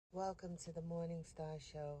Welcome to the Morning Star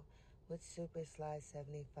Show with Super Sly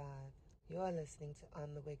 75. You're listening to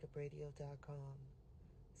OnTheWakeUpRadio.com.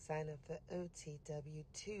 Sign up for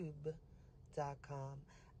OTWTube.com,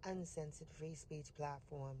 uncensored free speech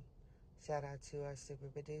platform. Shout out to our super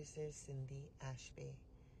producer, Cindy Ashby.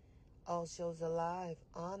 All shows are live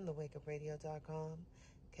on TheWakeUpRadio.com.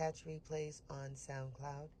 Catch replays on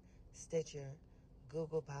SoundCloud, Stitcher,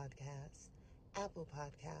 Google Podcasts, Apple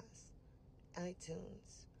Podcasts,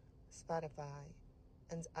 iTunes, Spotify,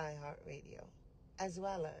 and iHeartRadio, as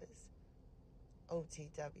well as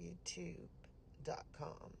OTWTube.com.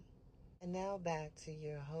 And now back to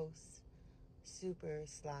your host, Super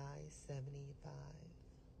Sly 75.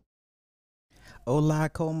 Hola,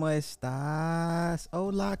 ¿cómo estás?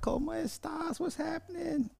 Hola, ¿cómo estás? What's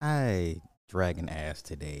happening? I dragging ass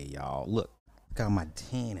today, y'all. Look how my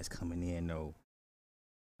tan is coming in, though.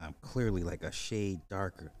 I'm clearly like a shade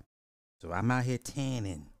darker. So I'm out here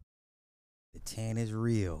tanning. The tan is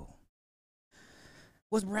real.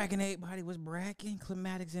 What's bracking, everybody? What's bracking?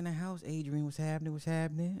 Climatics in the house. Adrian, what's happening? What's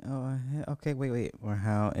happening? Oh, okay, wait. Or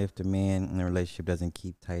how if the man in the relationship doesn't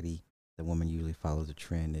keep tidy, the woman usually follows a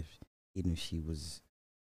trend even if she was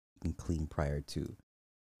eating clean prior to.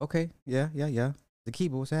 Okay, yeah. The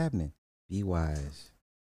keyboard, what's happening? Be wise.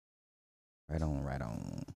 Right on, right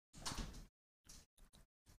on.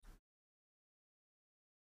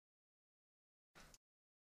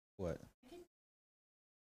 What?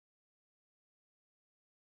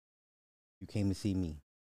 You came to see me.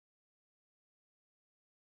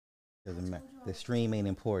 Doesn't matter. The stream ain't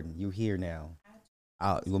important. You here now.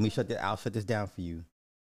 You want me to shut that? I'll shut this down for you.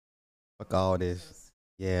 Fuck all this.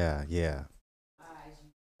 Yeah.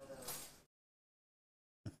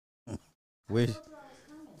 Wish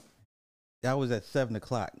that was at 7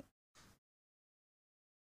 o'clock.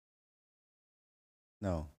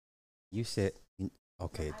 No, you said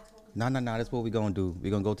okay. No. That's what we gonna do. We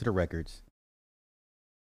gonna go to the records.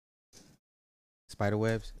 Spider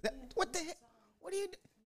webs. What the heck? What are you?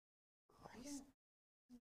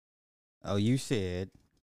 Oh, you said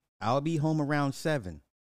I'll be home around 7.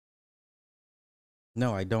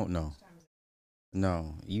 No, I don't know.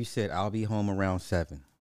 No, you said I'll be home around 7.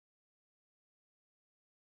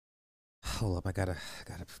 Hold up, I gotta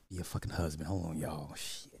be a fucking husband. Hold on, y'all.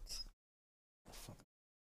 Shit.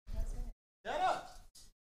 Shut up.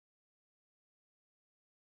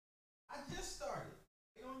 I just started.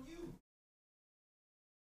 Wait on you.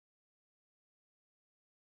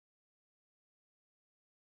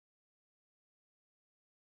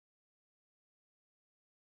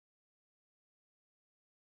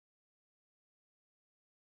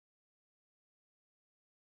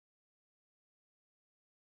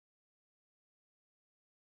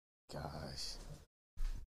 Gosh.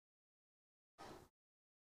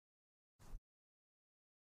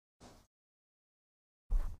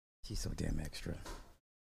 She's so damn extra.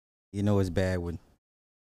 You know it's bad when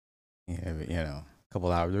a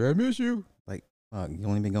couple hours. I miss you. Like, you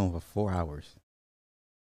only been going for 4 hours.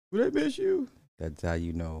 Would I miss you? That's how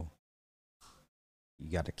you know you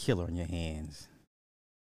got a killer on your hands.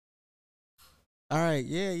 All right,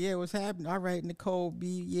 yeah. What's happening? All right, Nicole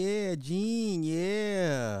B. Yeah, Jean.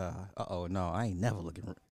 Yeah. No, I ain't never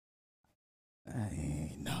looking. I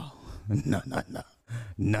ain't no,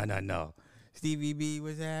 no. Stevie B,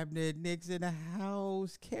 what's happening? Nick's in the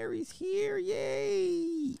house. Carrie's here.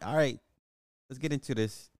 Yay! All right, let's get into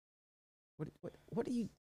this. What are you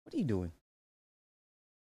doing?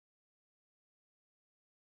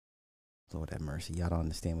 Lord have mercy. Y'all don't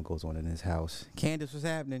understand what goes on in this house. Candace, what's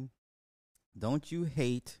happening? Don't you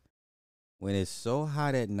hate when it's so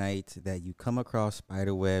hot at night that you come across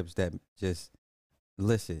spider webs that just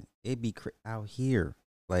listen? It be out here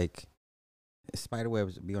like spider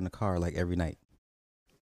webs be on the car like every night.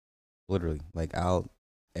 Literally, like I'll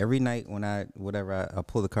every night when I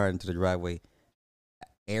pull the car into the driveway.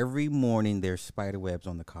 Every morning there's spider webs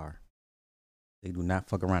on the car. They do not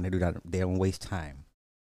fuck around. They do not. They don't waste time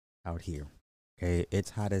out here. Okay, it's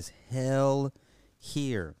hot as hell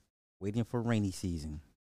here, waiting for rainy season.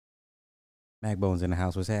 Macbone's in the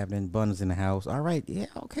house. What's happening? Bun's in the house. All right, yeah,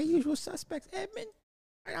 okay. Usual suspects. Edmund,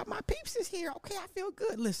 all right, my peeps is here. Okay, I feel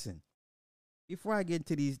good. Listen, before I get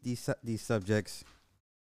into these subjects,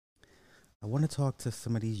 I want to talk to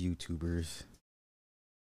some of these YouTubers.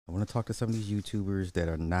 I want to talk to some of these YouTubers that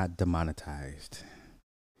are not demonetized.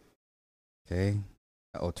 Okay.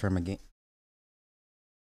 Oh, term again.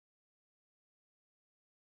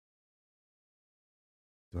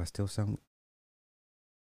 Do I still sound?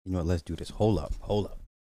 You know what? Let's do this. Hold up.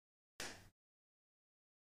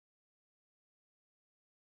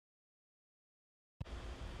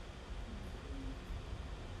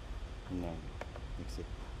 No. Mix it.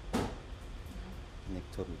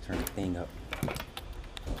 Nick told me to turn the thing up.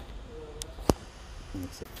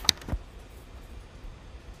 Mix it.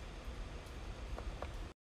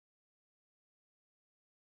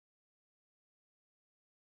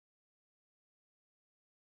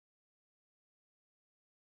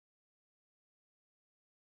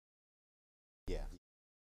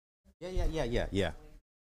 Yeah. Yeah.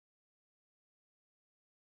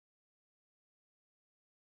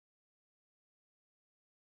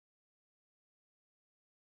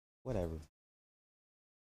 Whatever.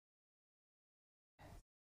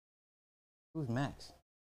 Who's Max?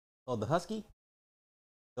 Oh, the husky?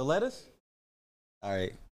 The lettuce? All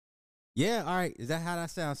right. Yeah, all right. Is that how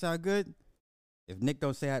that sound? Sound good? If Nick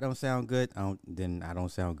don't say I don't sound good, then I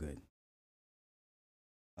don't sound good.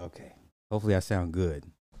 Okay. Hopefully I sound good.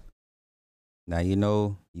 Now you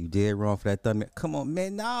know you did wrong for that thumbnail. Come on,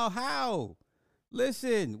 man. No, how?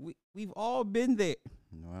 Listen, we've all been there.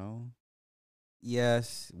 Well,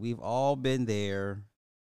 yes, we've all been there.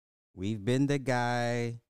 We've been the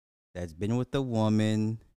guy that's been with the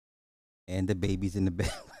woman and the baby's in the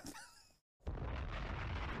bed.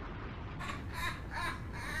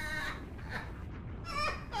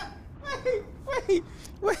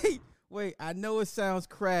 wait, wait. I know it sounds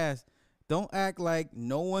crass. Don't act like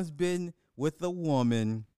no one's been with the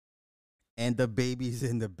woman and the baby's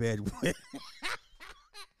in the bed with.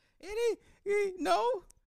 No,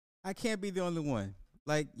 I can't be the only one.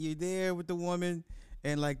 Like you're there with the woman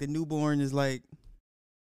and like the newborn is like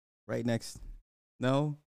right next.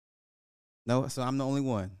 No, no. So I'm the only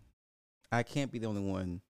one. I can't be the only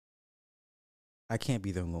one. I can't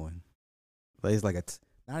be the only one. But it's like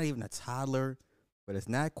not even a toddler, but it's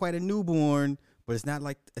not quite a newborn, but it's not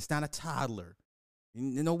like it's not a toddler.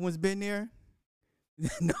 No one's been there.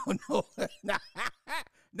 No,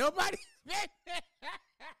 nobody's been there.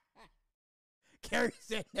 Carrie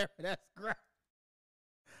said never. That's great.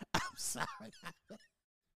 I'm sorry.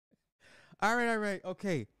 All right,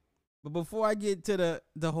 okay. But before I get to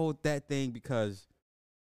the whole that thing, because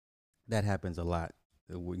that happens a lot,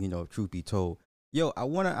 truth be told. Yo, I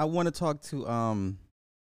wanna talk to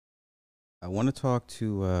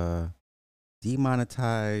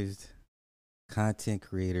demonetized content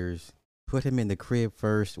creators. Put him in the crib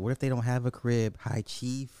first. What if they don't have a crib? Hi,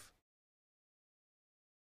 Chief.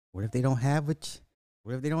 What if they don't have a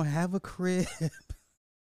crib?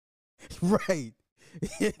 Right.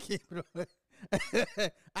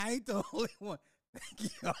 I ain't the only one.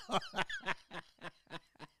 Thank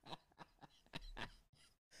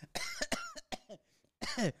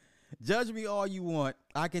you. Judge me all you want.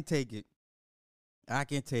 I can take it.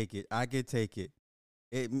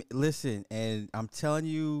 Listen, and I'm telling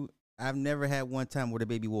you, I've never had one time where the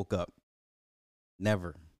baby woke up.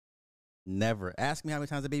 Never. Ask me how many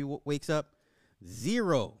times the baby wakes up.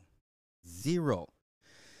 Zero.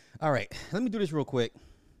 All right, let me do this real quick.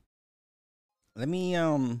 Let me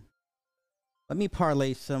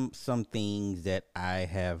parlay some things that I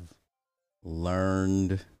have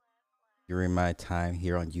learned during my time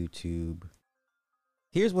here on YouTube.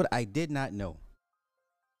 Here's what I did not know.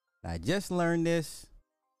 I just learned this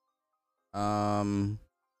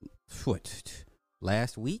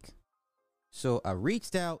last week. So I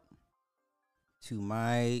reached out to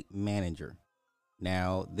my manager.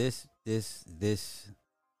 Now this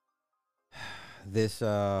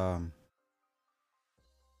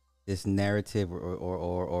narrative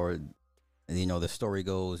or the story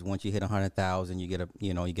goes, once you hit 100,000 you get a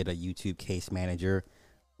YouTube case manager.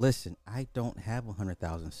 Listen, I don't have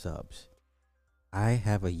 100,000 subs. I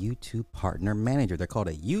have a YouTube partner manager. They're called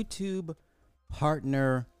a YouTube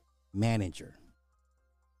partner manager.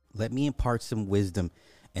 Let me impart some wisdom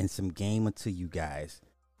and some game to you guys.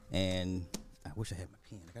 And I wish I had my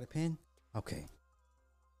pen. I got a pen? Okay.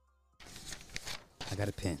 I got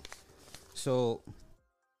a pen. So,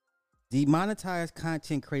 demonetized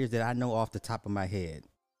content creators that I know off the top of my head.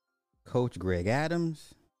 Coach Greg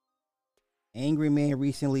Adams. Angry Man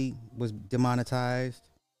recently was demonetized.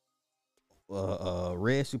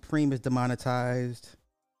 Red Supreme is demonetized.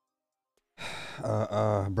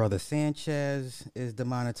 Brother Sanchez is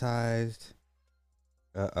demonetized.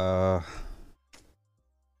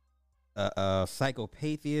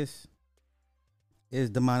 Psychopatheus is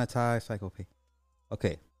demonetized.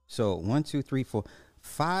 Okay, so 1, 2, 3, 4,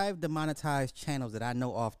 5 demonetized channels that I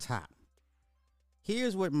know off top.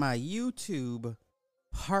 Here's what my YouTube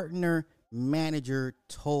partner manager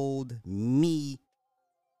told me.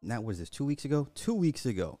 Not, what is this, 2 weeks ago? 2 weeks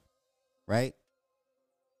ago, right?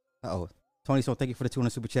 Tony, so thank you for the 200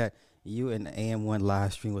 super chat. You and the AM1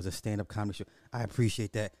 live stream was a stand-up comedy show. I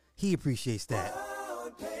appreciate that. He appreciates that.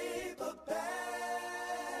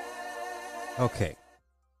 Okay.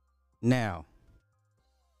 Now,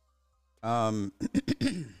 um,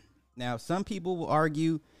 now some people will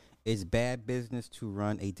argue it's bad business to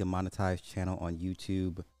run a demonetized channel on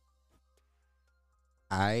YouTube.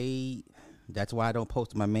 I That's why I don't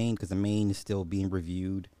post my main, because the main is still being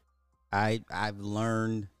reviewed. I've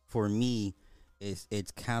learned, for me, it's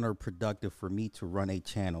counterproductive for me to run a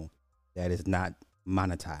channel that is not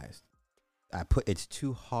monetized. It's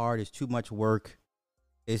too hard, it's too much work.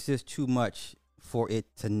 It's just too much for it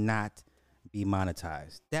to not be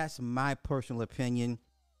monetized. That's my personal opinion.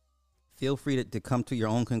 Feel free to come to your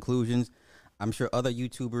own conclusions. I'm sure other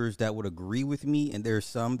YouTubers that would agree with me, and there's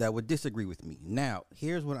some that would disagree with me. Now,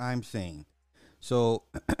 here's what I'm saying. So,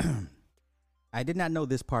 I did not know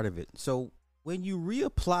this part of it. So, when you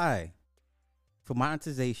reapply for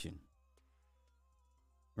monetization,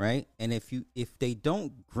 right? And if they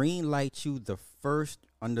don't green light you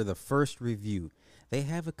under the first review, they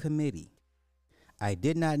have a committee. I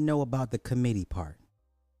did not know about the committee part.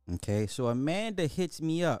 Okay, so Amanda hits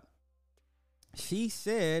me up. She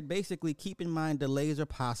said, basically, keep in mind delays are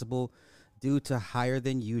possible due to higher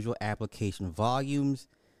than usual application volumes,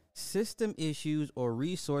 system issues, or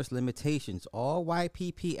resource limitations. All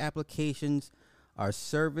YPP applications are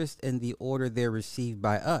serviced in the order they're received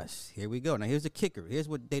by us. Here we go. Now, here's the kicker. Here's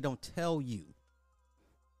what they don't tell you.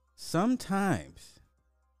 Sometimes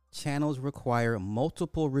channels require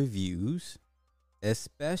multiple reviews,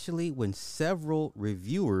 especially when several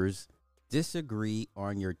reviewers disagree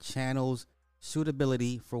on your channel's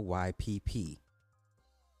suitability for YPP.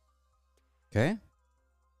 Okay?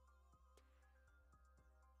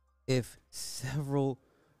 If several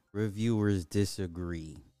reviewers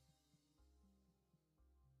disagree,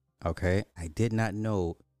 okay, I did not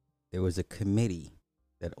know there was a committee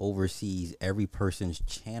that oversees every person's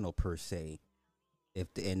channel per se.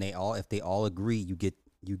 If they all agree, you get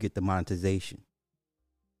the monetization.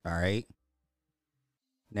 All right.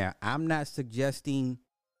 Now, I'm not suggesting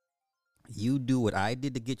you do what I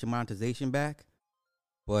did to get your monetization back,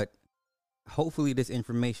 but hopefully this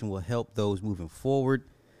information will help those moving forward.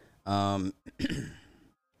 I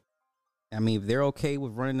mean, if they're okay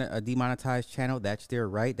with running a demonetized channel, that's their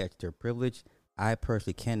right, that's their privilege. I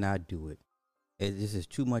personally cannot do it. This is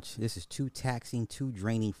too much. This is too taxing, too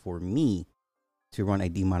draining for me to run a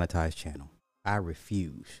demonetized channel. I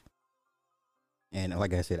refuse. And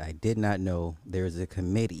like I said, I did not know there's a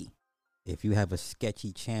committee. If you have a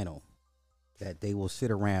sketchy channel, that they will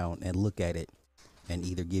sit around and look at it and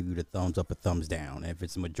either give you the thumbs up or thumbs down. And if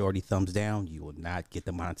it's a majority thumbs down, you will not get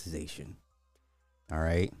the monetization. All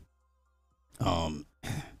right.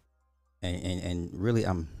 And really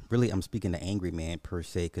I'm speaking to angry man per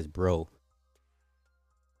se, because bro,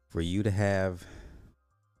 for you to have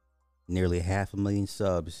nearly 500,000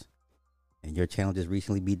 subs and your channel just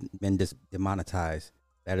recently been demonetized,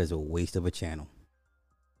 that is a waste of a channel.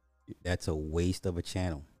 That's a waste of a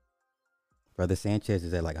channel. Brother Sanchez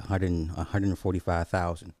is at like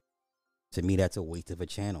 145,000. To me, that's a waste of a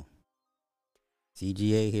channel.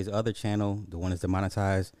 CGA, his other channel, the one that's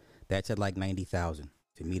demonetized, that's at like 90,000.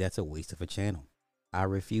 To me, that's a waste of a channel. I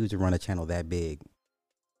refuse to run a channel that big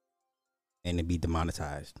and to be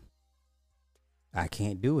demonetized. I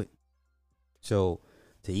can't do it. So,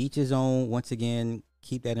 to each his own. Once again,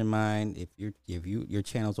 keep that in mind. If your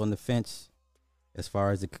channel's on the fence as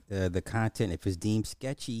far as the content, if it's deemed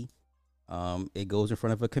sketchy, it goes in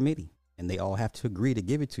front of a committee, and they all have to agree to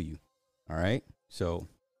give it to you. All right. So,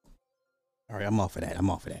 all right, I'm off of that. I'm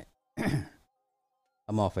off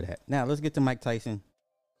of that. Now let's get to Mike Tyson.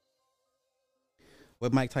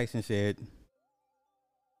 What Mike Tyson said.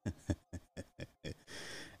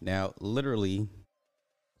 Now, literally,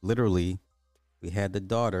 we had the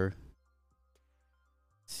daughter.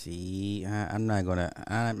 See, I'm not gonna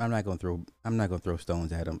throw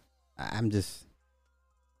stones at him. I'm just.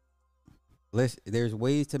 There's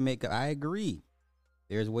ways to make. I agree.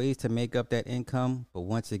 There's ways to make up that income, but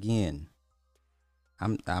once again,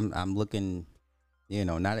 I'm looking,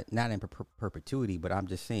 not in perpetuity, but I'm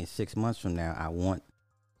just saying 6 months from now, I want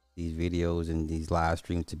these videos and these live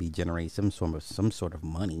streams to be generating some sort of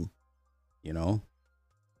money.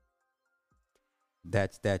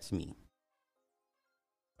 That's me.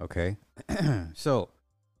 Okay. So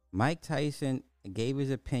Mike Tyson gave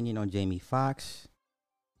his opinion on Jamie Foxx.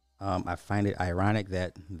 I find it ironic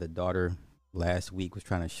that the daughter last week was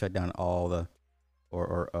trying to shut down all the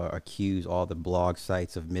or accuse all the blog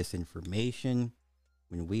sites of misinformation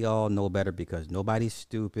when we all know better, because nobody's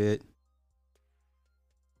stupid.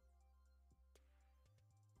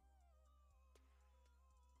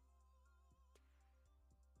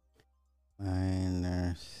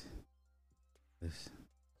 Minors.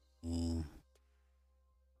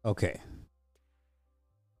 Okay.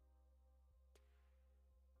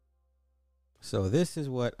 So this is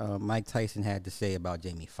what Mike Tyson had to say about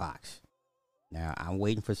Jamie Foxx. Now I'm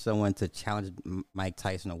waiting for someone to challenge Mike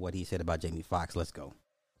Tyson on what he said about Jamie Foxx. Let's go.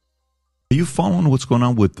 Are you following what's going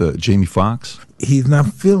on with Jamie Foxx? He's not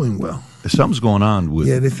feeling well. Something's going on with.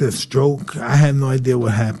 Yeah, they said stroke. I had no idea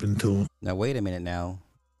what happened to him. Now wait a minute. Now,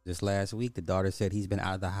 just last week, the daughter said he's been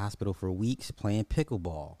out of the hospital for weeks playing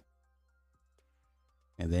pickleball.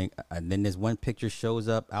 And then this one picture shows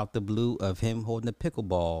up out the blue of him holding a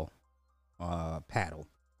pickleball paddle.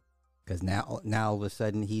 Because now all of a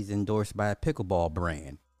sudden he's endorsed by a pickleball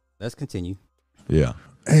brand. Let's continue. Yeah.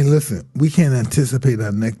 Hey, listen, we can't anticipate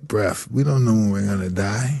our next breath. We don't know when we're going to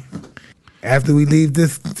die. After we leave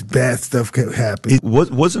this, bad stuff could happen.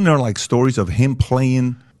 Wasn't there like stories of him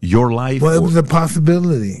playing your life? Well, it was a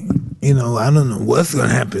possibility. I don't know what's going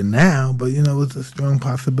to happen now, but, it's a strong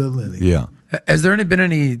possibility. Yeah. Has there been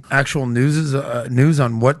any actual news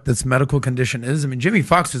on what this medical condition is? I mean, Jimmy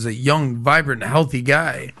Foxx is a young, vibrant, healthy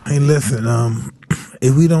guy. Hey, listen,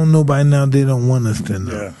 if we don't know by now, they don't want us to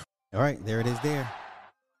know. Yeah. All right, there it is there.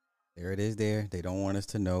 There it is there. They don't want us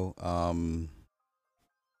to know.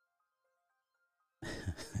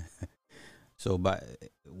 So,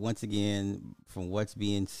 once again, from what's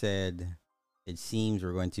being said, it seems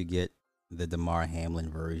we're going to get the Damar Hamlin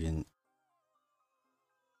version.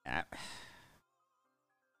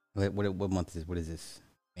 What month is this? What is this?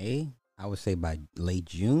 May? I would say by late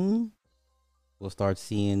June, we'll start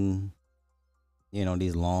seeing,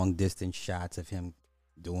 these long distance shots of him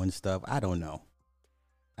doing stuff. I don't know.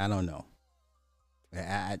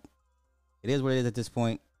 It is what it is at this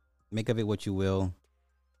point. Make of it what you will.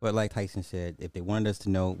 But like Tyson said, if they wanted us to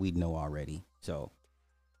know, we'd know already. So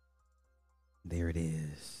there it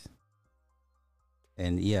is.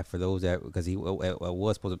 And yeah, for those because he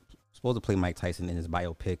was supposed to play Mike Tyson in his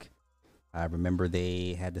biopic. I remember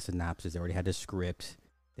they had the synopsis. They already had the script.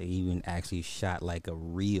 They even actually shot like a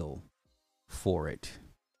reel for it,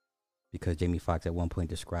 because Jamie Foxx at one point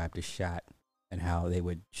described the shot and how they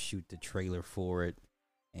would shoot the trailer for it.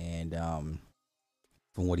 And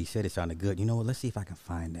from what he said, it sounded good. You know what? Let's see if I can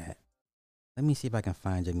find that. Let me see if I can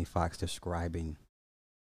find Jamie Foxx describing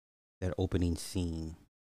that opening scene.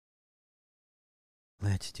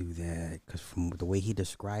 Let's do that, because from the way he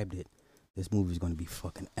described it, this movie is going to be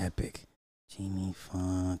fucking epic. Jamie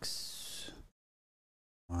Foxx,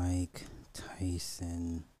 Mike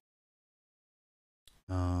Tyson,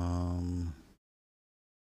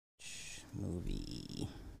 movie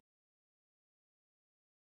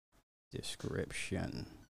description.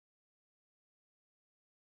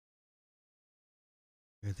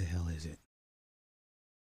 Where the hell is it?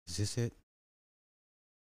 Is this it?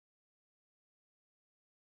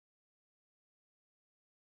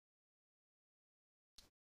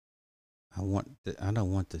 I don't want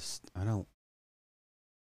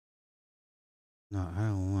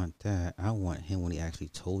that. I want him when he actually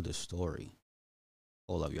told the story.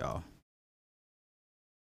 Hold up, y'all.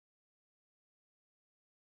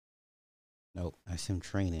 Nope, that's him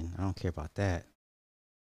training. I don't care about that.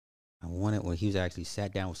 I want it when he was actually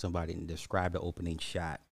sat down with somebody and described the opening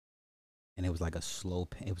shot. And it was like a slow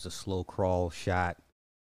crawl shot.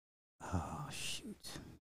 Oh, shoot.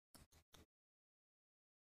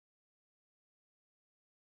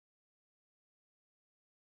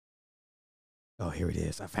 Oh, here it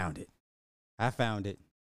is. I found it.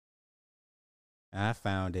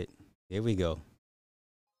 Here we go.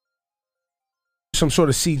 Some sort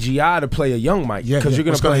of CGI to play a young Mike. Yeah, because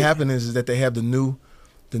what's going to happen is that they have the new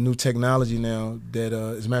technology now that,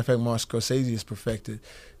 as a matter of fact, Martin Scorsese has perfected,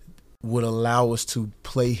 would allow us to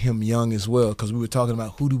play him young as well. Because we were talking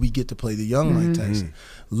about who do we get to play the young Mike Tyson.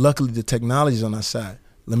 Luckily, the technology's on our side.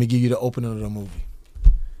 Let me give you the opening of the movie.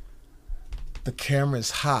 The camera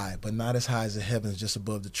is high, but not as high as the heavens, just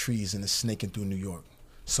above the trees, and it's snaking through New York.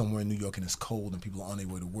 Somewhere in New York, and it's cold, and people are on their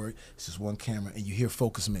way to work. It's just one camera, and you hear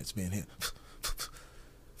focus mitts being hit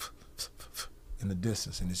in the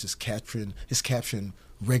distance, and it's just capturing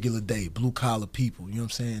regular day, blue collar people. You know what I'm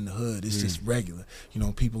saying? In the hood, it's just regular.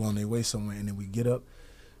 People on their way somewhere, and then we get up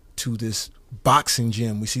to this boxing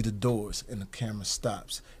gym. We see the doors, and the camera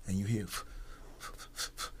stops, and you hear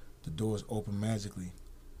the doors open magically.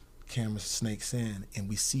 Camera snakes in, and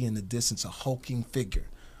we see in the distance a hulking figure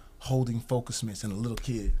holding focus mitts and a little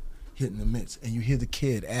kid hitting the mitts. And you hear the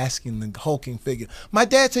kid asking the hulking figure, "My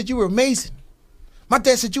dad said you were amazing. My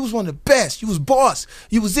dad said you was one of the best. You was boss.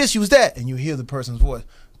 You was this, you was that." And you hear the person's voice,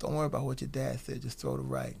 "Don't worry about what your dad said. Just throw the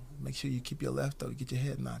right. Make sure you keep your left, or get your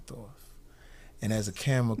head knocked off." And as the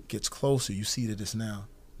camera gets closer, you see that it's now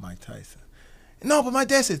Mike Tyson. No, but my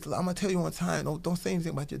dad said, I'm gonna tell you one time, don't say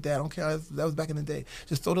anything about your dad. I don't care. That was back in the day.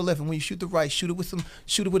 Just throw the left, and when you shoot the right, shoot it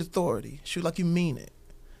with authority. Shoot like you mean it.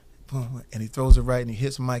 Boom. And he throws it right, and he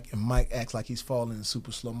hits Mike, and Mike acts like he's falling in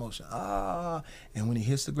super slow motion. And when he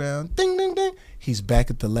hits the ground, ding, ding, ding, he's back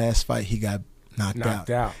at the last fight. He got knocked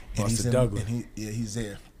out. And he's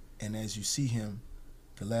there. And as you see him,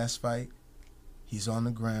 the last fight, he's on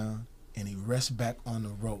the ground, and he rests back on the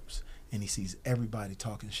ropes, and he sees everybody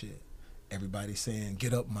talking shit. Everybody saying,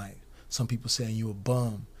 get up, Mike. Some people saying you a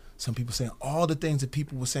bum. Some people saying all the things that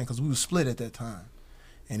people were saying, because we were split at that time.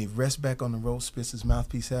 And he rests back on the rope, spits his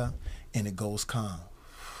mouthpiece out, and it goes calm.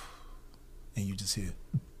 And you just hear,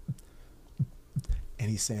 and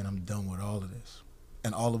he's saying, I'm done with all of this.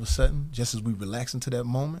 And all of a sudden, just as we relax into that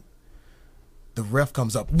moment, the ref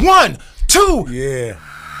comes up, 1, 2. Yeah.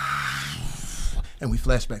 And we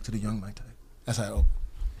flash back to the young Mike Tyson. That's how it opened.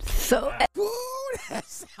 So, Ooh, that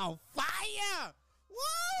sound fire!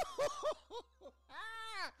 Woo!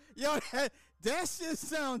 Yo, that shit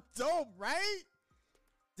sound dope, right?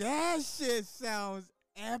 That shit sounds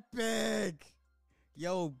epic.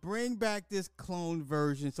 Yo, bring back this clone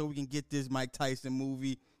version so we can get this Mike Tyson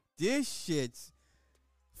movie. This shit's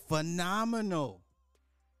phenomenal.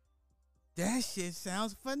 That shit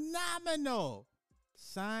sounds phenomenal.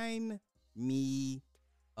 Sign me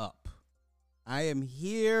up. I am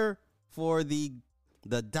here for the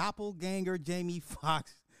doppelganger Jamie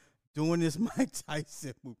Foxx doing this Mike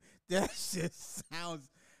Tyson movie. That shit sounds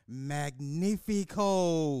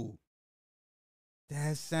magnifico.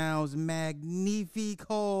 That sounds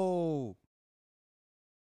magnifico.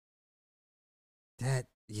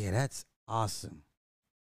 That's awesome.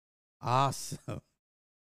 Awesome.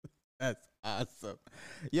 That's awesome.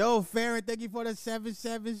 Yo, Farron, thank you for the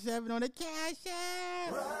 777 on the cash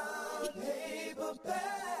app.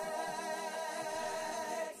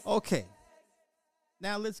 Okay.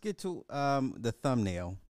 Now let's get to the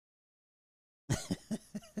thumbnail.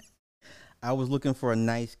 I was looking for a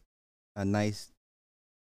nice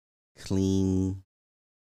clean,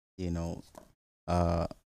 a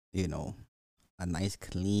nice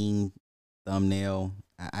clean thumbnail.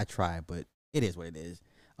 I tried, but it is what it is.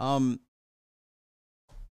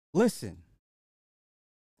 Listen.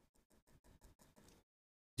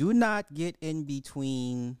 Do not get in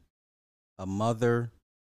between a mother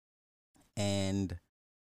and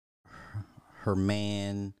her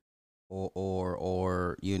man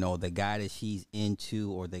or the guy that she's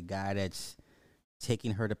into or the guy that's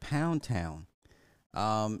taking her to Pound Town.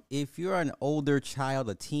 If you're an older child,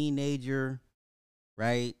 a teenager,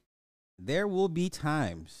 right, there will be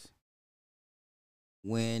times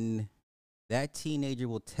when that teenager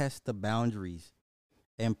will test the boundaries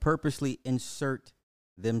and purposely insert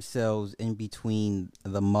themselves in between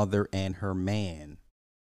the mother and her man.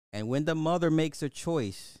 And when the mother makes a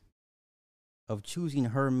choice of choosing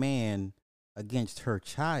her man against her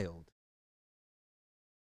child.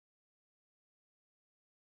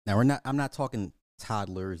 Now I'm not talking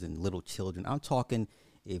toddlers and little children. I'm talking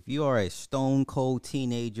if you are a stone cold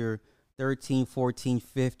teenager, 13, 14,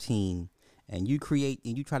 15, and you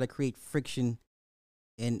try to create friction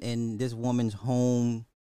in this woman's home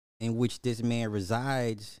in which this man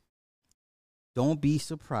resides, don't be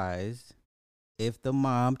surprised if the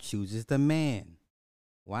mom chooses the man.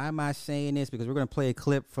 Why am I saying this? Because we're going to play a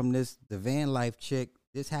clip from the van life chick.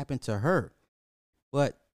 This happened to her.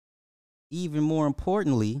 But even more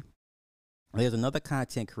importantly, there's another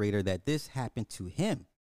content creator that this happened to him.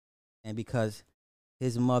 And because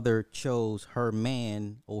his mother chose her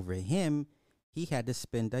man over him, he had to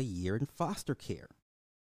spend a year in foster care.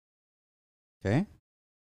 Okay?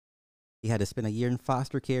 He had to spend a year in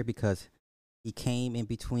foster care because he came in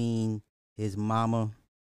between his mama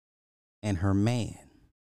and her man.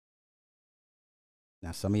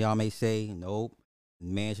 Now, some of y'all may say, nope,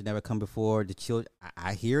 man should never come before the children.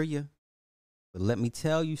 I hear you. But let me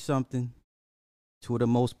tell you something. Two of the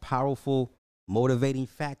most powerful motivating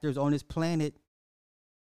factors on this planet,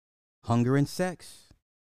 hunger and sex.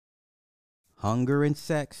 Hunger and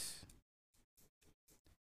sex.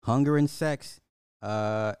 Hunger and sex,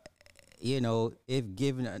 if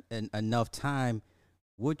given enough time,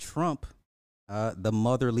 would trump the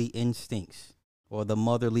motherly instincts or the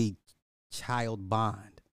motherly child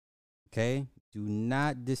bond. Okay? Do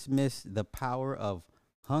not dismiss the power of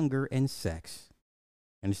hunger and sex.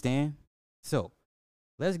 Understand? So,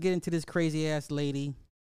 let's get into this crazy ass lady.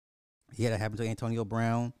 Yeah, that happened to Antonio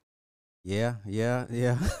Brown. Yeah.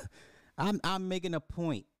 I'm making a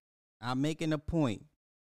point.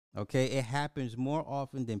 Okay? It happens more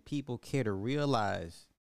often than people care to realize.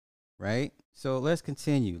 Right? So let's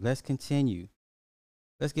continue.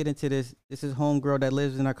 let's get into this. This is homegirl that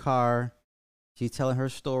lives in a car. She's telling her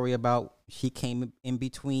story about she came in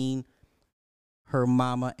between her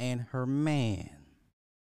mama and her man.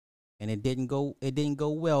 And it didn't go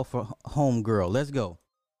well for homegirl. Let's go.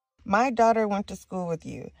 My daughter went to school with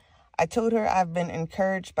you. I told her I've been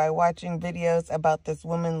encouraged by watching videos about this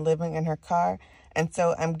woman living in her car, and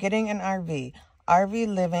so I'm getting an RV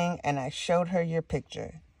living, and I showed her your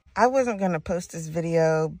picture. I wasn't going to post this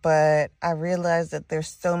video, but I realized that there's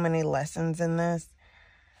so many lessons in this,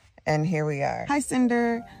 and here we are. Hi,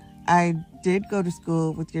 Cinder. I did go to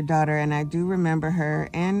school with your daughter, and I do remember her,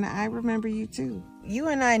 and I remember you too. You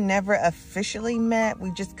and I never officially met.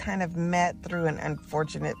 We just kind of met through an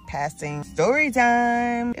unfortunate passing. Story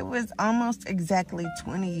time. It was almost exactly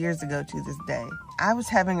 20 years ago to this day. I was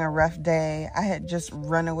having a rough day. I had just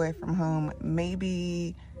run away from home.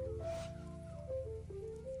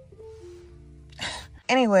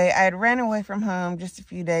 Anyway, I had ran away from home just a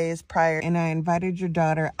few days prior, and I invited your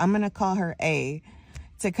daughter, I'm going to call her A,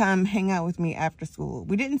 to come hang out with me after school.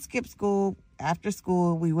 We didn't skip school. After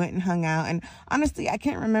school, we went and hung out. And honestly, I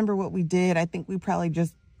can't remember what we did. I think we probably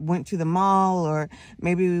just went to the mall, or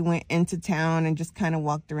maybe we went into town and just kind of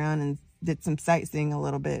walked around and did some sightseeing a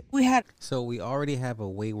little bit. So we already have a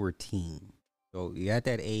wayward teen. So you're at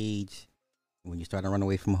that age when you start to run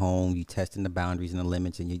away from home, you testing the boundaries and the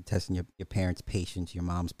limits, and you're testing your parents' patience, your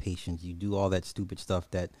mom's patience. You do all that stupid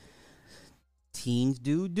stuff that teens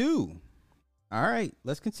do. All right,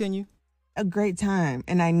 let's continue. A great time,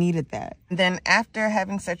 and I needed that. Then after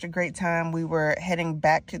having such a great time, we were heading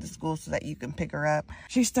back to the school so that you can pick her up.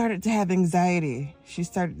 She started to have anxiety. She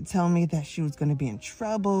started to tell me that she was going to be in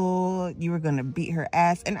trouble. You were going to beat her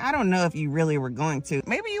ass. And I don't know if you really were going to.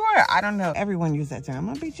 Maybe you were. I don't know. Everyone used that term. I'm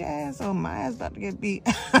going to beat your ass. Oh, my ass about to get beat.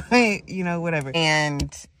 You know, whatever.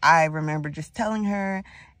 And I remember just telling her,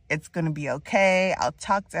 it's going to be okay. I'll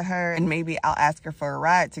talk to her, and maybe I'll ask her for a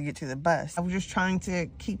ride to get to the bus. I was just trying to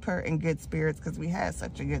keep her in good spirits because we had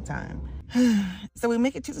such a good time. So we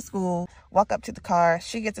make it to the school, walk up to the car.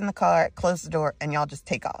 She gets in the car, close the door, and y'all just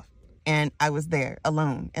take off. And I was there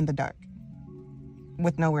alone in the dark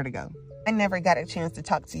with nowhere to go. I never got a chance to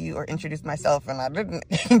talk to you or introduce myself, and I didn't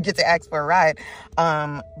get to ask for a ride.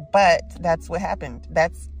 But that's what happened.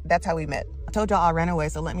 That's how we met. I told y'all I ran away,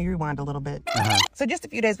 so let me rewind a little bit. So just a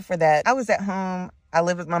few days before that, I was at home. I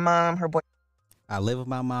lived with my mom, her boy. I live with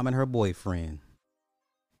my mom and her boyfriend.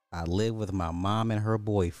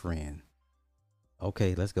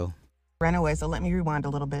 Okay, let's go. Ran away, so let me rewind a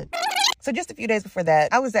little bit. So just a few days before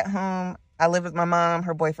that, I was at home. I lived with my mom,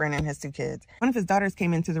 her boyfriend, and his 2 kids. One of his daughters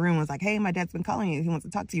came into the room and was like, hey, my dad's been calling you. He wants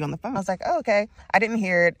to talk to you on the phone. I was like, oh, okay. I didn't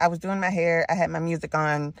hear it. I was doing my hair. I had my music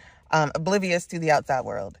on, oblivious to the outside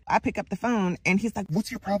world. I pick up the phone, and he's like, what's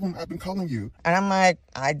your problem? I've been calling you. And I'm like,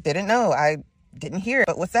 I didn't know. I didn't hear it,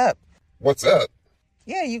 but what's up? What's up?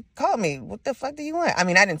 Yeah, you called me. What the fuck do you want? I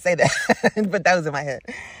mean, I didn't say that, but that was in my head.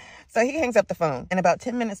 So he hangs up the phone, and about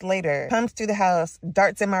 10 minutes later, comes to the house,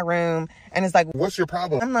 darts in my room, and is like, what's your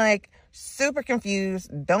problem? I'm like, super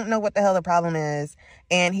confused, don't know what the hell the problem is.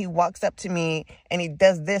 And he walks up to me and he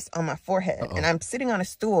does this on my forehead. And I'm sitting on a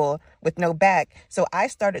stool with no back. So I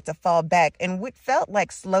started to fall back in what felt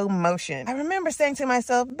like slow motion. I remember saying to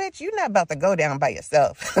myself, bitch, you're not about to go down by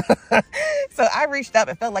yourself. So I reached up,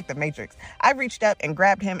 it felt like the Matrix. I reached up and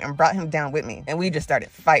grabbed him and brought him down with me. And we just started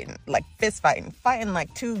fighting, like fist fighting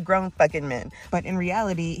like 2 grown fucking men. But in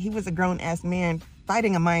reality, he was a grown ass man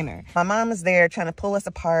fighting a minor. My mom was there trying to pull us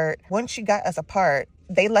apart. Once she got us apart,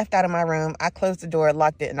 they left out of my room. I closed the door,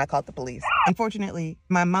 locked it, and I called the police. Unfortunately,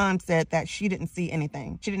 my mom said that she didn't see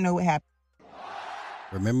anything. She didn't know what happened.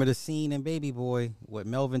 Remember the scene in Baby Boy? What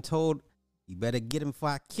Melvin told? You better get him before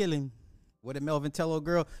I kill him. What did Melvin tell old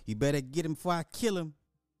girl? You better get him before I kill him.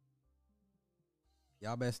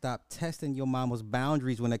 Y'all better stop testing your mama's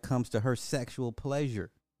boundaries when it comes to her sexual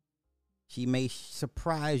pleasure. She may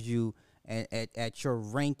surprise you at your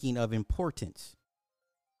ranking of importance.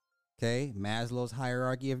 Okay? Maslow's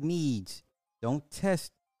hierarchy of needs. Don't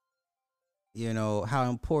test, how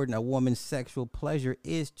important a woman's sexual pleasure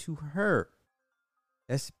is to her.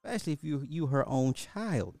 Especially if you her own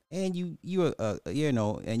child. And you're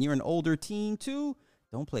an older teen too.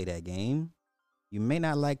 Don't play that game. You may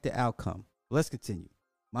not like the outcome. Let's continue.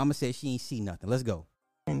 Mama said she ain't see nothing. Let's go.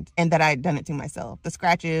 And that I had done it to myself. The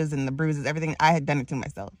scratches and the bruises, everything, I had done it to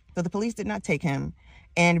myself. So the police did not take him.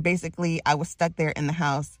 And basically, I was stuck there in the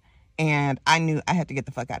house. And I knew I had to get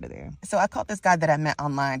the fuck out of there. So I called this guy that I met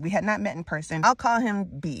online. We had not met in person. I'll call him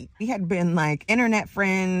B. We had been like internet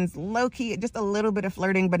friends, low-key, just a little bit of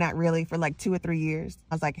flirting, but not really, for like 2 or 3 years.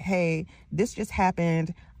 I was like, hey, this just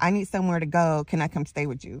happened. I need somewhere to go. Can I come stay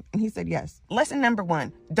with you? And he said yes. Lesson number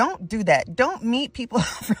 1, don't do that. Don't meet people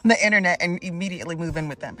from the internet and immediately move in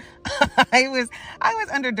with them. I was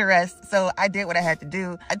under duress, so I did what I had to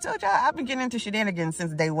do. I told y'all I've been getting into shenanigans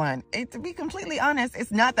since day 1. To be completely honest,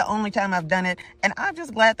 it's not the only time I've done it, and I'm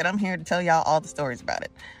just glad that I'm here to tell y'all all the stories about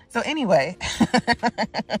it. So anyway,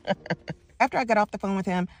 after I got off the phone with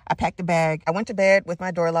him, I packed a bag. I went to bed with my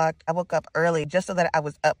door locked. I woke up early just so that I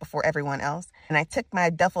was up before everyone else. And I took my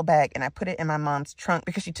duffel bag and I put it in my mom's trunk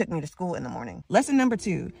because she took me to school in the morning. Lesson number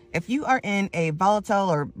 2, if you are in a volatile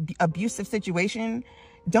or abusive situation,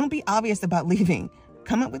 don't be obvious about leaving.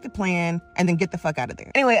 Come up with a plan and then get the fuck out of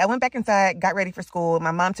there. Anyway, I went back inside, got ready for school.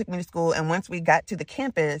 My mom took me to school. And once we got to the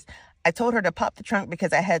campus, I told her to pop the trunk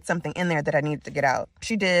because I had something in there that I needed to get out.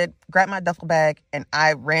 She did, grabbed my duffel bag, and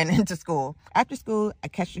I ran into school. After school, I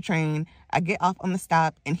catch the train. I get off on the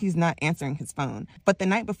stop, and he's not answering his phone. But the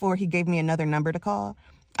night before, he gave me another number to call.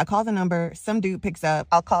 I call the number. Some dude picks up.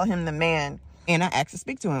 I'll call him the man, and I asked to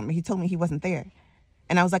speak to him. He told me he wasn't there.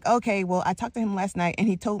 And I was like, okay, well, I talked to him last night, and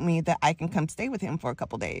he told me that I can come stay with him for a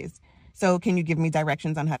couple days. So can you give me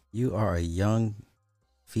directions on how? You are a young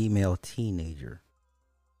female teenager,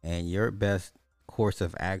 and your best course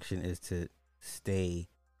of action is to stay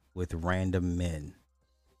with random men.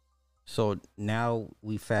 So now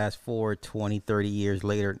we fast forward 20, 30 years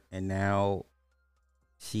later, and now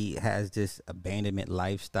she has this abandonment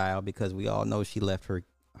lifestyle because we all know she left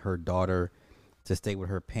her daughter to stay with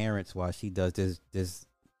her parents while she does this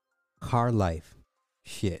car life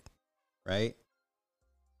shit, right?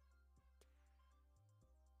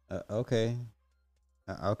 Okay,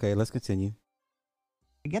 let's continue.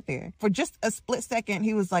 To get there. For just a split second,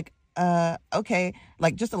 he was like, okay,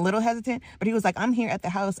 like just a little hesitant, but he was like, I'm here at the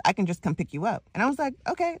house. I can just come pick you up. And I was like,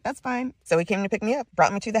 okay, that's fine. So he came to pick me up,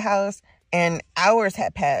 brought me to the house, and hours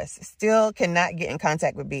had passed. Still cannot get in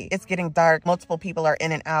contact with B. It's getting dark. Multiple people are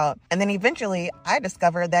in and out. And then eventually I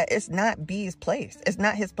discovered that it's not B's place. It's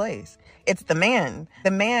not his place. It's the man.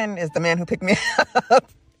 The man is the man who picked me up.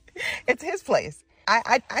 It's his place.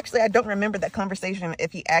 I actually don't remember that conversation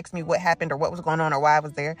if he asked me what happened or what was going on or why I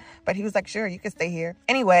was there, but he was like, sure, you can stay here.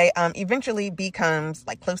 Anyway, eventually B comes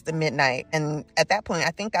like close to midnight. And at that point,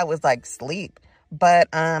 I think I was like asleep. But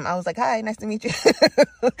I was like, hi, nice to meet you.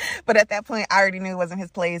 But at that point, I already knew it wasn't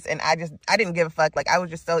his place. And I didn't give a fuck. Like, I was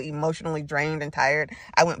just so emotionally drained and tired.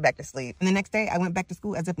 I went back to sleep. And the next day, I went back to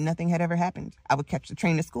school as if nothing had ever happened. I would catch the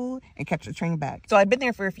train to school and catch the train back. So I'd been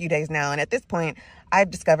there for a few days now. And at this point,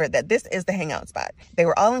 I've discovered that this is the hangout spot. They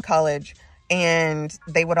were all in college, and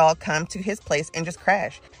they would all come to his place and just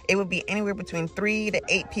crash. It would be anywhere between 3 to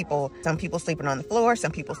 8 people. Some people sleeping on the floor,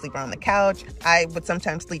 some people sleeping on the couch. I would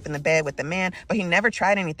sometimes sleep in the bed with the man, but he never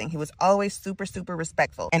tried anything. He was always super, super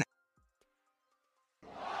respectful. And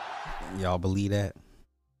y'all believe that?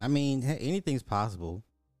 I mean, hey, anything's possible.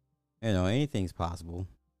 You know, anything's possible.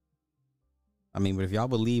 I mean, but if y'all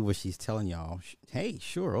believe what she's telling y'all, hey,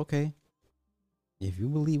 sure, okay. If you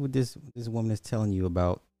believe what this woman is telling you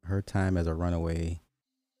about her time as a running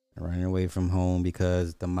away from home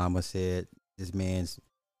because the mama said this man's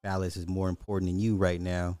phallus is more important than you right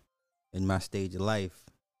now in my stage of life,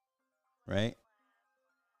 right?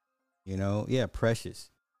 You know, yeah, precious.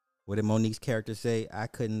 What did Monique's character say? I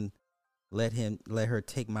couldn't let her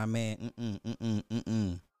take my man.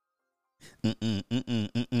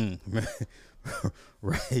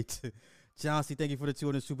 Right. John C, thank you for the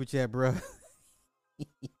 200 super chat, bro.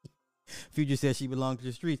 Future says she belonged to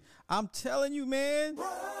the streets. I'm telling you, man.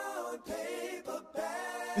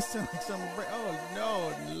 It sounds like some.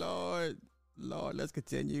 Oh no, Lord, let's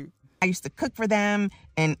continue. I used to cook for them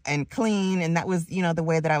and clean, and that was, you know, the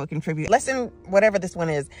way that I would contribute. Lesson, whatever this one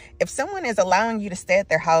is, if someone is allowing you to stay at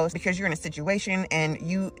their house because you're in a situation and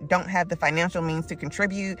you don't have the financial means to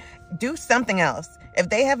contribute, do something else. If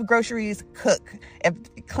they have groceries, cook. If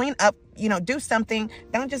clean up, you know, do something.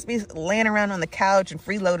 Don't just be laying around on the couch and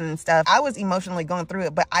freeloading and stuff. I was emotionally going through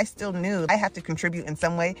it, but I still knew I have to contribute in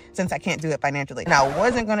some way since I can't do it financially. And I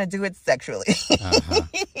wasn't going to do it sexually.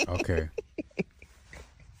 Okay.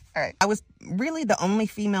 All right. I was really the only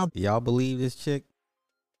female. Y'all believe this chick?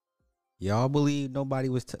 Y'all believe nobody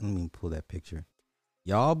was let me pull that picture.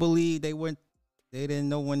 Y'all believe they didn't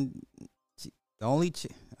know when the only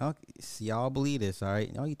chick. Okay, y'all believe this, all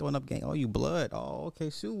right? Oh, you throwing up gang. Oh, you blood. Oh, okay,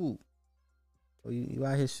 shoe whoop. Oh, you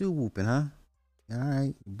out here shoe whooping, huh? All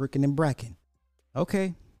right, bricking and bracking.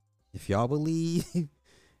 Okay. If y'all believe,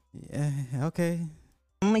 yeah, okay.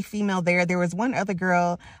 Only female there. There was one other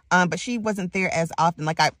girl, but she wasn't there as often.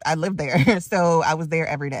 Like I lived there, so I was there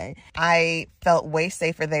every day. I felt way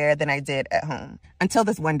safer there than I did at home. Until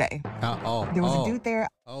this one day. There was a dude there.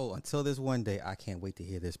 Oh, until this one day. I can't wait to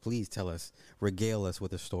hear this. Please tell us, regale us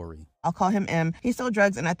with a story. I'll call him M. He sold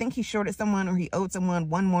drugs, and I think he shorted someone or he owed someone.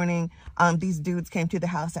 One morning, these dudes came to the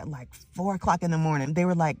house at like 4 o'clock in the morning. They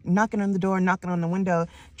were like knocking on the door, knocking on the window,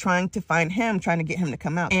 trying to find him, trying to get him to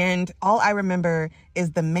come out. And all I remember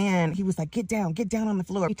is the man, he was like, get down on the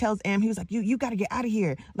floor. He tells M, he was like, you got to get out of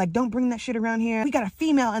here. Like, don't bring that shit around here. We got a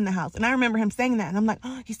female in the house. And I remember him saying that, and I'm like,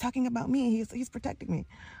 oh, he's talking about me. He's protecting me.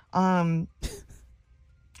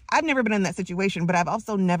 I've never been in that situation, but I've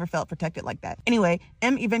also never felt protected like that. Anyway,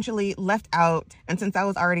 M eventually left out, and since I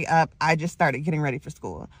was already up, I just started getting ready for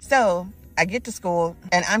school. So I get to school,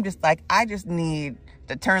 and I'm just like, I just need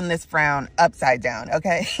to turn this frown upside down,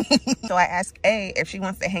 okay? So I asked A if she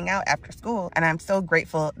wants to hang out after school, and I'm so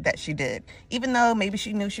grateful that she did. Even though maybe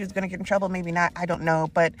she knew she was gonna get in trouble, maybe not, I don't know,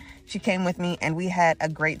 but she came with me and we had a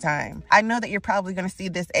great time. I know that you're probably gonna see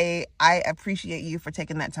this, A. I appreciate you for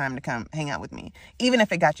taking that time to come hang out with me, even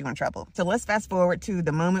if it got you in trouble. So let's fast forward to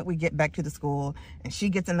the moment we get back to the school and she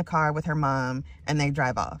gets in the car with her mom and they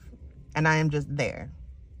drive off. And I am just there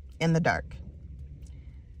in the dark.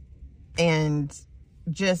 And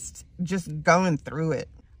just going through it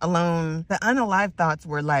alone. The unalive thoughts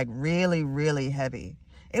were like really, really heavy.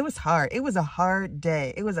 It was hard. It was a hard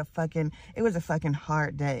day. It was a fucking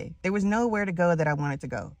hard day. There was nowhere to go that I wanted to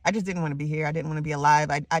go. I just didn't want to be here. I didn't want to be alive.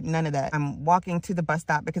 I none of that. I'm walking to the bus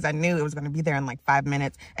stop because I knew it was going to be there in like 5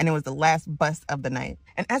 minutes, and it was the last bus of the night.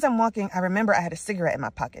 And as I'm walking, I remember I had a cigarette in my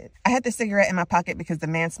pocket. I had the cigarette in my pocket because the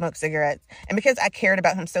man smoked cigarettes, and because I cared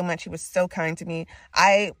about him so much, he was so kind to me.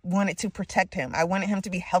 I wanted to protect him. I wanted him to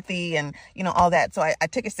be healthy and, you know, all that. So I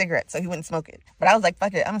took a cigarette so he wouldn't smoke it. But I was like,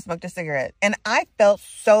 fuck it, I'm gonna smoke this cigarette. And I felt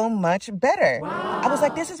so much better. Wow. I was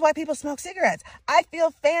like, this is why people smoke cigarettes. I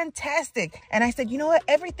feel fantastic. And I said, you know what?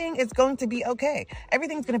 Everything is going to be okay.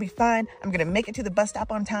 Everything's going to be fine. I'm going to make it to the bus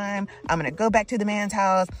stop on time. I'm going to go back to the man's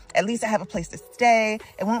house. At least I have a place to stay.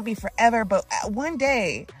 It won't be forever, but one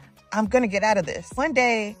day I'm going to get out of this. One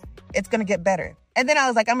day it's going to get better. And then I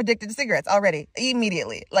was like, I'm addicted to cigarettes already,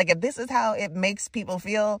 immediately. Like, if this is how it makes people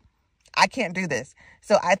feel, I can't do this.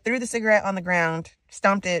 So I threw the cigarette on the ground,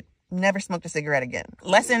 stomped it, never smoked a cigarette again.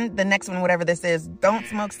 Lesson, the next one, whatever this is, don't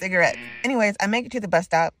smoke cigarettes. Anyways, I make it to the bus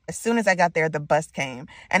stop. As soon as I got there, the bus came.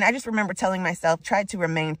 And I just remember telling myself, tried to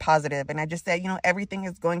remain positive. And I just said, you know, everything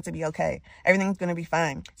is going to be okay. Everything's going to be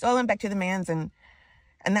fine. So I went back to the man's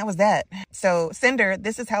and that was that. So Cinder,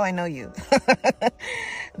 this is how I know you.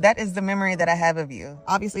 That is the memory that I have of you.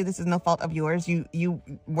 Obviously, this is no fault of yours. You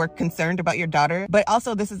were concerned about your daughter, but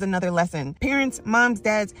also this is another lesson. Parents, moms,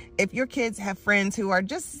 dads, if your kids have friends who are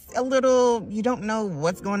just a little, you don't know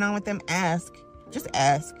what's going on with them, ask. Just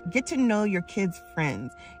ask. Get to know your kids'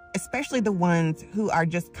 friends, especially the ones who are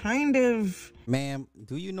just kind of... Ma'am,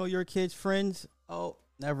 do you know your kids' friends? Oh,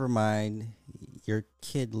 never mind. Your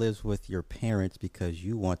kid lives with your parents because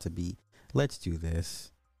you want to be. Let's do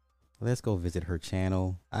this. Let's go visit her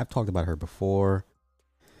channel. I've talked about her before.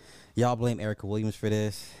 Y'all blame Erica Williams for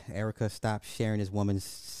this. Erica, stop sharing this woman's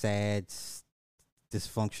sad,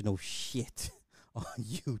 dysfunctional shit on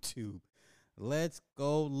YouTube. Let's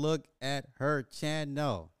go look at her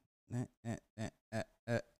channel.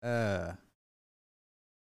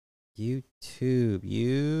 YouTube.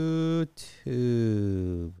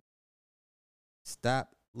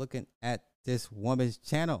 Stop looking at this woman's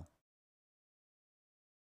channel.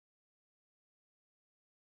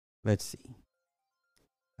 Let's see.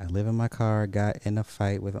 I live in my car, got in a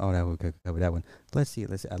fight with... Oh, that would cover that one. Let's see.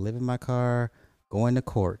 I live in my car, going to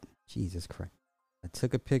court. Jesus Christ. I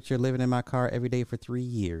took a picture living in my car every day for 3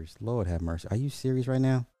 years. Lord have mercy. Are you serious right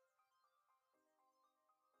now?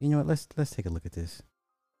 You know what? Let's take a look at this.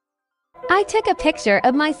 I took a picture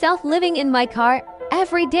of myself living in my car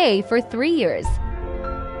every day for 3 years.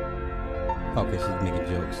 Okay, she's making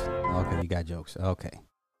jokes. Okay, you got jokes. Okay.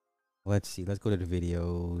 Let's see. Let's go to the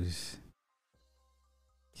videos.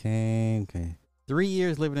 Okay. 3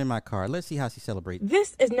 years living in my car. Let's see how she celebrates.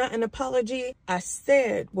 This is not an apology. I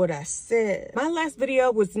said what I said. My last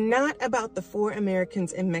video was not about the 4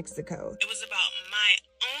 Americans in Mexico. It was about my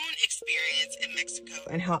own experience in Mexico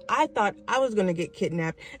and how I thought I was going to get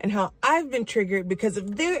kidnapped and how I've been triggered because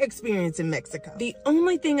of their experience in Mexico. The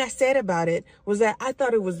only thing I said about it was that I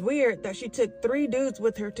thought it was weird that she took 3 dudes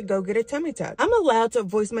with her to go get a tummy tuck. I'm allowed to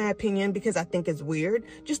voice my opinion because I think it's weird,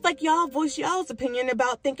 just like y'all voice y'all's opinion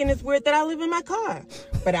about thinking it's weird that I live in my car.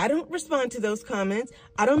 But I don't respond to those comments.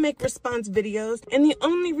 I don't make response videos. And the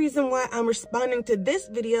only reason why I'm responding to this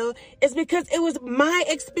video is because it was my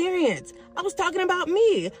experience. I was talking about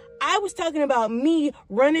me. I was talking about me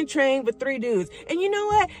running train with 3 dudes. And you know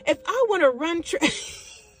what? If I want to run train...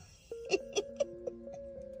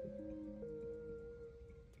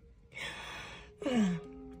 Yo,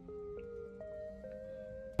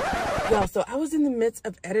 so I was in the midst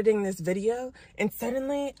of editing this video and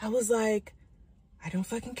suddenly I was like, I don't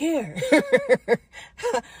fucking care.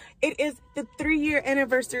 It is the 3-year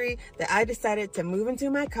anniversary that I decided to move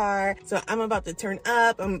into my car. So I'm about to turn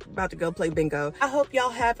up. I'm about to go play bingo. I hope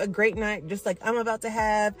y'all have a great night, just like I'm about to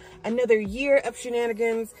have another year of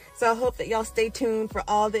shenanigans. So I hope that y'all stay tuned for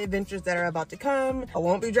all the adventures that are about to come. I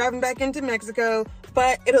won't be driving back into Mexico,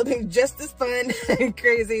 but it'll be just as fun and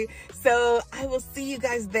crazy. So I will see you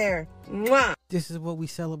guys there. Mwah. This is what we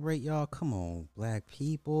celebrate, y'all. Come on, black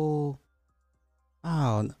people.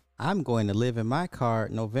 Oh, I'm going to live in my car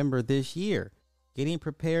November this year. Getting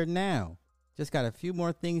prepared now. Just got a few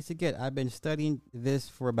more things to get. I've been studying this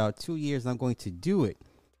for about 2 years, and I'm going to do it.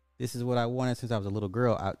 This is what I wanted since I was a little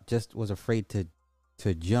girl. I just was afraid to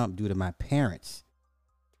jump due to my parents.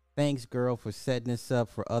 Thanks, girl, for setting this up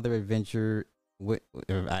for other adventurous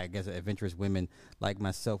women like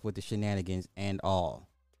myself with the shenanigans and all.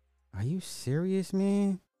 Are you serious,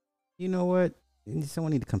 man? You know what?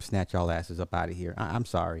 Someone need to come snatch y'all asses up out of here. I'm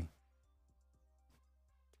sorry.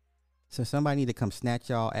 So somebody need to come snatch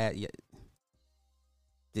y'all at.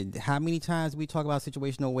 How many times we talk about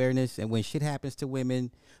situational awareness, and when shit happens to women,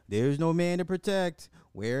 there's no man to protect.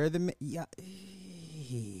 Where are the men? Yeah.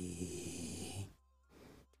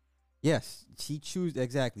 Yes, she chooses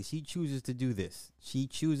to do this. She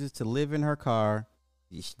chooses to live in her car.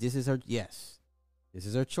 This is her. Yes, this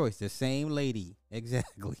is her choice. The same lady.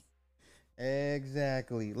 Exactly.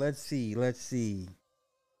 Exactly. Let's see. What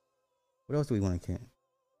else do we want to count?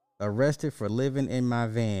 Arrested for living in my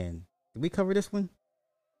van. Did we cover this one?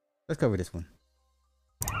 Let's cover this one.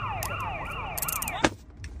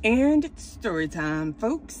 And story time,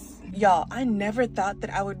 folks. Y'all, I never thought that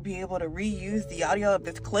I would be able to reuse the audio of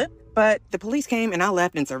this clip, but the police came and I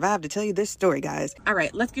left and survived to tell you this story, guys. All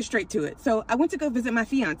right, let's get straight to it. So I went to go visit my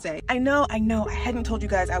fiance. I know, I hadn't told you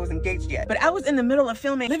guys I was engaged yet, but I was in the middle of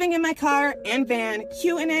filming Living in My Car and Van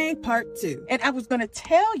Q&A Part 2. And I was gonna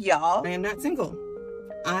tell y'all I am not single.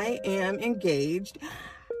 I am engaged.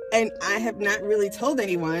 And I have not really told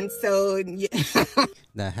anyone, so yeah.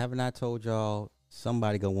 Now, haven't I told y'all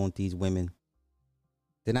somebody gonna want these women?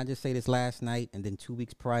 Didn't I just say this last night and then 2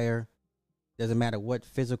 weeks prior? Doesn't matter what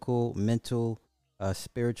physical, mental,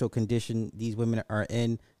 spiritual condition these women are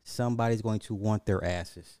in, somebody's going to want their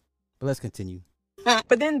asses. But let's continue.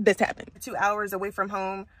 But then this happened. 2 hours away from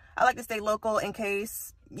home. I like to stay local in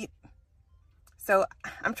case. So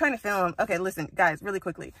I'm trying to film. Okay, listen, guys, really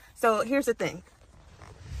quickly. So here's the thing.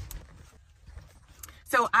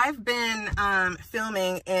 So I've been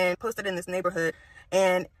filming and posted in this neighborhood,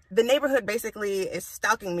 and the neighborhood basically is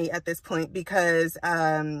stalking me at this point because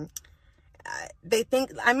they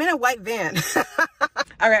think I'm in a white van.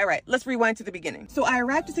 All right, let's rewind to the beginning. So I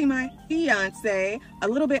arrived to see my fiance a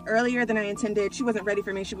little bit earlier than I intended. She wasn't ready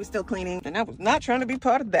for me. She was still cleaning, and I was not trying to be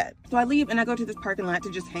part of that. So I leave and I go to this parking lot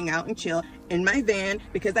to just hang out and chill in my van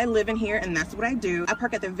because I live in here and that's what I do. I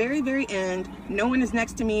park at the very, very end. No one is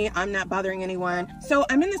next to me. I'm not bothering anyone. So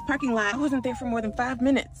I'm in this parking lot. I wasn't there for more than 5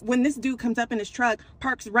 minutes when this dude comes up in his truck,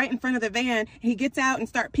 parks right in front of the van. He gets out and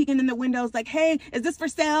start peeking in the windows like, hey, is this for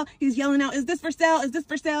sale? He's yelling out, is this for sale? Is this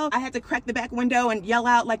for sale? I had to crack the back window and yell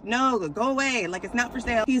out like, no, go away. Like, it's not for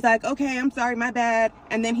sale. He's like, okay, I'm sorry, my bad.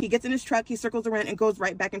 And then he gets in his truck, he circles around and goes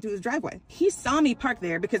right back into his driveway. He saw me park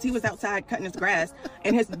there because he was outside cutting his grass,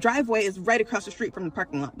 and his driveway is right across the street from the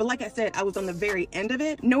parking lot. But like I said, I was on the very end of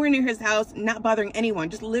it, nowhere near his house, not bothering anyone,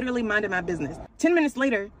 just literally minding my business. 10 minutes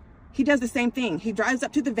later, he does the same thing. He drives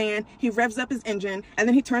up to the van, he revs up his engine, and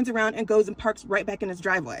then he turns around and goes and parks right back in his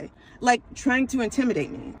driveway, like trying to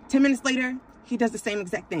intimidate me. 10 minutes later, he does the same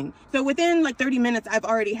exact thing. So within like 30 minutes, I've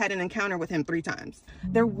already had an encounter with him 3 times.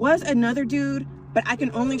 There was another dude, but I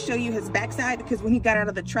can only show you his backside because when he got out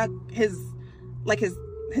of the truck, his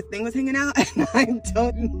thing was hanging out, and I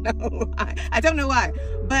don't know why.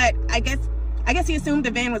 But I guess he assumed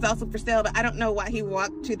the van was also for sale, but I don't know why he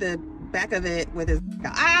walked to the back of it with his,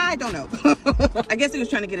 I don't know. I guess he was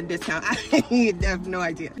trying to get a discount. I have no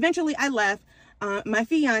idea. Eventually I left. My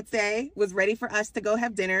fiance was ready for us to go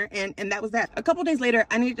have dinner, and that was that. A couple days later,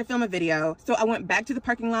 I needed to film a video, so I went back to the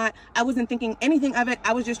parking lot. I wasn't thinking anything of it.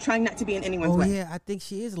 I was just trying not to be in anyone's way. Oh yeah, I think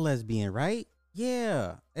she is lesbian, right?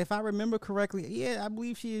 Yeah, if I remember correctly, yeah, I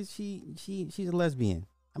believe she is. She's a lesbian.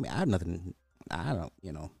 I mean, I have nothing. I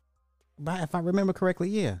don't, but if I remember correctly,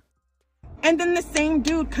 yeah. And then the same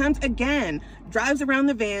dude comes again, drives around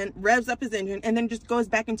the van, revs up his engine, and then just goes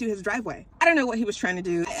back into his driveway. I don't know what he was trying to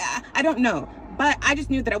do. I don't know. but I just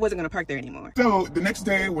knew that I wasn't going to park there anymore. So the next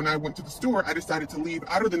day when I went to the store, I decided to leave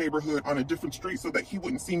out of the neighborhood on a different street so that he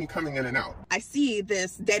wouldn't see me coming in and out. I see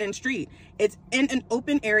this dead-end street. It's in an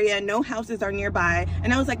open area, no houses are nearby,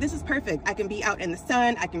 and I was like, this is perfect. I can be out in the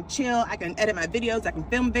sun, I can chill, I can edit my videos, I can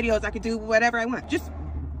film videos, I can do whatever I want. Just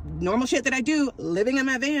normal shit that I do living in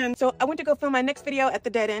my van. So I went to go film my next video at the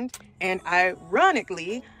dead end, and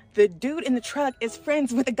ironically, the dude in the truck is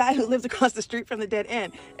friends with the guy who lives across the street from the dead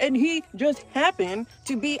end. And he just happened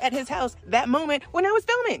to be at his house that moment when I was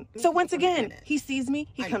filming. So once again, he sees me,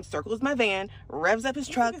 he comes, circles my van, revs up his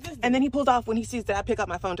truck, and then he pulls off when he sees that I pick up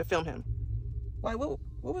my phone to film him. Why, what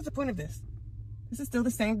was the point of this? This is still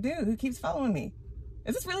the same dude who keeps following me.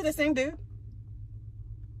 Is this really the same dude?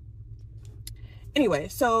 Anyway,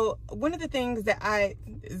 so one of the things that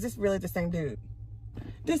is this really the same dude?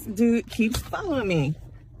 This dude keeps following me.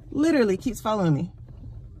 Literally keeps following me.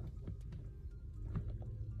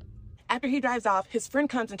 After he drives off, his friend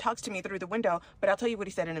comes and talks to me through the window, but I'll tell you what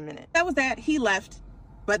he said in a minute. That was that. He left.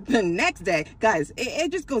 But the next day, guys,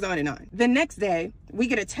 it just goes on and on. The next day, we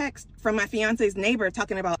get a text from my fiance's neighbor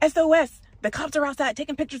talking about SOS. The cops are outside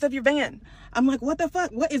taking pictures of your van. I'm like, what the fuck?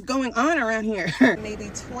 What is going on around here? Maybe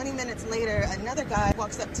 20 minutes later, another guy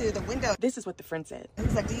walks up to the window. This is what the friend said. He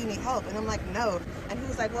was like, do you need help? And I'm like, no. And he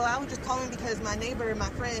was like, well, I was just calling because my neighbor, my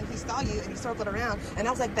friend, he saw you and he circled around. And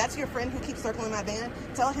I was like, that's your friend who keeps circling my van?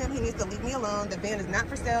 Tell him he needs to leave me alone. The van is not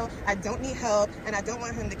for sale. I don't need help. And I don't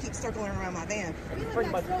want him to keep circling around my van. Pretty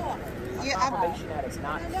much confirmation that it's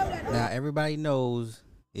not. Now, everybody knows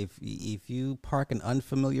if you park an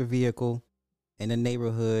unfamiliar vehicle in a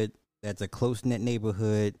neighborhood that's a close-knit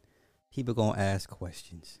neighborhood, people gonna ask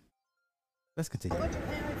questions. Let's continue. Your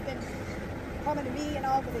parents been coming to me and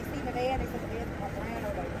all because they seen the van. They said the van's my brand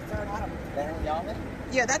or the concern. I don't know. Van y'all?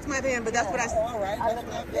 Yeah, that's my van, but that's what I said. All right, that's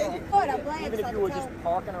my van. Good, I'm glad. Even if you were just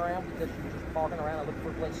parking around because you were just parking around and looking for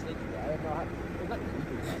a place to sleep, I have no idea. There's nothing you can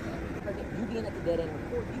do about that. You being at the dead end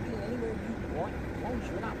report, you being anywhere you want, as long as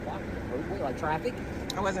you're not blocking the roadway like traffic.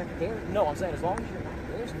 I wasn't. No, I'm saying as long as you're not,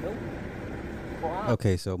 there's no.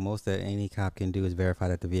 Okay, so most that any cop can do is verify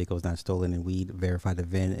that the vehicle is not stolen, and we verify the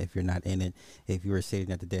VIN if you're not in it. If you were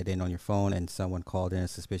sitting at the dead end on your phone and someone called in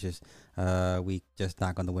suspicious, we just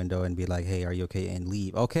knock on the window and be like, hey, are you okay, and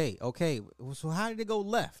leave. Okay, so how did it go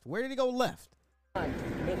left? Where did it go left?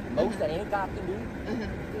 Most that any cop can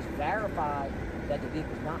do is verify that the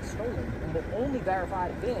vehicle's not stolen, and will only verify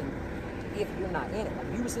the VIN if you're not in it. Like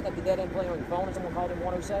if you were sitting at the dead end playing on your phone and someone called in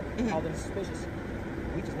 107, called in suspicious,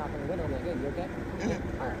 we just knock on the window and be like, hey, you okay?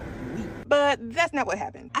 All right, you leave. But that's not what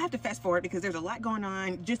happened. I have to fast forward because there's a lot going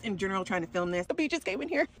on just in general trying to film this. The beach just came in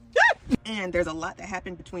here. And there's a lot that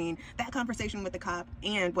happened between that conversation with the cop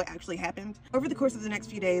and what actually happened. Over the course of the next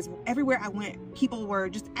few days, everywhere I went, people were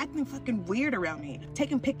just acting fucking weird around me.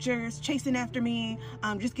 Taking pictures, chasing after me,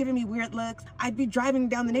 just giving me weird looks. I'd be driving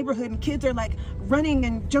down the neighborhood and kids are like running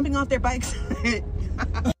and jumping off their bikes.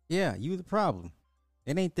 Yeah, you the problem.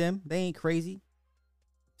 It ain't them. They ain't crazy.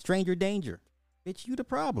 Stranger danger. Bitch, you the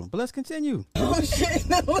problem. But let's continue. Oh shit,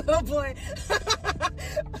 the little boy.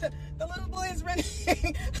 The little boy is running.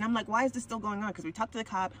 And I'm like, why is this still going on? Because we talked to the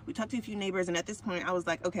cop, we talked to a few neighbors, and at this point I was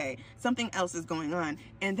like, okay, something else is going on.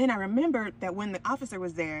 And then I remembered that when the officer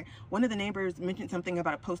was there, one of the neighbors mentioned something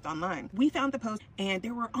about a post online. We found the post and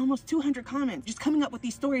there were almost 200 comments just coming up with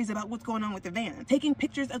these stories about what's going on with the van. Taking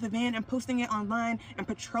pictures of the van and posting it online and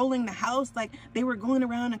patrolling the house. Like they were going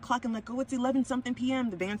around and clocking like, oh, it's 11 something p.m.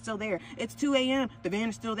 The van's still there. It's 2 a.m. The van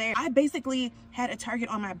is still there. I basically had a target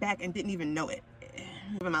on my back and didn't even know it.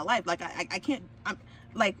 In my life, like I can't, I'm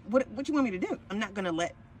like, what you want me to do? I'm not gonna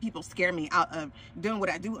let people scare me out of doing what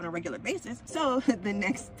I do on a regular basis. So the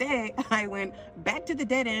next day I went back to the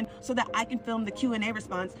dead end so that I can film the Q&A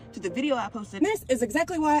response to the video I posted. This is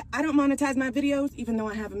exactly why I don't monetize my videos even though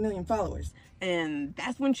I have 1 million followers. And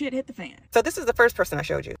that's when shit hit the fan. So this is the first person I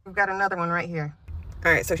showed you. We've got another one right here.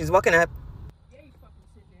 All right, so she's walking up.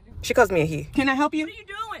 She calls me a he. Can I help you? What are you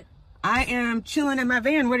doing? I am chilling in my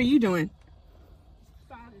van. What are you doing?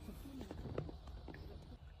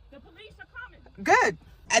 The police are coming. Good.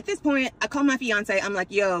 At this point, I call my fiance. I'm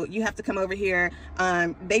like, yo, you have to come over here.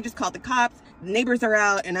 They just called the cops. The neighbors are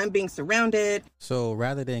out and I'm being surrounded. So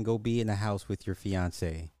rather than go be in the house with your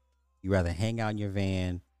fiance, you rather hang out in your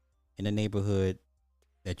van in a neighborhood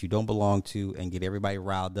that you don't belong to and get everybody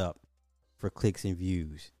riled up for clicks and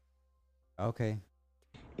views. Okay.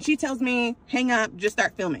 She tells me, hang up, just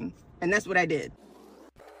start filming. And that's what I did.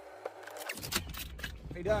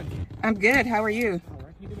 Hey, Doug. I'm good. How are you? All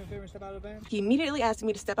right. Can you do me a favor and step out of the van? He immediately asked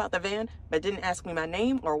me to step out the van, but didn't ask me my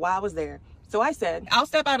name or why I was there. So I said, I'll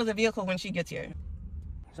step out of the vehicle when she gets here.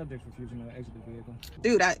 Subject's refusing to exit the vehicle.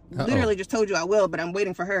 Dude, I literally just told you I will, but I'm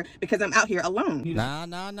waiting for her because I'm out here alone. No.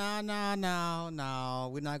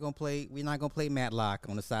 We're not gonna play Matlock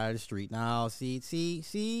on the side of the street. No,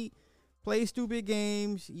 see. Play stupid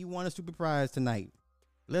games. You won a stupid prize tonight.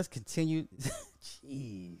 Let's continue.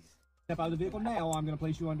 Jeez. Step out of the vehicle now, or I'm gonna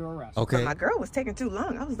place you under arrest. Okay. But my girl was taking too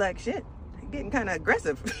long. I was like, shit, getting kind of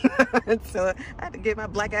aggressive. So I had to get my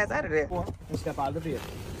black ass out of there. And step out of the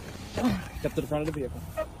vehicle. Step to the front of the vehicle.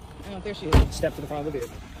 Oh, there she is. Step to the front of the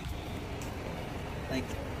vehicle. Thank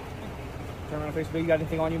you. Turn around, face the vehicle. You got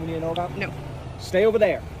anything on you we need to know about? No. Stay over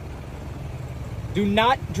there. Do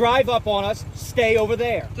not drive up on us. Stay over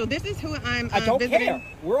there. So this is who I'm I don't visiting? care.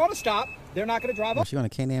 We're on a stop. They're not going to drive up. She on a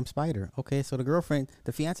Can-Am Spider. Okay, so the girlfriend,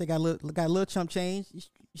 the fiance got a little chump change.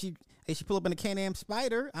 She pull up in a Can-Am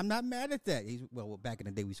Spider. I'm not mad at that. Well, back in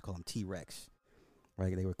the day we used to call them T-Rex,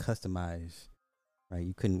 right? They were customized, right?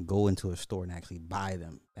 You couldn't go into a store and actually buy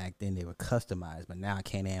them. Back then they were customized, but now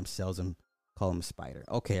Can-Am sells them, call them a Spider.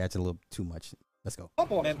 Okay, that's a little too much. Let's go.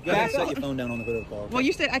 Up on Ma'am, go ahead and set your phone down on the hood of the car. Well,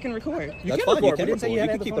 you said I can record. You That's can fine. record. You can We didn't say record. You had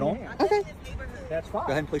can the keep it phone on. in your Okay. hand. That's fine. Go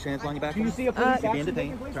ahead and place your hands behind your back. Do you see a police You're being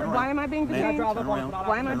detained. Turn around. Why am I being Ma'am, detained? turn around.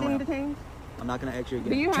 Why am I Turn being around. detained? I'm not going to ask you Do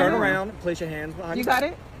again. you have Turn it? around. Place your hands behind You your got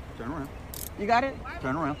back. it? Turn around. You got it?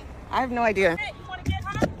 Turn around. I have no idea. Hey, you want to get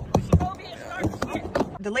her? She go over here and start shit.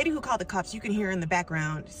 The lady who called the cops, you can hear in the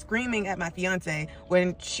background screaming at my fiance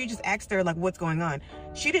when she just asked her, like, what's going on.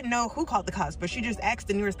 She didn't know who called the cops, but she just asked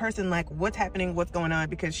the nearest person, like, what's happening, what's going on,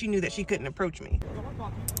 because she knew that she couldn't approach me.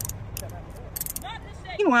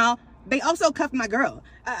 Meanwhile, they also cuffed my girl.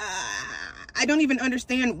 I don't even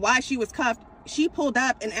understand why she was cuffed. She pulled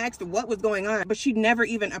up and asked what was going on, but she never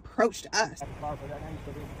even approached us.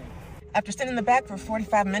 After sitting in the back for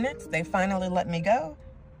 45 minutes, they finally let me go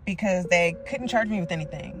because they couldn't charge me with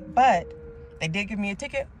anything. But they did give me a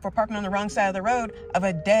ticket for parking on the wrong side of the road of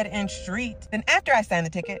a dead-end street. Then after I signed the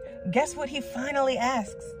ticket, guess what he finally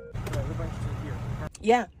asks?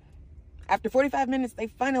 Yeah. After 45 minutes, they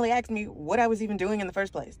finally asked me what I was even doing in the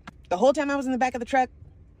first place. The whole time I was in the back of the truck,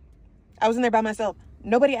 I was in there by myself.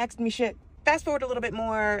 Nobody asked me shit. Fast forward a little bit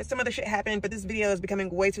more, some other shit happened, but this video is becoming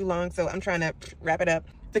way too long, so I'm trying to wrap it up.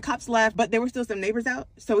 The cops left, but there were still some neighbors out,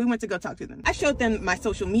 so we went to go talk to them. I showed them my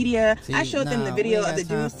social media. See, I showed them the video of the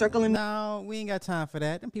dude circling me. No, we ain't got time for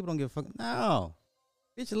that. Them people don't give a fuck. No.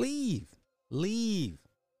 Bitch,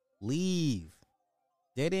 leave.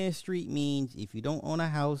 Dead end street means if you don't own a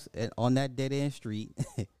house on that dead end street,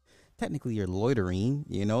 technically you're loitering,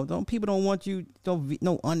 you know. People don't want you,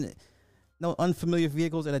 no unfamiliar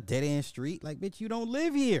vehicles at a dead end street. Like, bitch, you don't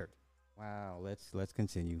live here. Wow, let's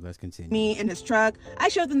continue. Me in his truck. I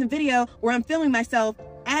showed them the video where I'm filming myself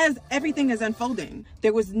as everything is unfolding.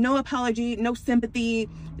 There was no apology, no sympathy,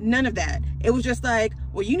 none of that. It was just like,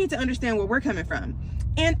 well, you need to understand where we're coming from.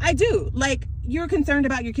 And I do. Like, you're concerned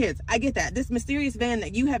about your kids. I get that. This mysterious van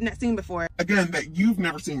that you have not seen before. Again, that you've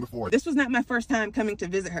never seen before. This was not my first time coming to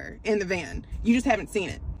visit her in the van. You just haven't seen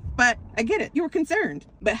it. But I get it. You were concerned.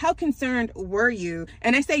 But how concerned were you?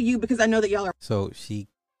 And I say you because I know that y'all are. So she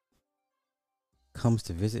comes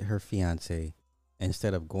to visit her fiance.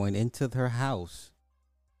 Instead of going into her house,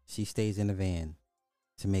 she stays in the van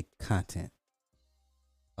to make content.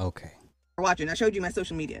 Okay. Watching. I showed you my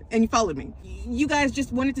social media and you followed me. You guys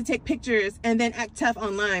just wanted to take pictures and then act tough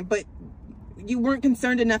online, but you weren't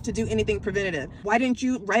concerned enough to do anything preventative. Why didn't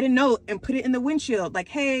you write a note and put it in the windshield? Like,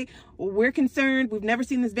 hey, we're concerned. We've never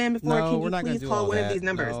seen this van before. No, Can you please call one of these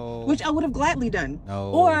numbers? No. Which I would have gladly done.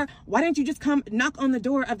 No. Or why didn't you just come knock on the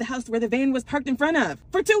door of the house where the van was parked in front of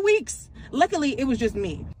for 2 weeks? Luckily, it was just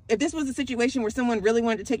me. If this was a situation where someone really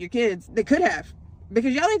wanted to take your kids, they could have.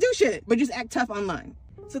 Because y'all didn't do shit, but just act tough online.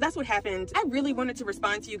 So that's what happened. I really wanted to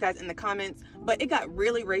respond to you guys in the comments, but it got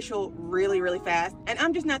really racial really fast. And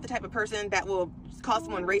I'm just not the type of person that will call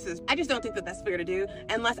someone racist. I just don't think that that's fair to do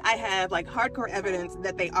unless I have like hardcore evidence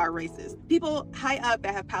that they are racist. People high up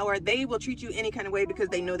that have power, they will treat you any kind of way because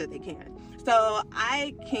they know that they can. So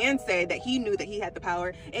I can say that he knew that he had the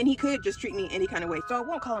power and he could just treat me any kind of way. So I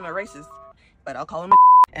won't call him a racist, but I'll call him a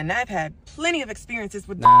and I've had plenty of experiences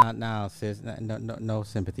with Nah, sis. No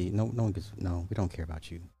sympathy. No one gets. No, we don't care about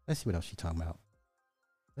you. Let's see what else she talking about.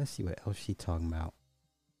 I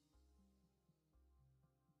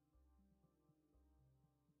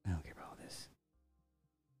don't care about all this.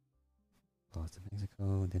 Lost to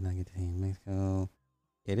Mexico. Did not get to in Mexico.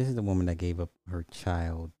 Yeah, this is the woman that gave up her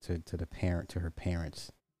child to her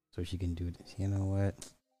parents, so she can do this. You know what?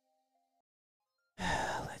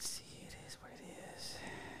 Let's see. It is what it is.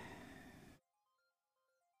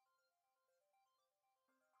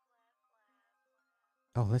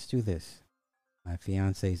 Oh, let's do this. My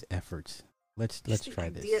fiance's efforts. Let's try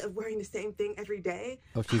this. The idea of wearing the same thing every day.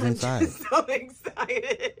 Oh, she's I'm inside. just so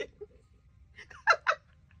excited.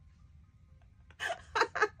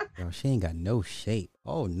 Yo, she ain't got no shape.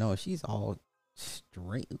 Oh no, she's all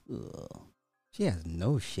straight. Ugh. She has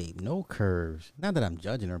no shape, no curves. Not that I'm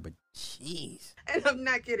judging her, but jeez. And I'm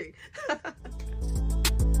not kidding.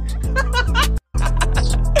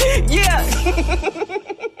 Yeah.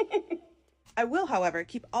 I will, however,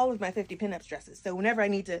 keep all of my 50 pinups dresses. So whenever I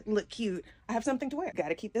need to look cute, I have something to wear. Got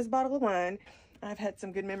to keep this bottle of wine. I've had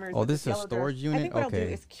some good memories. Oh, with this is a yellow storage dress. unit? I think what I'll do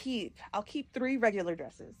Okay. is I'll keep 3 regular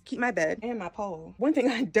dresses. Keep my bed and my pole. One thing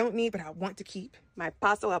I don't need, but I want to keep, my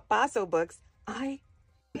Paso a Paso books.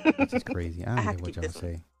 This is crazy. I I don't have know to what keep y'all this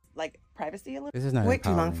one. say. Like privacy a little. This is not Wait too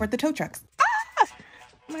long empowering. for the tow trucks. Ah!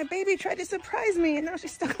 My baby tried to surprise me and now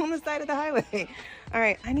she's stuck on the side of the highway. All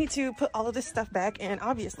right, I need to put all of this stuff back and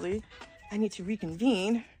obviously I need to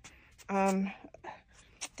reconvene.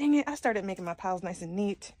 Dang it, I started making my piles nice and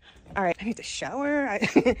neat. All right, I need to shower.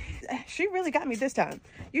 She really got me this time.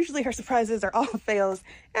 Usually her surprises are all fails.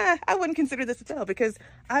 I wouldn't consider this a fail because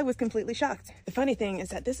I was completely shocked. The funny thing is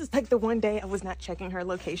that this is like the one day I was not checking her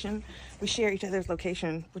location. We share each other's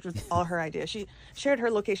location, which was all her idea. She shared her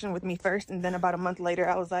location with me first, and then about a month later,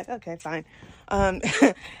 I was like, okay, fine. And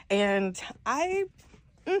I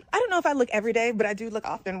don't know if I look every day, but I do look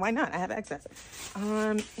often. Why not? I have access.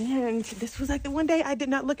 And this was like the one day I did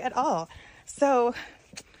not look at all. So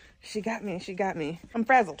she got me. She got me. I'm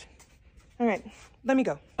frazzled. All right, let me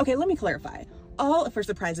go. Okay, let me clarify. All of her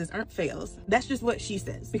surprises aren't fails. That's just what she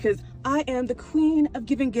says because I am the queen of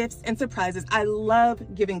giving gifts and surprises. I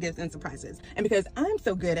love giving gifts and surprises. And because I'm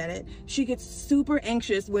so good at it, she gets super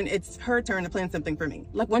anxious when it's her turn to plan something for me.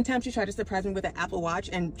 Like one time she tried to surprise me with an Apple Watch,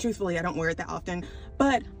 and truthfully, I don't wear it that often,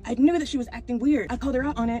 but I knew that she was acting weird. I called her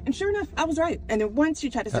out on it, and sure enough, I was right. And then once she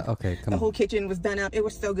tried to surprise the whole kitchen was done up. It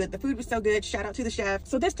was so good. The food was so good. Shout out to the chef.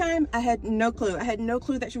 So this time I had no clue. I had no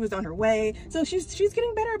clue that she was on her way. So she's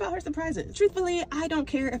getting better about her surprises. Truthfully, I don't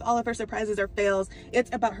care if all of her surprises are fails. It's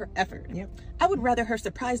about her effort. Yep. I would rather her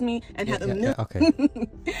surprise me and have a million. Okay.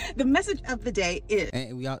 The message of the day is.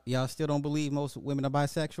 And y'all still don't believe most women are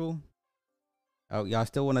bisexual? Oh, y'all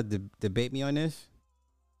still want to debate me on this?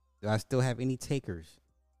 Do I still have any takers?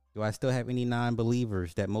 Do I still have any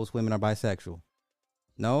non-believers that most women are bisexual?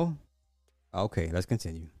 No? Okay, let's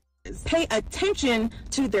continue. Pay attention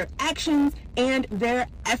to their actions and their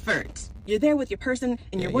efforts. You're there with your person,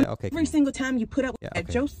 and you're okay, every single time you put up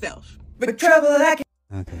at yourself. But trouble I can.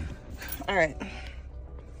 Okay. All right.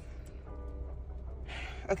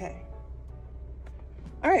 Okay.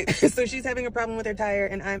 All right. So she's having a problem with her tire,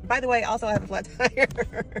 and I'm. By the way, also I have a flat tire.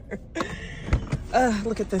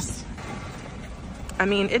 Look at this. I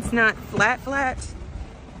mean, it's not flat,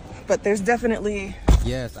 but there's definitely.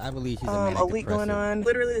 Yes, I believe she's a leak going on.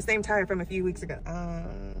 Literally the same tire from a few weeks ago.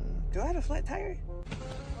 Do I have a flat tire?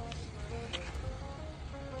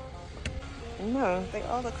 No, they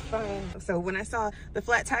all look fine. So when I saw the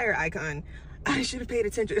flat tire icon, I should have paid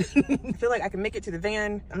attention. I feel like I can make it to the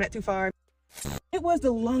van. I'm not too far. It was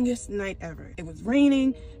the longest night ever. It was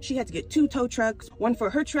raining. She had to get 2 tow trucks, one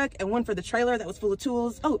for her truck and one for the trailer that was full of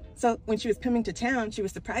tools. Oh, so when she was coming to town, she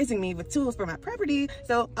was surprising me with tools for my property.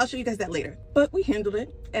 So I'll show you guys that later. But we handled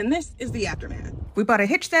it. And this is the aftermath. We bought a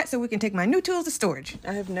hitch set so we can take my new tools to storage.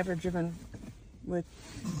 I have never driven with...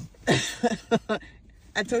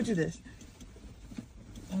 I told you this.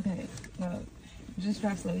 Okay, well, just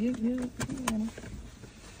drive slow. You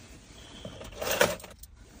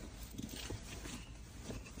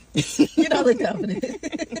don't look confident. Is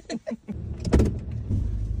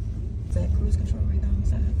that cruise control right down the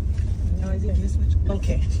side? No, is it this switch?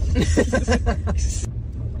 Okay.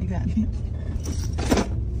 You got me.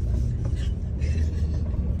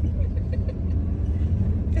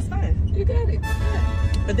 It's fine. You got it.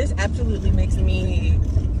 Yeah. But this absolutely makes me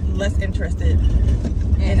less interested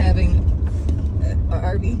in having an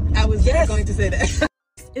RV. I was going to say that.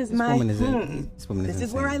 Is This my woman is home. This This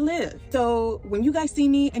is where I live. So when you guys see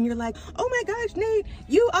me and you're like, oh my gosh, Nate,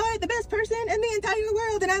 you are the best person in the entire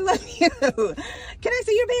world and I love you. Can I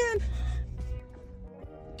see your van?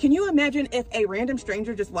 Can you imagine if a random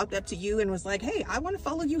stranger just walked up to you and was like, hey, I want to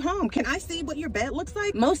follow you home. Can I see what your bed looks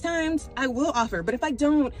like? Most times I will offer, but if I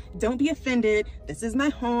don't be offended. This is my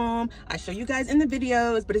home. I show you guys in the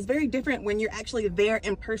videos, but it's very different when you're actually there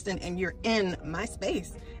in person and you're in my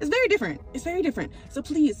space. It's very different. It's very different. So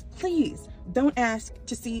please, please don't ask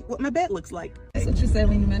to see what my bed looks like. That's what you said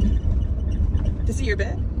when you met me. To see your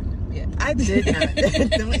bed? Yeah, I did not.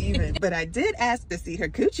 Don't even. But I did ask to see her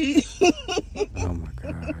coochie. Oh my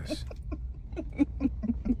gosh.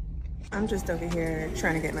 I'm just over here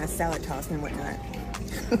trying to get my salad tossed and whatnot.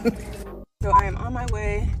 So I am on my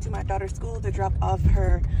way to my daughter's school to drop off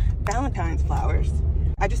her Valentine's flowers.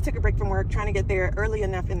 I just took a break from work, trying to get there early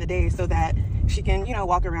enough in the day so that she can, you know,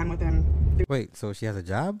 walk around with them. Wait, so she has a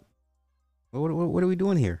job? What are we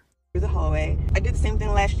doing here? Through the hallway. I did the same thing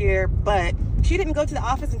last year, but she didn't go to the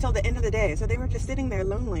office until the end of the day, so they were just sitting there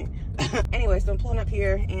lonely. Anyway, so I'm pulling up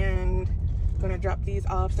here and gonna drop these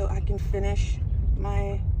off so I can finish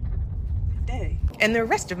my day. And the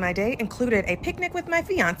rest of my day included a picnic with my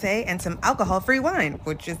fiance and some alcohol-free wine,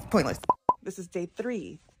 which is pointless. This is day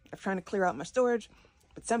 3 of trying to clear out my storage,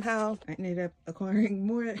 but somehow I ended up acquiring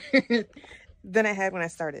more than I had when I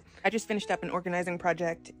started. I just finished up an organizing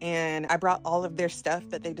project and I brought all of their stuff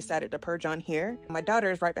that they decided to purge on here. My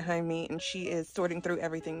daughter is right behind me and she is sorting through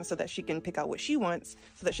everything so that she can pick out what she wants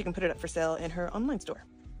so that she can put it up for sale in her online store.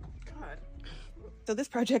 So this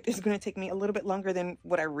project is going to take me a little bit longer than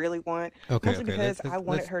what I really want. Mostly because I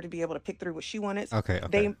wanted her to be able to pick through what she wanted.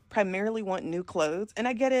 They primarily want new clothes, and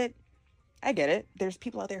I get it. I get it. There's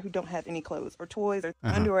people out there who don't have any clothes or toys or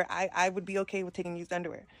underwear. I would be okay with taking used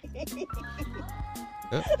underwear.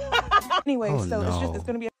 Anyway, it's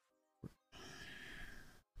going to be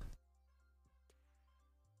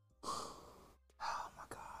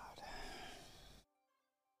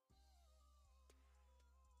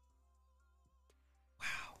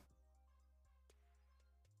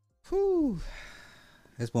Whew.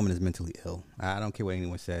 This woman is mentally ill. I don't care what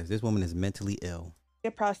anyone says. This woman is mentally ill.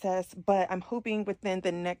 a process, but I'm hoping within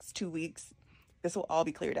the next 2 weeks, this will all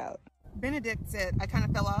be cleared out. Benedict said I kind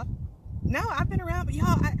of fell off. No, I've been around, but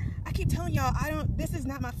y'all, I keep telling y'all, this is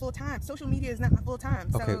not my full time. Social media is not my full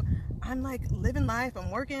time. So I'm like living life,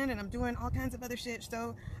 I'm working and I'm doing all kinds of other shit.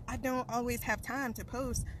 So I don't always have time to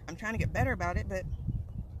post. I'm trying to get better about it, but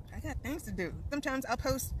I got things to do. Sometimes I'll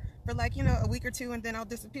post for like, you know, a week or two and then I'll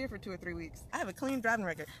disappear for 2 or 3 weeks. I have a clean driving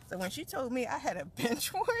record. So when she told me I had a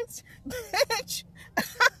bench warrant, bitch,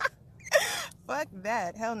 fuck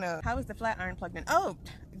that, hell no. How is the flat iron plugged in? Oh,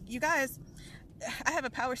 you guys, I have a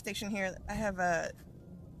power station here. I have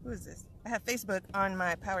who is this? I have Facebook on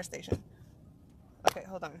my power station. Okay,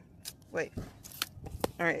 hold on. Wait.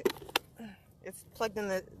 All right. It's plugged in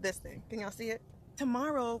this thing. Can y'all see it?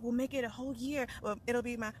 Tomorrow will make it a whole year. Well, it'll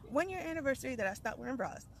be my 1-year anniversary that I stopped wearing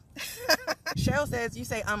bras. Cheryl says you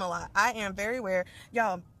say a lot. I am very aware.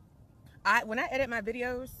 Y'all, when I edit my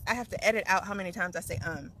videos, I have to edit out how many times I say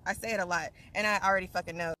I say it a lot, and I already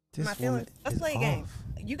fucking know. My feelings. Let's play a game.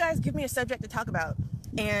 You guys give me a subject to talk about,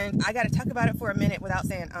 and I got to talk about it for a minute without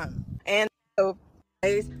saying And so,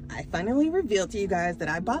 guys, I finally revealed to you guys that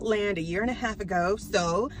I bought land 1.5 years ago.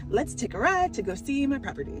 So let's take a ride to go see my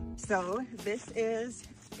property. So this is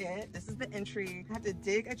it. This is the entry. I have to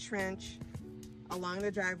dig a trench along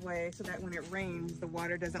the driveway so that when it rains, the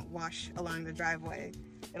water doesn't wash along the driveway.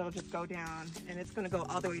 It'll just go down, and it's gonna go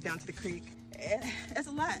all the way down to the creek. It's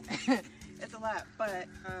a lot. It's a lot, but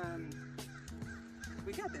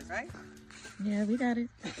we got this, right? Yeah, we got it.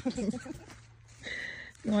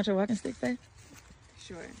 You want your walking stick back?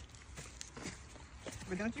 Sure.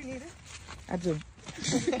 But don't you need it? I do.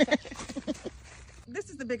 This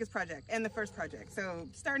is the biggest project and the first project, so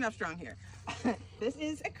starting off strong here. This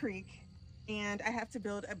is a creek, and I have to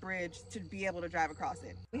build a bridge to be able to drive across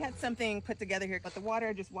it. We had something put together here, but the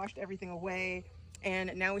water just washed everything away,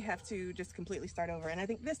 and now we have to just completely start over. And I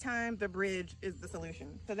think this time the bridge is the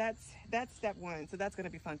solution. So that's step 1. So that's going to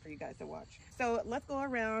be fun for you guys to watch. So let's go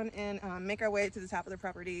around and make our way to the top of the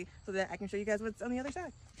property so that I can show you guys what's on the other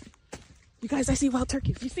side. You guys, I see wild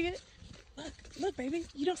turkeys. You see it? Look, baby.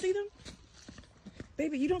 You don't see them?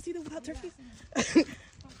 Baby, you don't see the wild turkeys?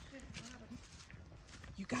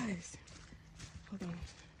 You guys, hold on.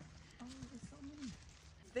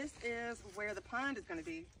 This is where the pond is going to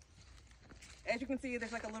be. As you can see,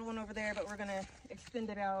 there's like a little one over there, but we're going to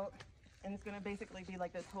extend it out, and it's going to basically be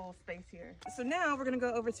like this whole space here. So now we're going to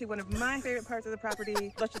go over to one of my favorite parts of the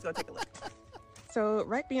property. Let's just go take a look. So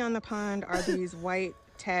right beyond the pond are these white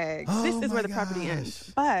tags. This is where the property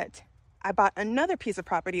ends. But I bought another piece of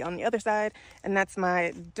property on the other side, and that's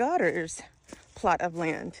my daughter's plot of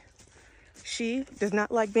land. She does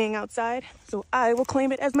not like being outside, so I will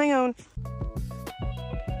claim it as my own.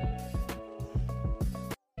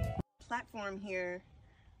 Platform here,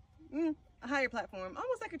 a higher platform,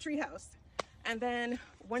 almost like a tree house. And then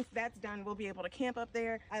once that's done, we'll be able to camp up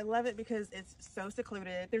there. I love it because it's so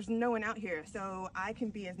secluded. There's no one out here, so I can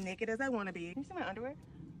be as naked as I want to be. Can you see my underwear?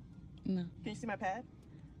 No. Can you see my pad?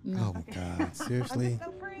 No. Oh my God, seriously?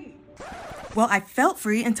 I'm so free. Well, I felt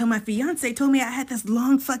free until my fiance told me I had this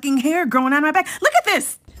long fucking hair growing on my back. Look at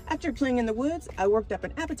this. After playing in the woods, I worked up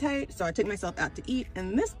an appetite, so I took myself out to eat,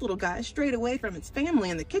 and this little guy strayed away from his family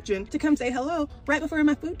in the kitchen to come say hello right before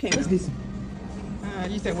my food came.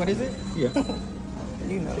 You said, what is it? Yeah.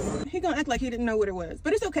 You know. He gonna act like he didn't know what it was,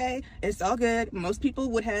 but it's okay. It's all good. Most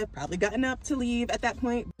people would have probably gotten up to leave at that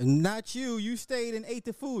point. Not you. You stayed and ate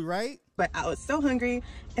the food, right? But I was so hungry,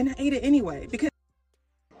 and I ate it anyway because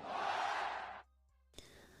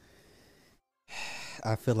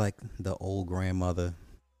I feel like the old grandmother.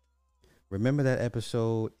 Remember that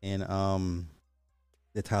episode in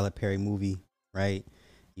the Tyler Perry movie, right?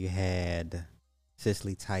 You had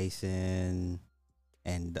Cicely Tyson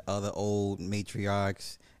and the other old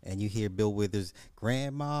matriarchs, and you hear Bill Withers'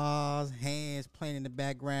 grandma's hands playing in the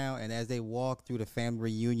background, and as they walk through the family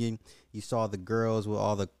reunion, you saw the girls with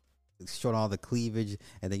showing all the cleavage,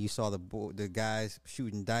 and then you saw the guys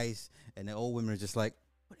shooting dice, and the old women are just like,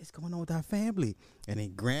 what is going on with our family? And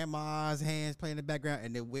then grandma's hands playing in the background,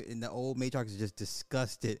 and the old matriarchs are just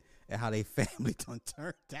disgusted at how their family done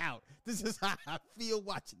turned out. This is how I feel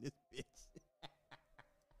watching this bitch.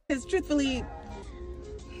 because truthfully,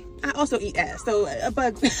 I also eat ass, so a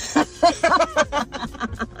bug.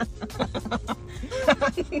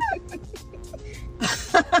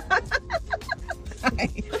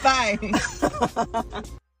 Fine.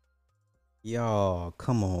 Y'all,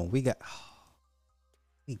 come on. We got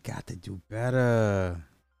to do better.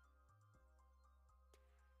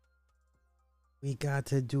 We got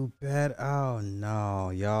to do better. Oh, no,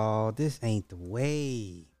 y'all. This ain't the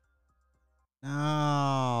way.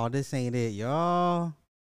 No, this ain't it, y'all.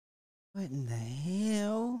 What in the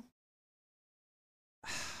hell?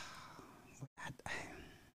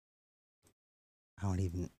 I don't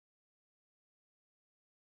even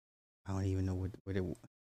know where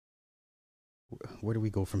do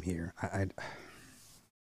we go from here?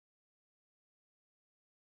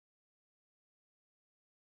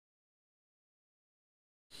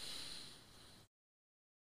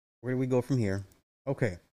 Where do we go from here?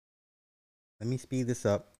 Okay. Let me speed this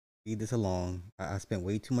up, speed this along. I spent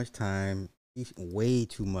way too much time. Way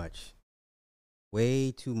too much.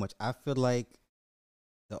 I feel like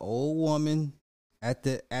the old woman at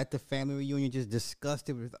the family reunion just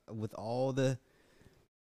disgusted with all the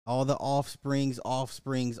offspring,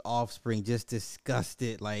 just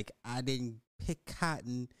disgusted. Like, I didn't pick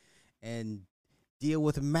cotton and deal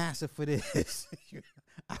with massa for this.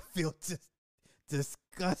 I feel just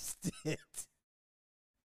disgusted.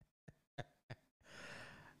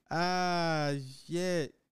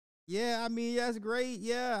 Shit. Yeah, I mean, that's great.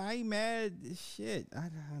 Yeah, I ain't mad. Shit. I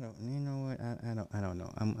don't, you know what? I don't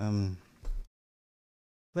know.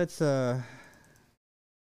 Let's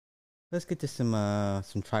get to some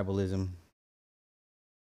tribalism.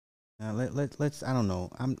 Let's I don't know.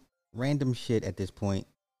 I'm random shit at this point.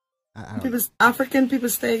 African people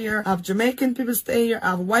stay here, I have Jamaican people stay here,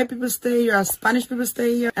 I have white people stay here, I have Spanish people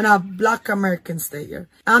stay here, and I have black Americans stay here.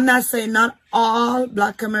 I'm not saying not all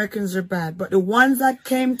black Americans are bad, but the ones that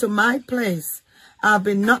came to my place have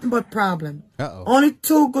been nothing but problem. Only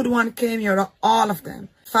 2 good ones came here, all of them.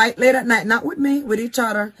 Fight late at night, not with me, with each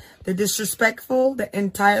other. They're disrespectful, they're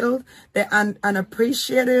entitled, they're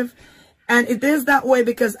unappreciative. And it is that way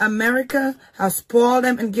because America has spoiled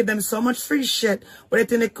them and give them so much free shit. Where they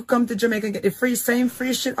think they could come to Jamaica and get the same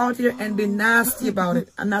free shit out here and be nasty about it.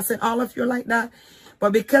 I'm not saying all of you are like that.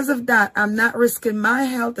 But because of that, I'm not risking my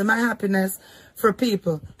health and my happiness for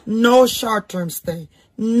people. No short-term stay.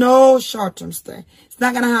 No short-term stay. It's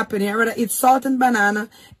not going to happen here. I'd rather eat salt and banana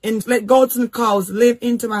and let goats and cows live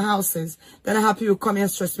into my houses than I have people come here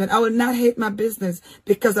and stress me. I will not hate my business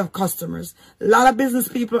because of customers. A lot of business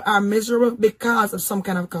people are miserable because of some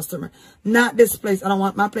kind of customer. Not this place. I don't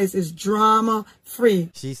want my place is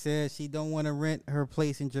drama-free. She said she don't want to rent her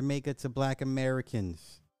place in Jamaica to black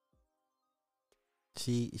Americans.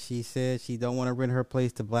 She said she don't want to rent her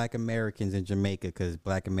place to black Americans in Jamaica because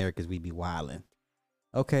black Americans, we be wilding.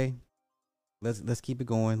 Okay, let's keep it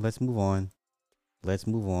going. Let's move on. Let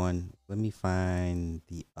me find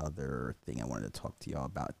the other thing I wanted to talk to y'all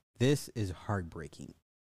about. This is heartbreaking.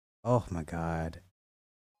 Oh my God.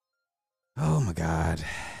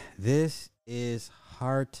 This is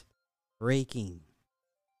heartbreaking.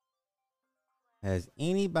 Has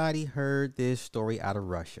anybody heard this story out of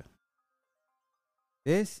Russia?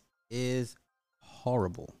 This is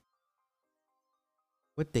horrible.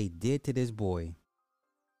 What they did to this boy.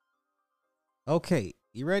 Okay,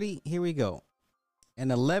 you ready? Here we go. An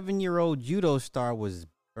 11-year-old judo star was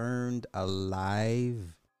burned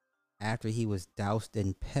alive after he was doused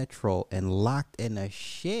in petrol and locked in a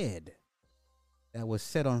shed that was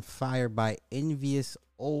set on fire by envious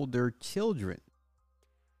older children.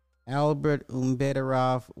 Albert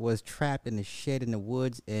Umbedarov was trapped in a shed in the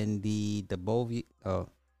woods in the Dubovaya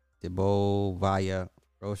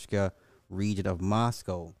Roshka region of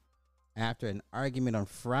Moscow. After an argument on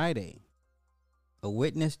Friday, a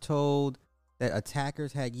witness told that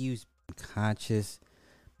attackers had used conscious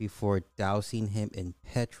before dousing him in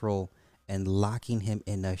petrol and locking him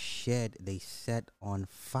in a shed they set on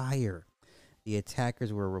fire. The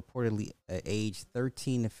attackers were reportedly aged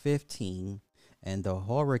 13 to 15, and the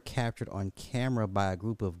horror captured on camera by a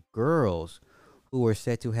group of girls who were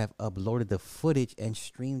said to have uploaded the footage and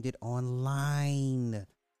streamed it online.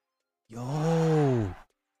 Yo.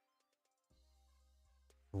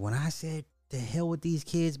 When I said the hell with these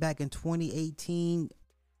kids back in 2018,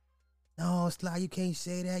 no, Sly, you can't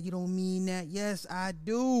say that. You don't mean that. Yes, I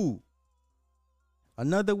do.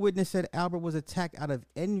 Another witness said Albert was attacked out of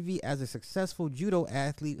envy as a successful judo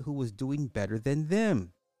athlete who was doing better than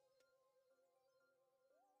them.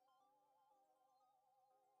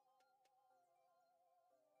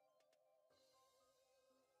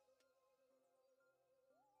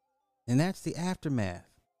 And that's the aftermath.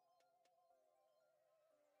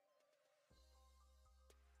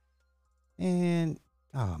 And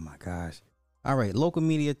oh my gosh. All right, local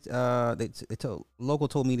media local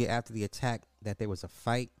told media after the attack that there was a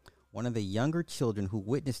fight. One of the younger children who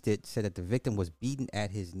witnessed it said that the victim was beaten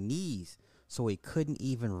at his knees so he couldn't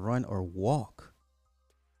even run or walk.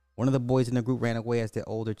 One of the boys in the group ran away as the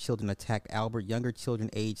older children attacked Albert. Younger children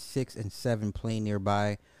aged 6 and 7 playing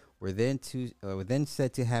nearby were then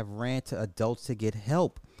said to have ran to adults to get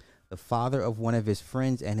help. The father of one of his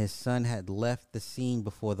friends and his son had left the scene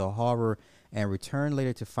before the horror and returned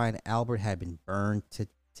later to find Albert had been burned to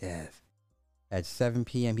death. At 7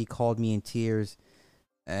 p.m., he called me in tears.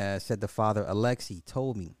 Said the father, Alexei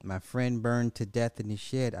told me, my friend burned to death in the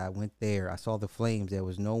shed. I went there. I saw the flames. There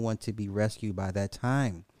was no one to be rescued by that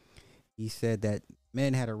time. He said that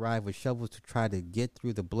men had arrived with shovels to try to get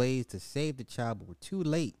through the blaze to save the child, but were too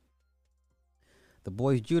late. The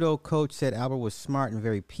boys' judo coach said Albert was smart and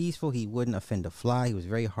very peaceful. He wouldn't offend a fly. He was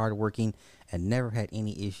very hardworking and never had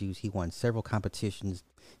any issues. He won several competitions.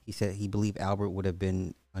 He said he believed Albert would have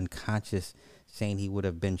been unconscious, saying he would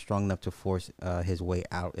have been strong enough to force his way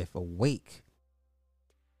out if awake.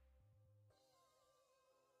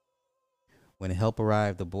 When help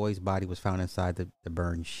arrived, the boy's body was found inside the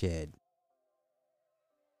burned shed.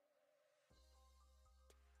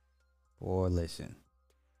 Boy, listen.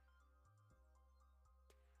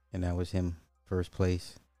 And that was him, first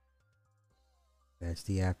place. That's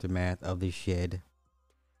the aftermath of the shed.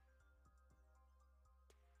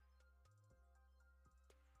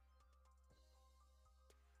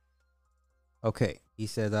 Okay, he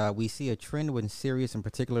said, we see a trend when serious and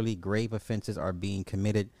particularly grave offenses are being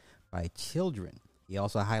committed by children. He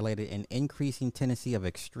also highlighted an increasing tendency of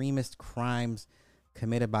extremist crimes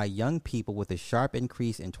committed by young people, with a sharp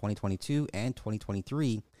increase in 2022 and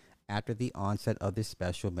 2023 after the onset of this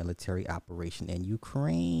special military operation in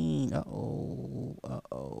Ukraine.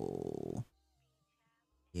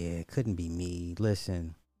 Yeah, it couldn't be me.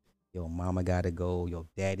 Listen, your mama gotta go. Your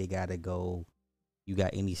daddy gotta go. You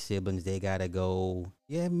got any siblings, they gotta go.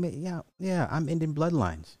 Yeah, I'm ending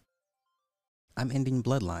bloodlines.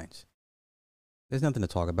 There's nothing to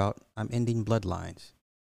talk about. I'm ending bloodlines.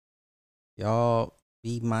 Y'all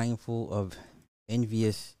be mindful of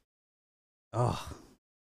envious.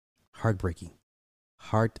 Heartbreaking.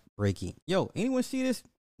 Yo, anyone see this?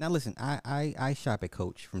 Now listen, I shop at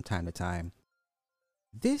Coach from time to time.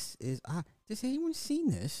 Has anyone seen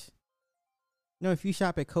this? You know, if you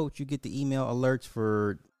shop at Coach, you get the email alerts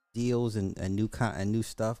for deals and new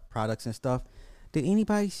stuff, products and stuff. Did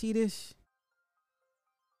anybody see this?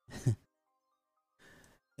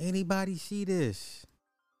 Anybody see this?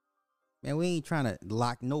 Man, we ain't trying to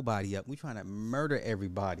lock nobody up. We trying to murder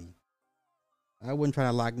everybody. I wouldn't try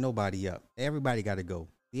to lock nobody up. Everybody got to go.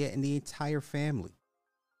 Yeah, and the entire family.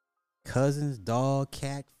 Cousins, dog,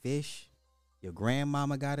 cat, fish. Your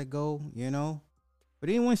grandmama got to go, you know. But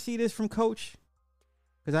anyone see this from Coach?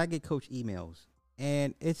 Because I get Coach emails.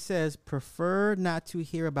 And it says, prefer not to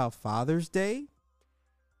hear about Father's Day.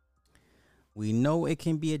 We know it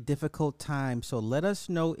can be a difficult time, so let us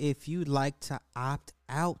know if you'd like to opt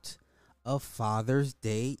out of Father's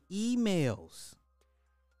Day emails.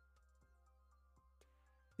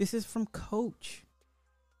 This is from Coach.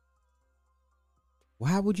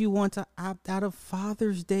 Why would you want to opt out of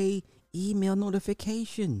Father's Day email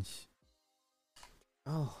notifications?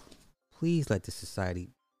 Oh, please let the society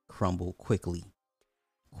crumble quickly.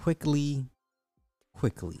 Quickly.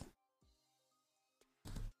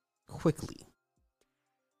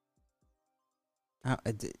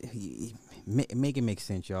 Make it make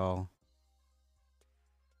sense, y'all.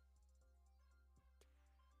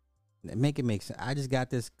 Make it make sense. I just got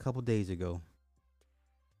this a couple days ago.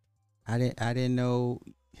 I didn't know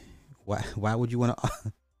why would you want to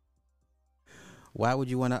why would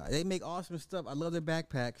you want to they make awesome stuff. I love their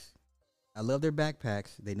backpacks.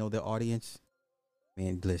 They know their audience.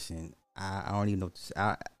 Man, listen, I don't even know what to say.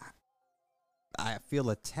 I feel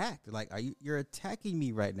attacked. Like, you're attacking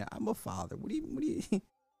me right now. I'm a father. What do you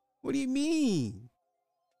mean?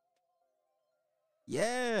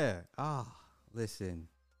 Yeah. Listen.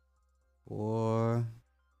 Or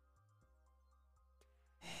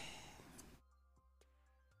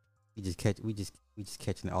we just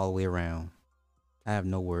catching it all the way around. I have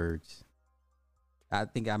no words. I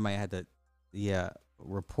think I might have to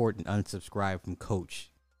report and unsubscribe from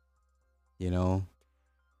Coach. You know?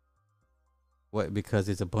 What? Because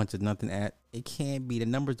it's a bunch of nothing it can't be. The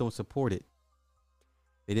numbers don't support it.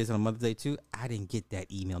 It is on Mother's Day too. I didn't get that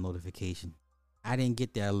email notification. I didn't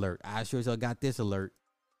get that alert. I sure as hell got this alert.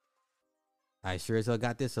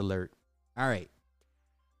 All right.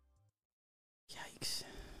 Yikes.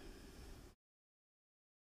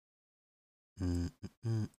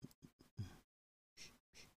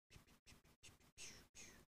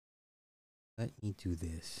 Let me do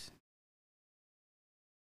this.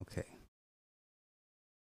 Okay.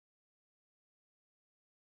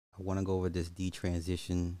 I want to go over this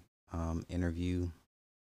detransition interview.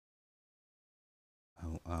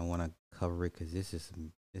 I want to cover it because this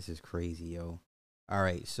is crazy, yo. All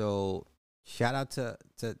right, so shout out to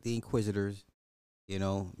the Inquisitors, you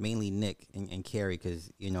know, mainly Nick and Carrie,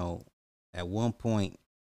 because, you know, at one point,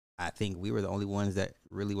 I think we were the only ones that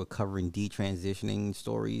really were covering detransitioning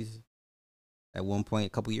stories at one point a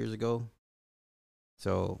couple years ago.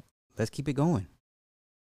 So let's keep it going.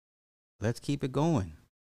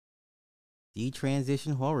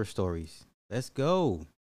 Detransition horror stories. Let's go.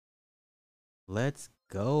 Let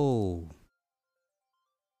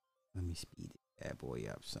me speed that boy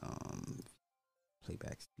up some.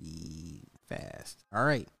 Playback speed fast. All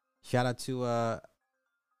right. Shout out to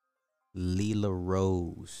Leela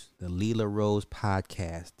Rose, the Leela Rose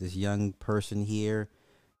podcast. This young person here,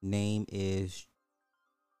 name is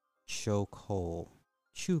Chu Cole.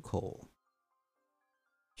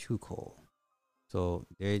 So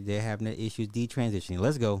they're having the issues detransitioning.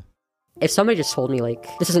 Let's go. If somebody just told me, like,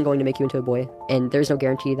 this isn't going to make you into a boy, and there's no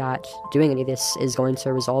guarantee that doing any of this is going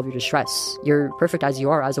to resolve your distress, you're perfect as you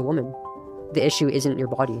are as a woman. The issue isn't your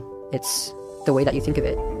body. It's the way that you think of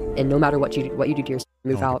it. And no matter what you do to yourself,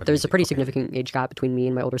 move out. There's a pretty significant age gap between me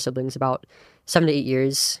and my older siblings, about 7 to 8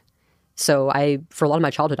 years. So for a lot of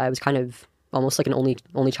my childhood, I was kind of almost like an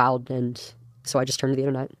only child, and so I just turned to the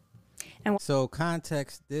internet. So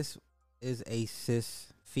context, this is a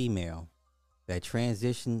cis female that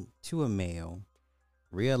transitioned to a male,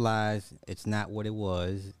 realized it's not what it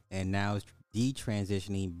was, and now is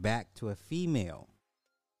detransitioning back to a female,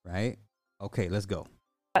 right? Okay, let's go.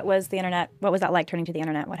 What was the internet? What was that like, turning to the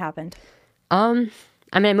internet? What happened? I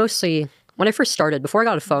mean, when I first started, before I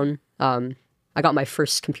got a phone, I got my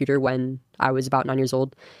first computer when I was about 9 years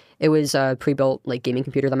old. It was a pre-built like gaming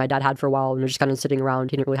computer that my dad had for a while, and was just kind of sitting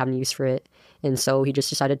around. He didn't really have any use for it, and so he just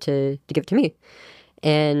decided to give it to me.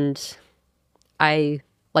 And I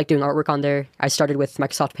like doing artwork on there. I started with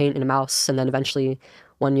Microsoft Paint and a mouse, and then eventually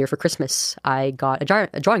one year for Christmas, I got a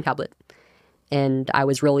drawing tablet. And I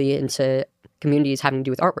was really into communities having to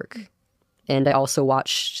do with artwork. And I also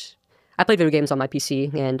I played video games on my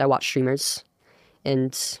PC, and I watched streamers.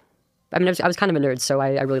 And I mean, I was kind of a nerd, so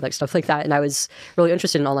I really liked stuff like that. And I was really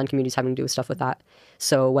interested in online communities having to do with stuff with that.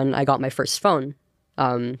 So when I got my first phone,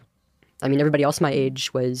 I mean, everybody else my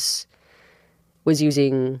age was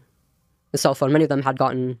using the cell phone. Many of them had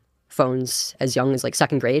gotten phones as young as like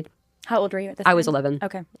second grade. How old were you at this time? I was 11.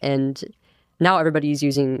 Okay. And now everybody's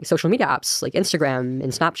using social media apps like Instagram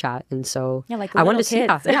and Snapchat. And so like I wanted to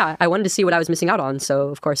kids. see, I wanted to see what I was missing out on. So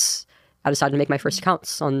of course I decided to make my first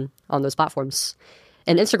accounts on those platforms.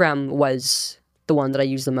 And Instagram was the one that I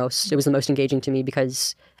used the most. It was the most engaging to me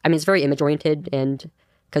because, I mean, it's very image oriented, and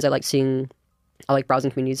because I like browsing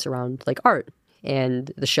communities around like art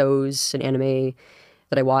and the shows and anime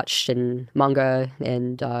that I watched and manga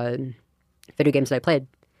and video games that I played.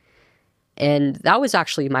 And that was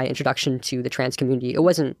actually my introduction to the trans community. It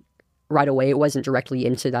wasn't right away. It wasn't directly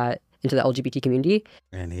into the LGBT community.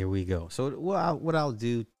 And here we go. So what I'll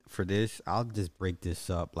do for this, I'll just break this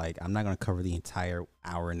up. Like, I'm not going to cover the entire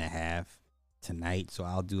hour and a half tonight. So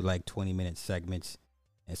I'll do like 20-minute segments.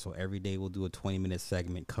 And so every day we'll do a 20-minute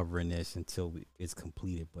segment covering this until it's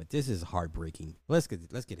completed. But this is heartbreaking. Let's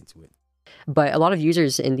get into it. But a lot of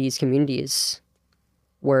users in these communities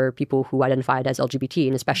were people who identified as LGBT,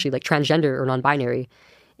 and especially like transgender or non-binary.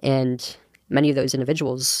 And many of those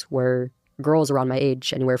individuals were girls around my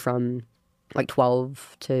age, anywhere from like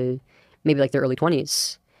 12 to maybe like their early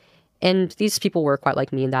 20s. And these people were quite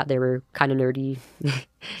like me in that they were kind of nerdy,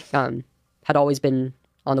 had always been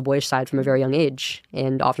on the boyish side from a very young age,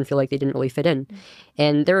 and often feel like they didn't really fit in.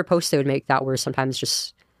 And there were posts they would make that were sometimes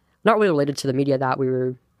just not really related to the media that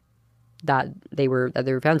they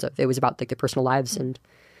were fans of. It was about like their personal lives, and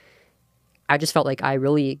I just felt like I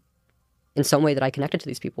really, in some way, that I connected to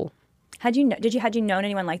these people. Had you known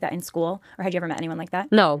anyone like that in school, or had you ever met anyone like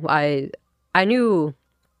that? No, I knew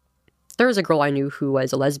there was a girl I knew who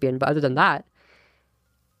was a lesbian, but other than that,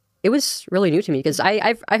 it was really new to me because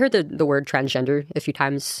I heard the word transgender a few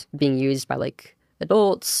times being used by like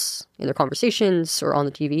adults in their conversations or on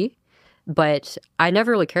the TV, but I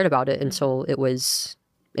never really cared about it until it was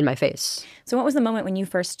in my face. So what was the moment when you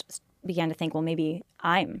first began to think, well, maybe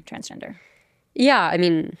I'm transgender? Yeah, I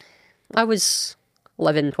mean, I was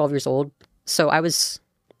 11, 12 years old, so I was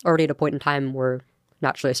already at a point in time where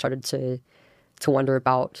naturally I started to wonder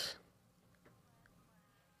about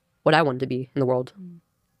what I wanted to be in the world,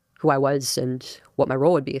 who I was, and what my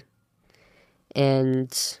role would be.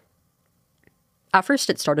 And at first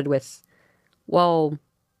it started with, well,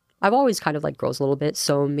 I've always kind of liked girls a little bit,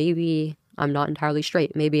 so maybe I'm not entirely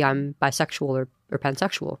straight. Maybe I'm bisexual or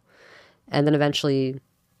pansexual. And then eventually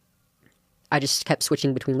I just kept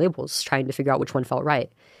switching between labels, trying to figure out which one felt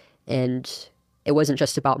right. And it wasn't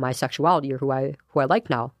just about my sexuality or who I like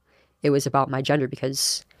now. It was about my gender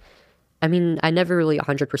because, I mean, I never really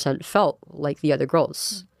 100% felt like the other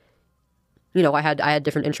girls. You know, I had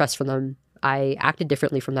different interests from them. I acted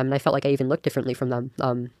differently from them, and I felt like I even looked differently from them.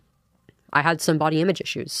 I had some body image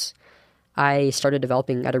issues. I started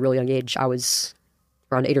developing at a really young age. I was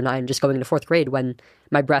around 8 or 9, just going into 4th grade when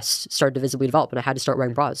my breasts started to visibly develop, and I had to start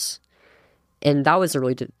wearing bras. And that was a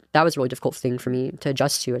really difficult thing for me to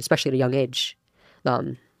adjust to, especially at a young age.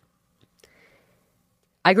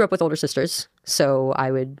 I grew up with older sisters, so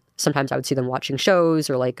sometimes I would see them watching shows,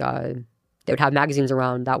 or like they would have magazines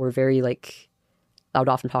around that were very like, that would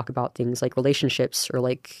often talk about things like relationships or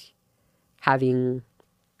like having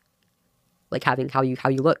how you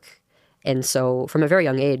look. And so from a very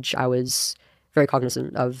young age, I was very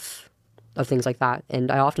cognizant of things like that.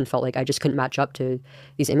 And I often felt like I just couldn't match up to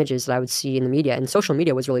these images that I would see in the media. And social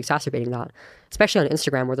media was really exacerbating that, especially on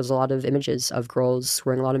Instagram, where there's a lot of images of girls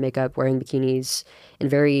wearing a lot of makeup, wearing bikinis, in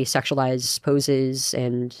very sexualized poses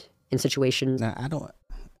and in situations. Now,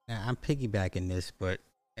 I'm piggybacking this, but,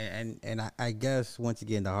 and I guess, once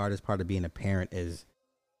again, the hardest part of being a parent is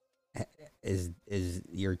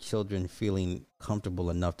your children feeling comfortable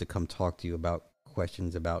enough to come talk to you about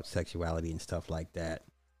questions about sexuality and stuff like that.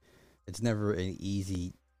 It's never an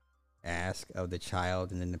easy ask of the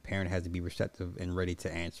child, and then the parent has to be receptive and ready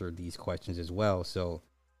to answer these questions as well. So,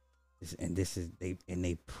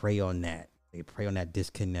 they prey on that. They prey on that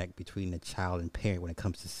disconnect between the child and parent when it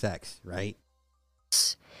comes to sex, right?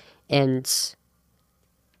 And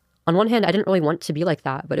on one hand, I didn't really want to be like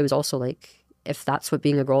that, but it was also like, if that's what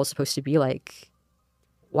being a girl is supposed to be like,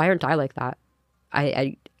 why aren't I like that?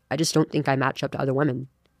 I just don't think I match up to other women.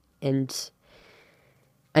 And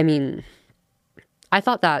I mean, I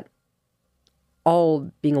thought that all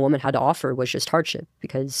being a woman had to offer was just hardship,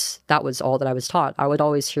 because that was all that I was taught. I would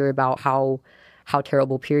always hear about how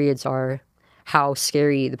terrible periods are, how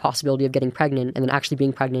scary the possibility of getting pregnant and then actually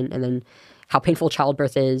being pregnant, and then how painful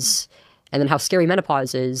childbirth is, and then how scary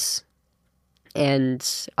menopause is,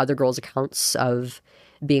 and other girls' accounts of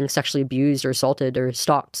being sexually abused or assaulted or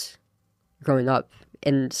stalked growing up.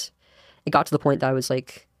 And it got to the point that I was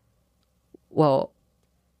like, well,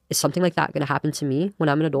 is something like that going to happen to me when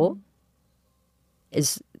I'm an adult?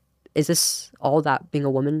 Is this all that being a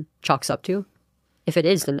woman chalks up to? If it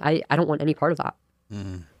is, then I don't want any part of that.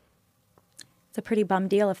 Mm-hmm. It's a pretty bum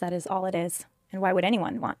deal if that is all it is. And why would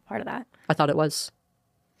anyone want part of that? I thought it was.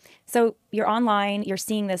 So you're online, you're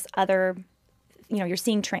seeing this other, you're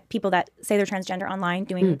seeing people that say they're transgender online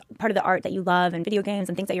doing part of the art that you love and video games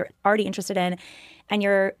and things that you're already interested in. And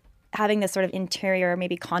you're having this sort of interior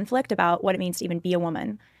maybe conflict about what it means to even be a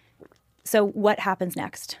woman. So what happens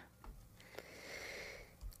next?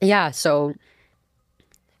 Yeah, so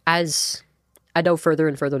as I dove further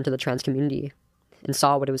and further into the trans community and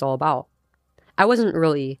saw what it was all about, I wasn't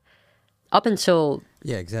really, up until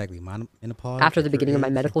menopause, after the beginning of my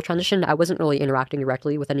medical transition, I wasn't really interacting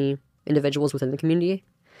directly with any individuals within the community.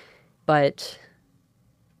 But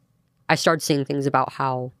I started seeing things about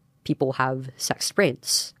how people have sex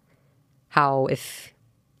brains, how if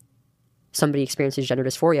somebody experiences gender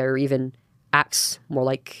dysphoria or even acts more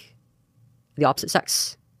like the opposite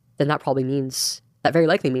sex, then that very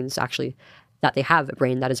likely means actually that they have a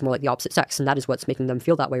brain that is more like the opposite sex, and that is what's making them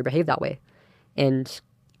feel that way or behave that way. And,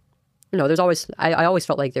 there's always, I always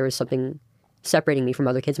felt like there was something separating me from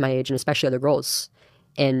other kids my age, and especially other girls.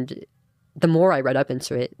 And the more I read up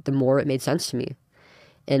into it, the more it made sense to me.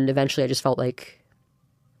 And eventually I just felt like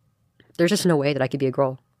there's just no way that I could be a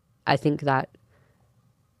girl. I think that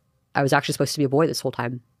I was actually supposed to be a boy this whole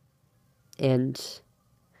time. And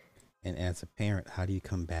as a parent, how do you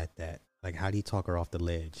combat that? Like, how do you talk her off the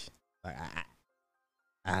ledge? Like,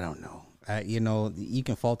 I don't know. You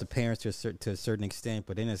can fault the parents to a certain extent,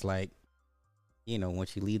 but then it's like,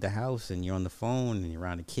 once you leave the house and you're on the phone and you're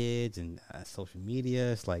around the kids and social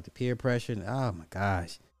media, it's like the peer pressure. And, oh my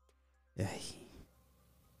gosh. Did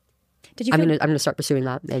you? I'm gonna start pursuing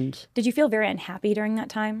that. And did you feel very unhappy during that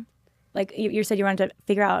time? Like you said, you wanted to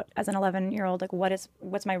figure out as an 11-year-old, like what's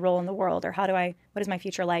my role in the world, or what is my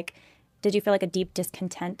future like? Did you feel like a deep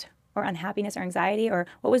discontent or unhappiness or anxiety, or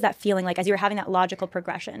what was that feeling like as you were having that logical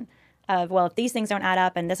progression of, well, if these things don't add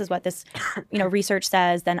up and this is what this research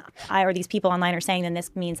says, then or these people online are saying, then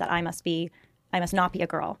this means that I must not be a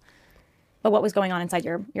girl. But what was going on inside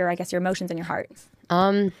your I guess your emotions and your heart?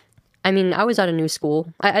 I was at a new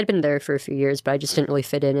school. I'd been there for a few years, but I just didn't really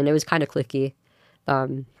fit in, and it was kind of cliquey.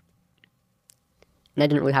 And I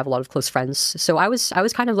didn't really have a lot of close friends, so I was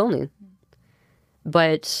kind of lonely.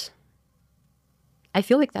 But I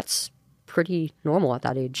feel like that's pretty normal at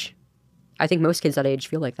that age. I think most kids that age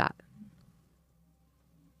feel like that.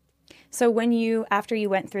 So after you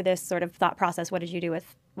went through this sort of thought process, what did you do with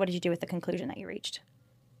the conclusion that you reached?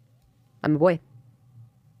 I'm a boy.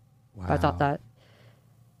 Wow. I thought that.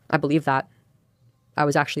 I believed that I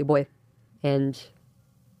was actually a boy, and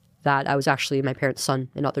that I was actually my parents' son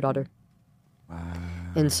and not their daughter. Wow.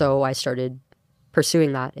 And so I started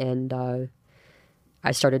pursuing that, and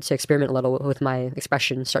I started to experiment a little with my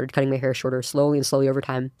expression, started cutting my hair shorter slowly over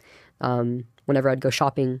time. Whenever I'd go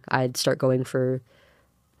shopping, I'd start going for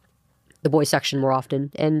the boy section more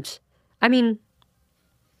often. And it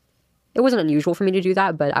wasn't unusual for me to do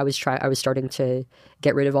that, but I was starting to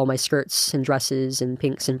get rid of all my skirts and dresses and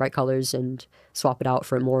pinks and bright colors and swap it out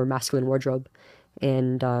for a more masculine wardrobe.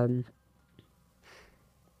 And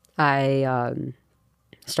I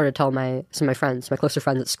started telling some of my friends, my closer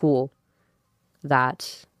friends at school,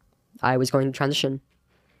 that I was going to transition,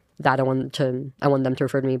 that I wanted them to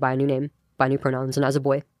refer to me by a new name, by new pronouns, and as a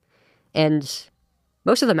boy. And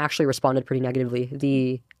most of them actually responded pretty negatively.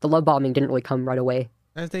 The love bombing didn't really come right away.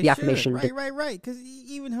 As they the affirmation. Right. Because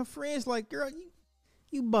even her friends, like, girl,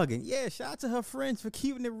 you bugging. Yeah, shout out to her friends for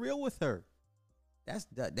keeping it real with her.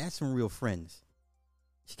 That's some real friends.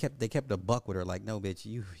 They kept a buck with her. Like, no, bitch,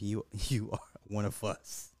 you are one of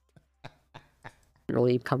us. Didn't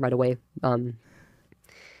really come right away.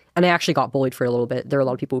 And I actually got bullied for a little bit. There were a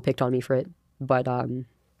lot of people who picked on me for it, but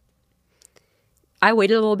I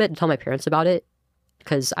waited a little bit to tell my parents about it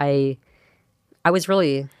because I was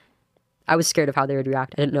scared of how they would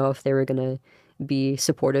react. I didn't know if they were going to be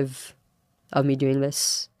supportive of me doing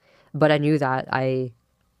this. But I knew that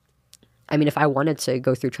if I wanted to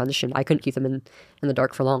go through transition, I couldn't keep them in the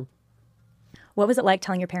dark for long. What was it like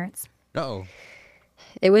telling your parents? Uh-oh.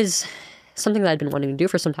 It was something that I'd been wanting to do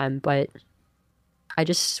for some time, but I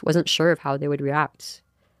just wasn't sure of how they would react.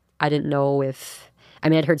 I didn't know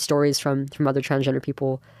I'd heard stories from other transgender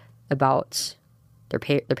people about their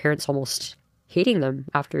parents almost hating them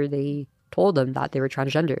after they told them that they were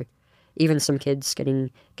transgender. Even some kids getting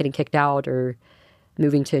kicked out or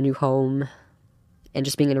moving to a new home and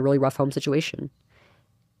just being in a really rough home situation.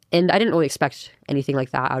 And I didn't really expect anything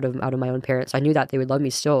like that out of my own parents. I knew that they would love me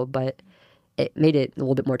still, but it made it a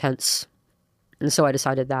little bit more tense. And so I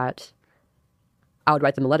decided that I would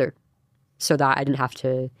write them a letter so that I didn't have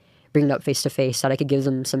to bring it up face to face, that I could give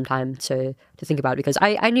them some time to think about it. Because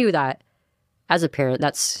I knew that as a parent,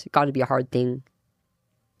 that's got to be a hard thing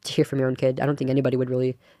to hear from your own kid. I don't think anybody would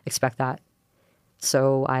really expect that.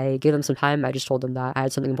 So I gave them some time. I just told them that I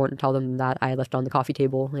had something important to tell them that I left on the coffee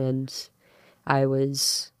table, and I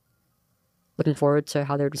was looking forward to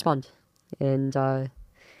how they would respond. And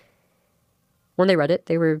when they read it,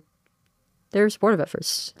 they were supportive at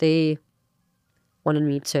first. They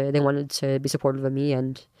wanted to be supportive of me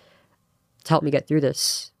and to help me get through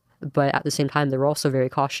this. But at the same time, they were also very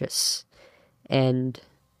cautious. And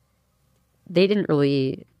they didn't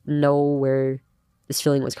really know where this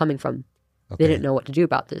feeling was coming from. Okay. They didn't know what to do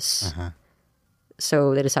about this. Uh-huh.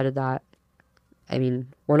 So they decided that,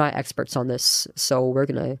 we're not experts on this, so we're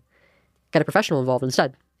going to get a professional involved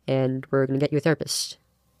instead, and we're going to get you a therapist.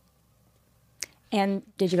 And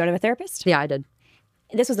did you go to a therapist? Yeah, I did.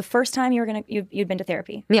 This was the first time you'd been to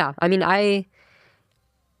therapy. Yeah, I mean,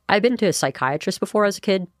 I've been to a psychiatrist before as a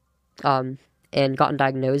kid, and gotten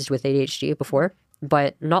diagnosed with ADHD before,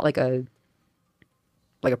 but not like a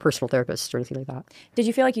personal therapist or anything like that. Did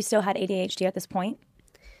you feel like you still had ADHD at this point?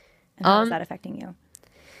 And how was that affecting you?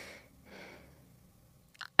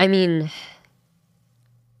 I mean,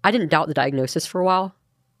 I didn't doubt the diagnosis for a while.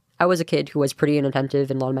 I was a kid who was pretty inattentive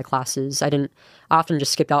in a lot of my classes. I often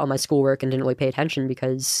just skipped out on my schoolwork and didn't really pay attention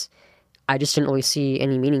because I just didn't really see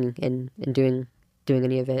any meaning in doing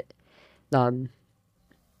any of it. And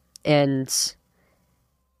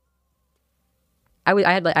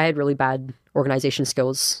I had really bad organization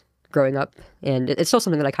skills growing up, and it's still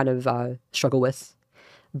something that I kind of struggle with.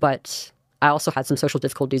 But I also had some social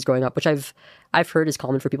difficulties growing up, which I've heard is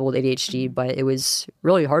common for people with ADHD, but it was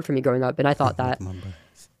really hard for me growing up. And I thought that,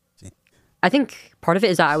 I think part of it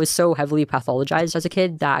is that I was so heavily pathologized as a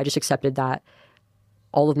kid that I just accepted that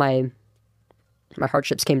all of my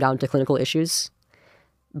hardships came down to clinical issues.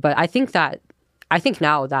 But I think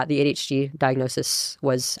now that the ADHD diagnosis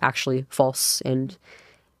was actually false and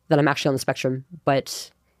that I'm actually on the spectrum, but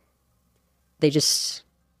they just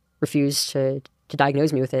refused to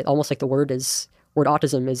diagnose me with it. Almost like the word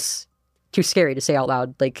autism is too scary to say out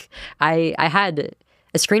loud. Like I had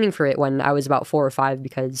a screening for it when I was about 4 or 5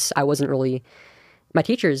 because I wasn't really, my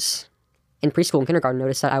teachers in preschool and kindergarten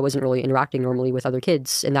noticed that I wasn't really interacting normally with other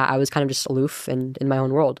kids and that I was kind of just aloof and in my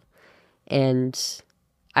own world. And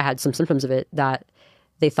I had some symptoms of it that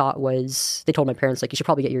they thought they told my parents, like, you should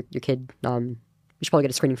probably get your kid, you should probably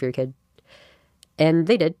get a screening for your kid. And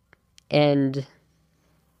they did. And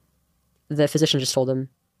the physician just told them,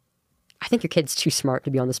 I think your kid's too smart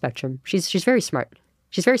to be on the spectrum. She's very smart.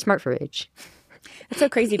 She's very smart for her age. It's so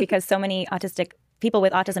crazy because so many people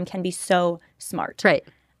with autism can be so smart. Right.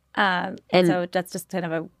 And so that's just kind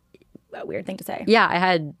of a weird thing to say. Yeah, I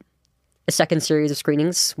had a second series of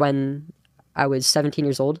screenings when I was 17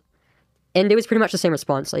 years old. And it was pretty much the same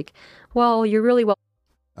response. Like, well, you're really well.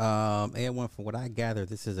 And from what I gather,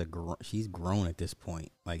 this is she's grown at this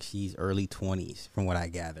point. Like she's early 20s from what I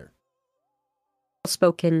gather.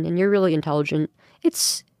 Spoken and you're really intelligent.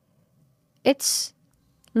 It's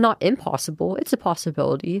not impossible. It's a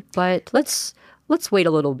possibility, but let's wait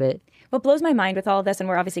a little bit. What blows my mind with all of this, and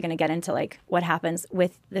we're obviously going to get into like what happens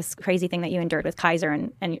with this crazy thing that you endured with Kaiser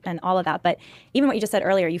and all of that, but even what you just said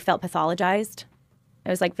earlier, you felt pathologized. It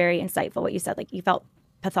was like very insightful what you said. Like you felt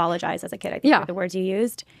pathologized as a kid, I think were the words you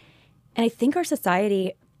used. And I think our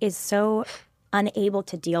society is so unable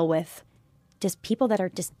to deal with just people that are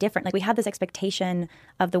just different. Like we have this expectation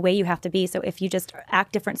of the way you have to be. So if you just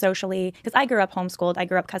act different socially, because I grew up homeschooled. I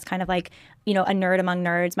grew up as kind of like, a nerd among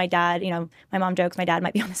nerds. My dad, my mom jokes my dad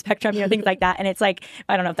might be on the spectrum, things like that. And it's like,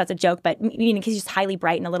 I don't know if that's a joke, but he's just highly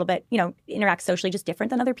bright and a little bit, interacts socially just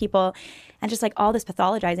different than other people. And just like all this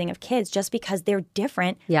pathologizing of kids just because they're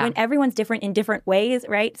different when everyone's different in different ways,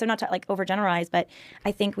 right? So not to like overgeneralize, but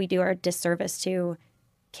I think we do our disservice to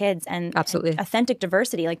kids and absolutely authentic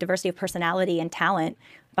diversity, like diversity of personality and talent,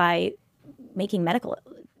 by making medical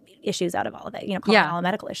issues out of all of it, calling it all a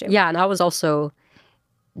medical issue. Yeah, and I was also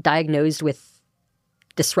diagnosed with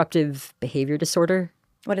disruptive behavior disorder.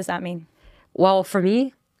 What does that mean? Well, for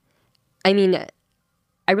me, I mean,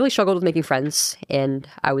 I really struggled with making friends, and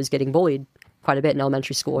I was getting bullied quite a bit in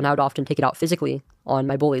elementary school, and I would often take it out physically on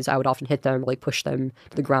my bullies. I would often hit them, like push them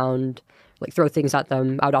to the ground, like throw things at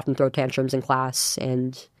them. I would often throw tantrums in class,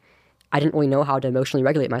 and I didn't really know how to emotionally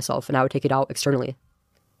regulate myself, and I would take it out externally,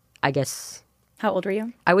 I guess. How old were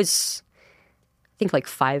you? I was, I think, like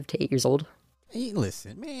 5 to 8 years old. Hey,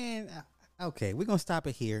 listen, man. Okay, we're going to stop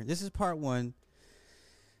it here. This is part 1.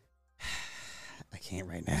 I can't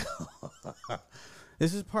right now.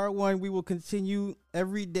 This is part 1. We will continue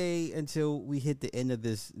every day until we hit the end of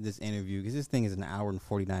this interview, because this thing is an hour and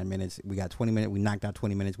 49 minutes. We got 20 minutes. We knocked out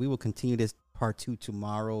 20 minutes. We will continue this part 2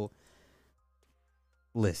 tomorrow.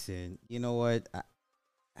 Listen, you know what?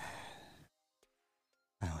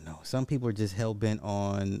 I don't know. Some people are just hell-bent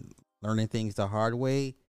on learning things the hard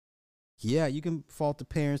way. Yeah, you can fault the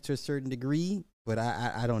parents to a certain degree, but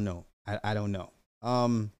I don't know. I don't know.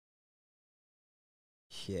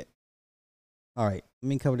 Shit. All right, let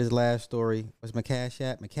me cover this last story. What's my Cash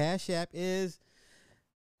App? My Cash App is...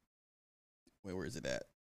 Wait, where is it at?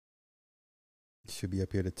 It should be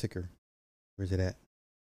up here, the ticker. Where's it at?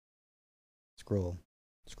 Scroll,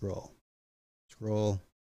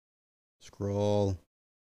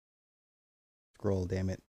 damn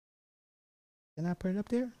it. Can I put it up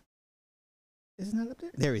there? Is it not up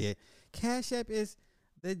there? There we go. Cash App is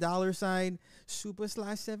the $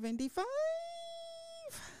 /super/75.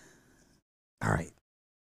 All right.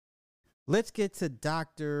 let's get to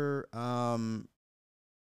Dr. Dr.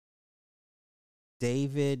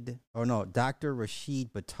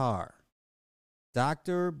 Rashid Buttar.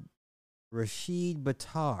 Dr. Rashid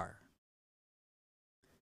Buttar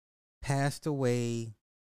passed away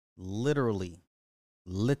literally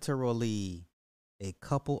a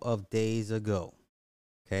couple of days ago.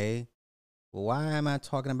 Okay? Why am I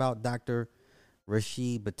talking about Dr.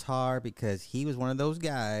 Rashid Buttar? Because he was one of those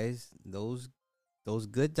guys, those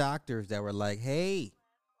good doctors that were like, hey,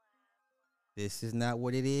 this is not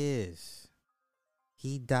what it is.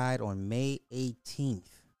 He died on May 18th.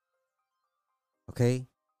 Okay?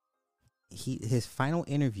 His final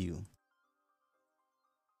interview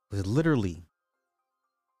was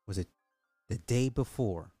it the day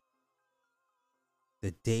before.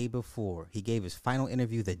 The day before. He gave his final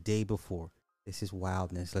interview the day before. This is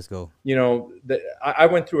wildness. Let's go. You know, I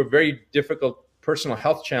went through a very difficult personal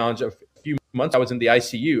health challenge a few months. I was in the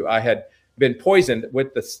ICU. I had been poisoned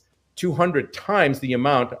with this 200 times the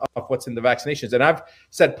amount of what's in the vaccinations. And I've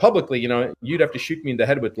said publicly, you know, you'd have to shoot me in the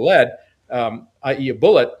head with lead, i.e. a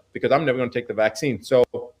bullet, because I'm never going to take the vaccine. So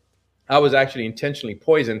I was actually intentionally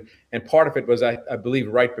poisoned. And part of it was, I believe,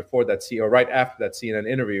 right before that or right after that CNN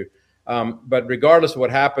interview. But regardless of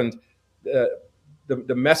what happened,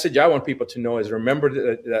 the message I want people to know is remember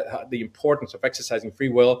the importance of exercising free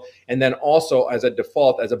will. And then also as a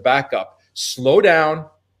default, as a backup, slow down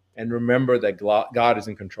and remember that God is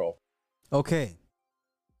in control. Okay.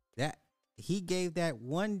 That he gave that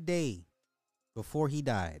one day before he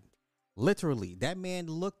died. Literally, that man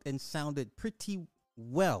looked and sounded pretty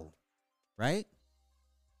well, right?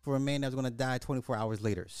 For a man that's going to die 24 hours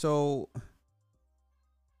later. So,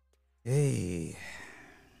 hey.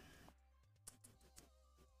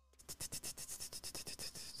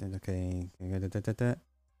 Okay. Let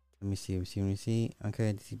me see.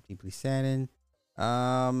 Okay, deeply saddened.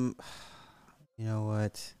 You know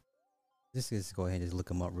what? Just go ahead and just look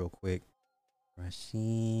him up real quick.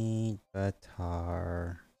 Rashid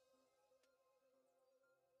Buttar.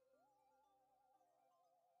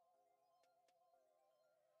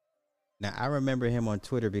 Now I remember him on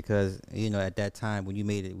Twitter because, you know, at that time when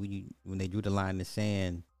they drew the line in the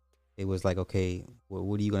sand, it was like, okay, well,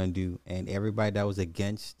 what are you gonna do? And everybody that was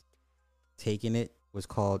against taking it was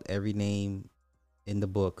called every name in the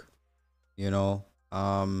book, you know.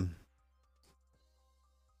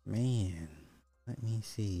 Man, let me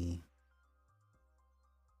see.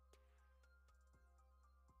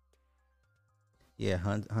 Yeah,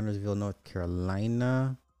 Huntersville, North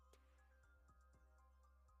Carolina.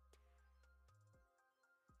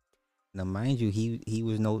 Now, mind you, he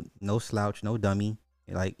was no slouch, no dummy.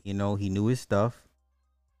 Like, you know, he knew his stuff.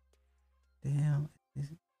 Damn,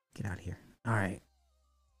 get out of here. All right.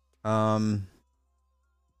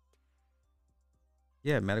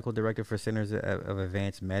 Yeah, medical director for Centers of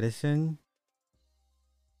Advanced Medicine.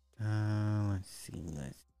 Let's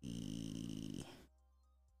see.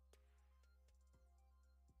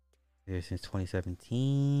 Here since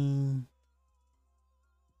 2017.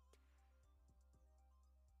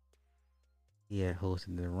 He had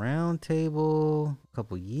hosted the round table a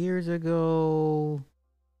couple years ago.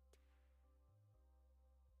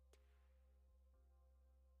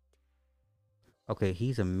 Okay,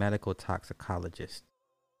 he's a medical toxicologist.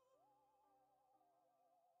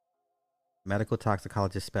 Medical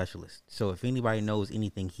toxicologist specialist. So if anybody knows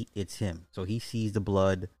anything, it's him. So he sees the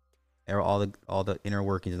blood, all the inner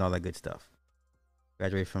workings and all that good stuff.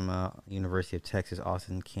 Graduated from University of Texas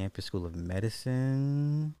Austin Campus School of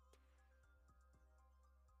Medicine.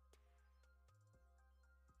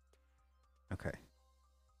 Okay.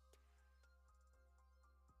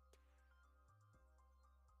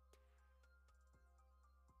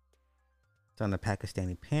 Son of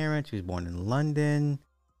Pakistani parents. He was born in London.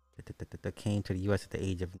 Came to the U.S. at the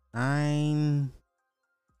age of 9.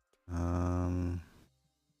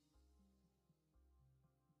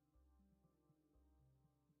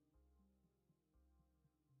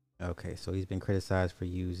 Okay, so he's been criticized for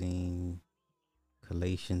using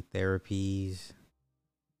chelation therapies.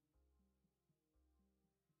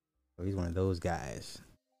 So he's one of those guys.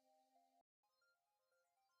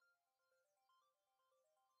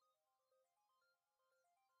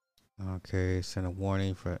 Okay, sent a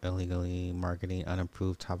warning for illegally marketing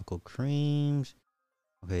unapproved topical creams.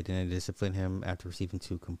 Okay, then they disciplined him after receiving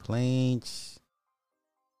 2 complaints.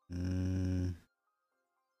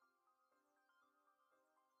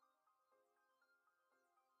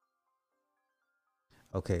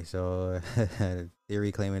 Okay, so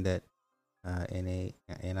theory claiming that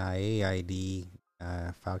NIAID,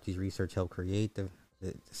 Fauci's research helped create the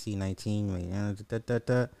C19.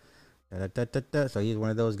 So he's one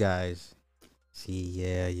of those guys. See,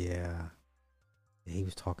 yeah. He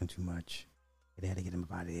was talking too much. They had to get him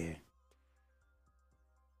up out of there.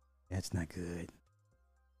 That's not good.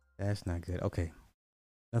 That's not good. Okay.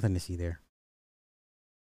 Nothing to see there.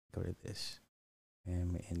 Go to this.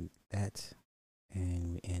 And that.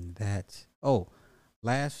 And that. Oh,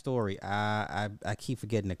 last story. I keep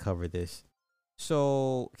forgetting to cover this.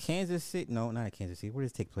 So, Kansas City. No, not Kansas City. Where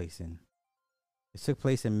did it take place in? It took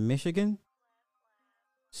place in Michigan.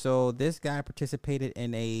 So, this guy participated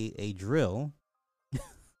in a drill.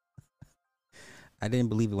 I didn't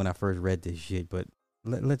believe it when I first read this shit, but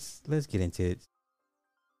let's get into it.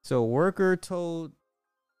 So, worker told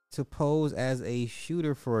to pose as a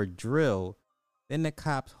shooter for a drill. Then the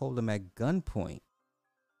cops hold him at gunpoint.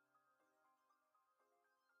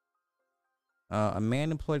 A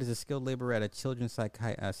man employed as a skilled laborer at a children's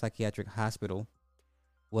psychiatric hospital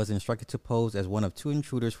was instructed to pose as one of two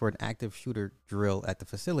intruders for an active shooter drill at the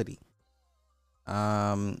facility.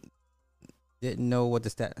 Didn't know what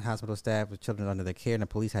the hospital staff with children under their care, and the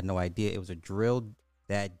police had no idea it was a drill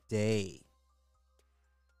that day.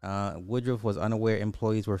 Woodruff was unaware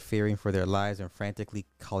employees were fearing for their lives and frantically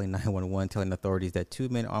calling 911, telling authorities that two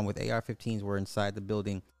men armed with AR-15s were inside the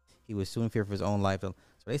building. He was soon feared for his own life. So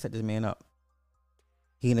they set this man up.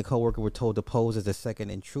 He and a coworker were told to pose as a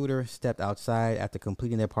second intruder, stepped outside. After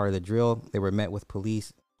completing their part of the drill, they were met with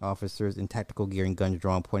police officers in tactical gear and guns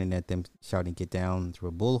drawn, pointing at them, shouting, "Get down," through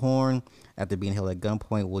a bullhorn. After being held at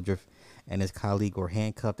gunpoint, Woodruff and his colleague were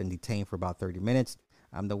handcuffed and detained for about 30 minutes.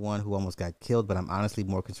 "I'm the one who almost got killed, but I'm honestly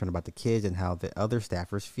more concerned about the kids and how the other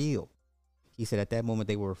staffers feel." He said at that moment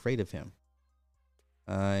they were afraid of him.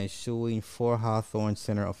 Suing 4 Hawthorne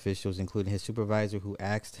Center officials, including his supervisor, who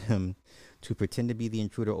asked him to pretend to be the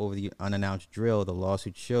intruder over the unannounced drill. The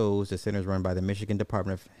lawsuit shows the center is run by the Michigan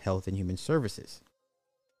Department of Health and Human Services.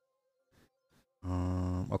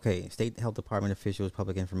 State Health Department officials,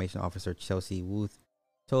 Public Information Officer Chelsea Wuth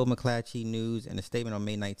told McClatchy News in a statement on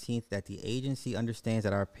May 19th that the agency understands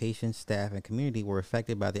that our patients, staff, and community were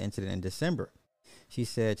affected by the incident in December. She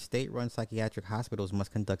said state-run psychiatric hospitals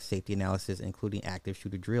must conduct safety analysis, including active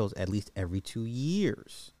shooter drills, at least every 2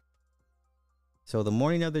 years. So the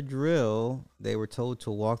morning of the drill, they were told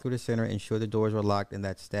to walk through the center, ensure the doors were locked, and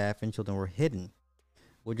that staff and children were hidden.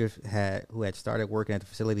 Woodruff, who had started working at the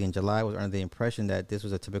facility in July, was under the impression that this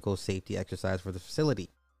was a typical safety exercise for the facility.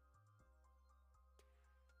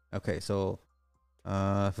 Okay, so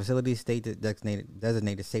facility state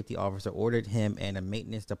designated safety officer ordered him and a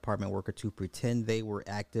maintenance department worker to pretend they were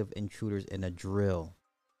active intruders in a drill.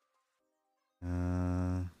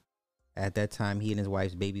 At that time, he and his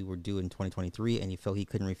wife's baby were due in 2023, and he felt he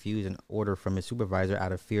couldn't refuse an order from his supervisor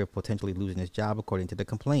out of fear of potentially losing his job, according to the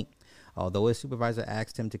complaint. Although his supervisor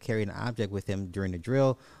asked him to carry an object with him during the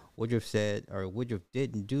drill, Woodruff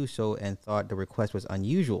didn't do so and thought the request was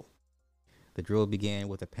unusual. The drill began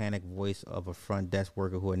with a panicked voice of a front desk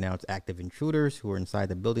worker who announced active intruders who were inside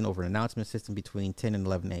the building over an announcement system between 10 and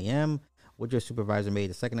 11 a.m. Woodruff's supervisor made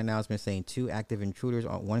a second announcement saying 2 active intruders,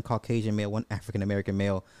 one Caucasian male, one African-American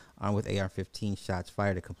male, armed with AR-15, shots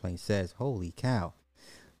fired, the complaint says. Holy cow.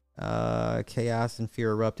 Chaos and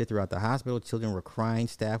fear erupted throughout the hospital. Children were crying.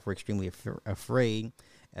 Staff were extremely afraid,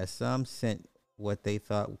 as some sent what they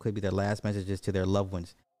thought could be their last messages to their loved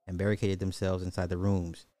ones and barricaded themselves inside the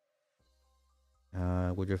rooms.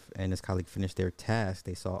 Woodruff and his colleague finished their task.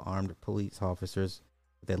 They saw armed police officers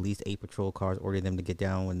with at least 8 patrol cars, ordering them to get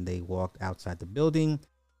down when they walked outside the building.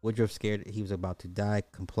 Woodruff, scared he was about to die,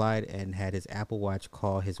 complied and had his Apple Watch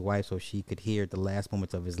call his wife so she could hear the last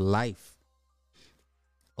moments of his life.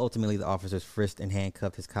 Ultimately, the officers frisked and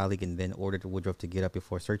handcuffed his colleague and then ordered Woodruff to get up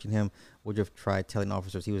before searching him. Woodruff tried telling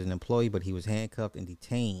officers he was an employee, but he was handcuffed and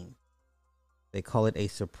detained. They call it a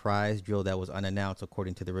surprise drill that was unannounced,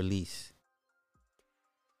 according to the release.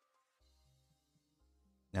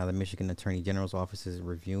 Now, the Michigan Attorney General's office is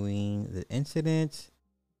reviewing the incident.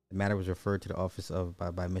 The matter was referred to the office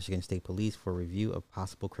by Michigan State Police for review of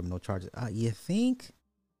possible criminal charges. You think?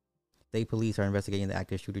 State police are investigating the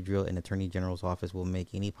active shooter drill, and the Attorney General's office will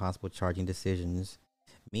make any possible charging decisions.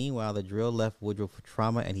 Meanwhile, the drill left Woodruff with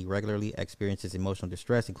trauma, and he regularly experiences emotional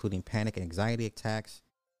distress, including panic and anxiety attacks.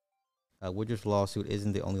 Woodruff's lawsuit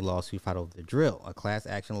isn't the only lawsuit filed over the drill. A class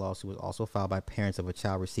action lawsuit was also filed by parents of a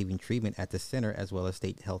child receiving treatment at the center, as well as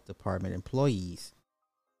state health department employees.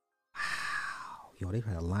 Wow. Yo, they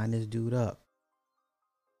try to line this dude up.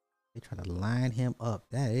 They try to line him up.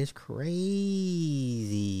 That is crazy.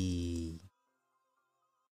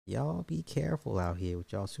 Y'all be careful out here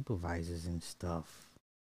with y'all supervisors and stuff.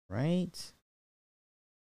 Right?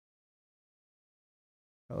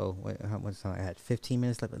 Oh, wait, how much time I had? 15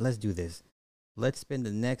 minutes left. Let's do this. let's spend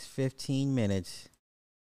the next 15 minutes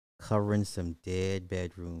covering some dead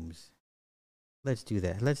bedrooms. Let's do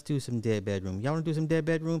that. Let's do some dead bedroom. Y'all want to do some dead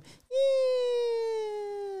bedroom? Yeah.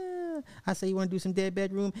 I say you want to do some dead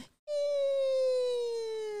bedroom?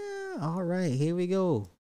 Yeah. All right, here we go.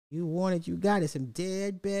 You want it, you got it. Some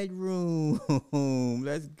dead bedroom.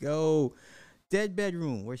 Let's go. Dead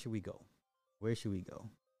bedroom. Where should we go? Where should we go?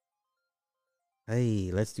 Hey,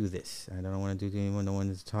 let's do this. I don't want to do anyone no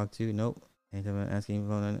one to talk to. Nope.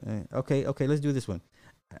 Asking. Okay, let's do this one.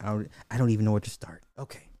 I don't even know where to start.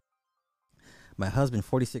 Okay. My husband,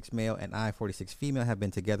 46 male, and I, 46 female, have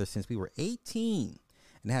been together since we were 18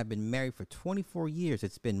 and have been married for 24 years.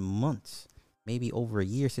 It's been months, maybe over a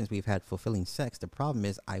year since we've had fulfilling sex. The problem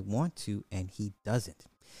is I want to and he doesn't.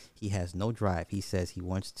 He has no drive. He says he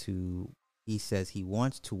wants to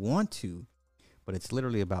want to, but it's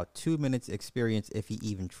literally about 2 minutes experience if he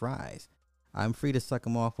even tries. I'm free to suck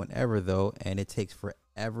him off whenever though, and it takes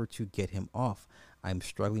forever to get him off. I'm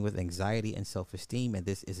struggling with anxiety and self-esteem, and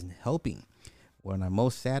this isn't helping. What I'm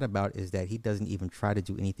most sad about is that he doesn't even try to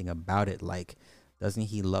do anything about it. Like, doesn't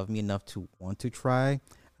he love me enough to want to try?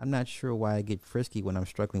 I'm not sure why I get frisky when I'm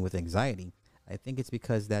struggling with anxiety. I think it's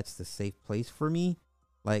because that's the safe place for me.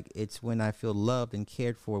 Like, it's when I feel loved and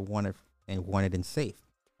cared for, wanted and safe.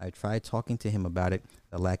 I tried talking to him about it,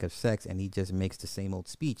 the lack of sex, and he just makes the same old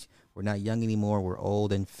speech. We're not young anymore. We're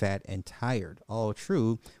old and fat and tired. All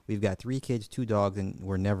true. We've got 3 kids, 2 dogs, and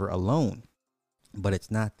we're never alone. But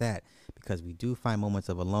it's not that, because we do find moments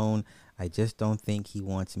of alone. I just don't think he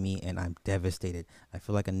wants me, and I'm devastated. I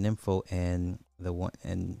feel like a nympho and the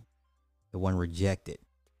one rejected.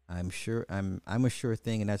 I'm a sure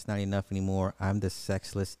thing, and that's not enough anymore. I'm the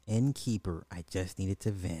sexless innkeeper. I just needed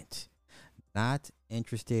to vent. Not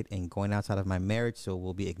interested in going outside of my marriage, so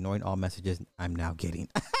we'll be ignoring all messages I'm now getting.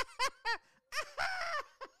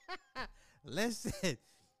 Listen,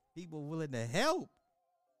 people willing to help.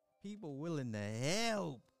 People willing to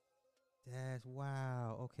help. That's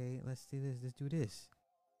wow. Okay, let's do this.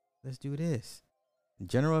 Let's do this.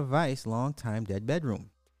 General advice, long time dead bedroom.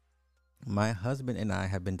 My husband and I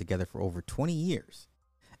have been together for over 20 years.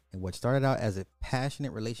 And what started out as a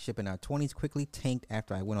passionate relationship in our 20s quickly tanked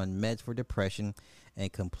after I went on meds for depression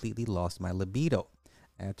and completely lost my libido.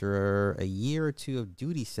 After a year or 2 of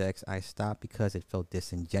duty sex, I stopped because it felt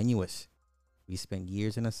disingenuous. We spent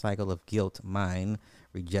years in a cycle of guilt, mine,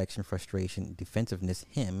 rejection, frustration, defensiveness,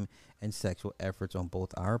 him, and sexual efforts on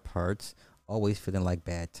both our parts, always feeling like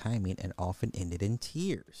bad timing and often ended in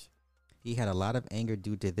tears. He had a lot of anger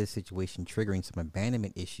due to this situation triggering some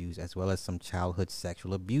abandonment issues as well as some childhood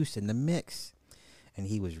sexual abuse in the mix. And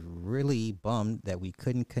he was really bummed that we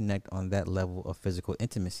couldn't connect on that level of physical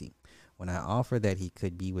intimacy. When I offered that he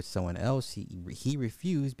could be with someone else, he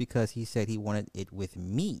refused because he said he wanted it with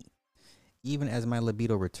me. Even as my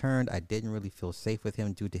libido returned, I didn't really feel safe with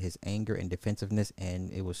him due to his anger and defensiveness,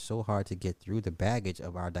 and it was so hard to get through the baggage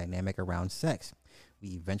of our dynamic around sex. We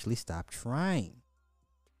eventually stopped trying.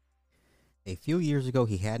 A few years ago,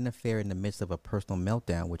 he had an affair in the midst of a personal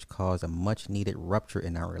meltdown, which caused a much-needed rupture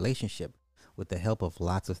in our relationship. With the help of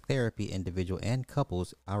lots of therapy, individual and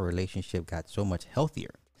couples, our relationship got so much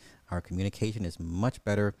healthier. Our communication is much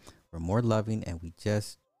better, we're more loving, and we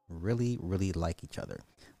just really, really like each other.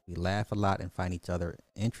 We laugh a lot and find each other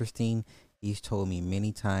interesting. He's told me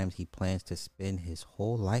many times he plans to spend his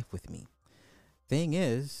whole life with me. Thing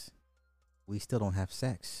is, we still don't have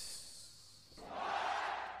sex.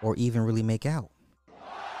 Or even really make out.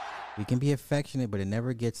 We can be affectionate, but it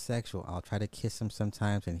never gets sexual. I'll try to kiss him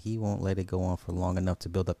sometimes, and he won't let it go on for long enough to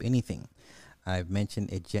build up anything. I've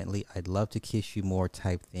mentioned it gently, I'd love to kiss you more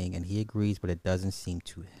type thing, and he agrees, but it doesn't seem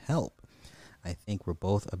to help. I think we're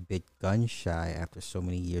both a bit gun shy after so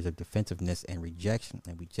many years of defensiveness and rejection,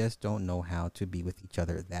 and we just don't know how to be with each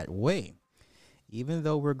other that way. Even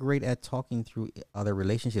though we're great at talking through other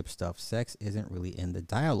relationship stuff, sex isn't really in the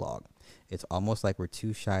dialogue. It's almost like we're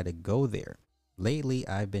too shy to go there. Lately,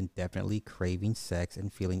 I've been definitely craving sex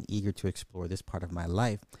and feeling eager to explore this part of my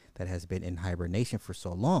life that has been in hibernation for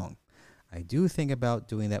so long. I do think about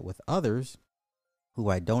doing that with others who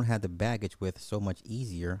I don't have the baggage with so much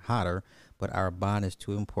easier, hotter, but our bond is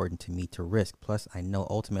too important to me to risk. Plus, I know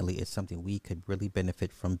ultimately it's something we could really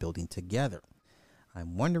benefit from building together.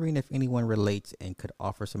 I'm wondering if anyone relates and could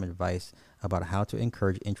offer some advice about how to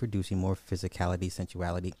encourage introducing more physicality,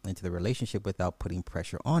 sensuality into the relationship without putting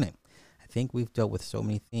pressure on it. I think we've dealt with so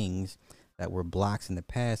many things that were blocks in the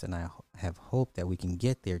past, and I have hope that we can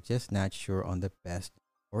get there, just not sure on the best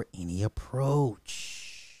or any approach.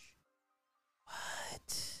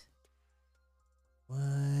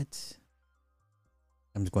 What?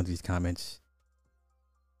 I'm just going through these comments.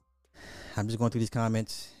 I'm just going through these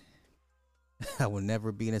comments. I will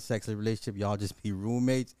never be in a sexual relationship. Y'all just be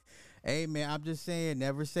roommates. Hey man, I'm just saying,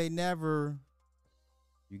 never say never.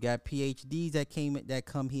 You got PhDs that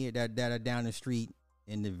come here that are down the street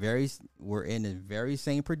we're in the very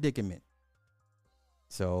same predicament.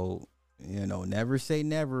 So, never say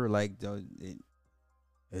never. Like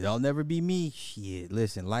it'll never be me. Shit,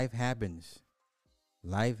 listen, life happens.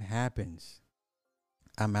 Life happens.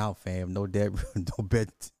 I'm out, fam. No dead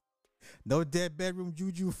bedroom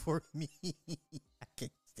juju for me. I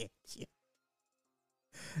can't stand you.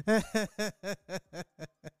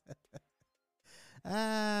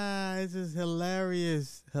 This is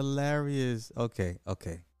hilarious. Okay.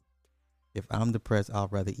 If I'm depressed, I'll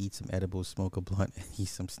rather eat some edibles, smoke a blunt, and eat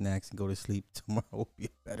some snacks and go to sleep. Tomorrow will be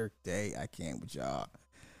a better day. I can't with y'all.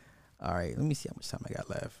 All right, let me see how much time I got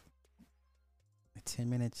left. 10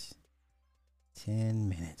 minutes. 10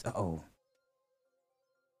 minutes. Uh-oh.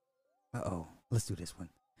 Let's do this one.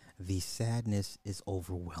 The sadness is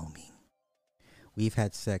overwhelming. We've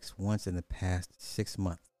had sex once in the past 6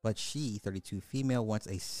 months, but she, 32 female, wants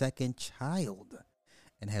a second child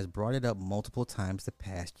and has brought it up multiple times the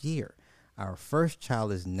past year. Our first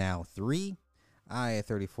child is now 3. I, a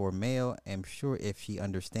 34 male, am sure if she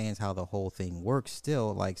understands how the whole thing works,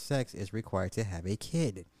 still, like sex, is required to have a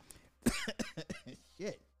kid.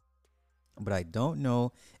 Shit. But I don't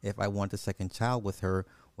know if I want a second child with her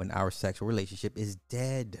when our sexual relationship is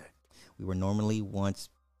dead. We were normally once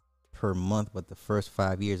per month, but the first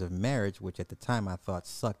 5 years of marriage, which at the time I thought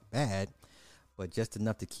sucked bad, but just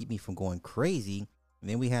enough to keep me from going crazy. And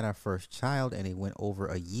then we had our first child, and it went over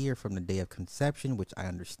a year from the day of conception, which I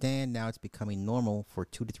understand now it's becoming normal for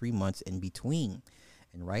 2 to 3 months in between.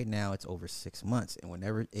 And right now it's over 6 months. And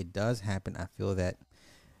whenever it does happen, I feel that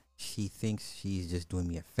she thinks she's just doing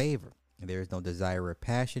me a favor. And there is no desire or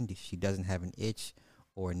passion. She doesn't have an itch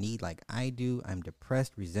or need like I do. I'm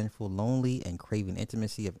depressed, resentful, lonely, and craving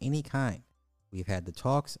intimacy of any kind. We've had the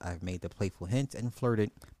talks. I've made the playful hints and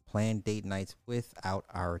flirted, planned date nights without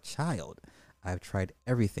our child. I've tried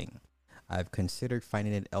everything. I've considered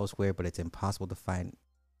finding it elsewhere, but it's impossible to find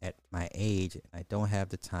at my age, and I don't have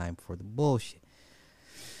the time for the bullshit.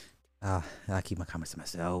 I'll keep my comments to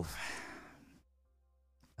myself.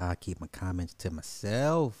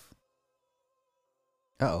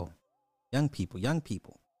 Young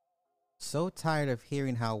people. So tired of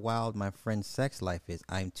hearing how wild my friend's sex life is.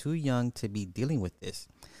 I'm too young to be dealing with this.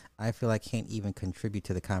 I feel I can't even contribute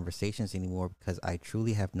to the conversations anymore because I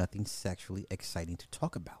truly have nothing sexually exciting to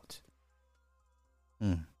talk about.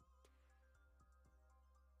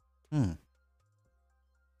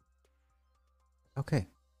 Okay,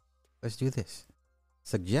 let's do this.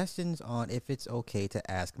 Suggestions on if it's okay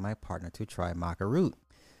to ask my partner to try maca root.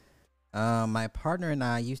 My partner and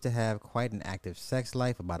I used to have quite an active sex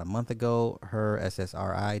life. About a month ago, her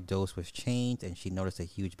SSRI dose was changed and she noticed a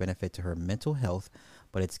huge benefit to her mental health,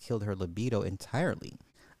 but it's killed her libido entirely.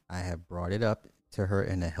 I have brought it up to her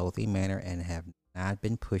in a healthy manner and have not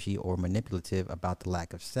been pushy or manipulative about the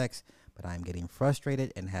lack of sex, but I'm getting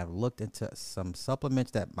frustrated and have looked into some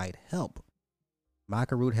supplements that might help.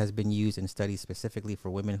 Maca root has been used in studies specifically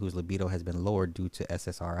for women whose libido has been lowered due to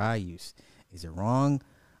SSRI use. Is it wrong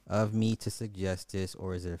of me to suggest this,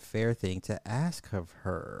 or is it a fair thing to ask of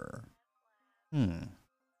her? Okay,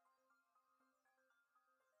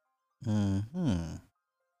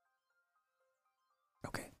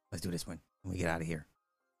 let's do this one when we get out of here.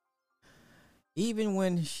 Even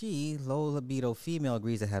when she, low libido female,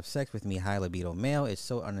 agrees to have sex with me, high libido male, is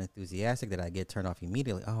so unenthusiastic that I get turned off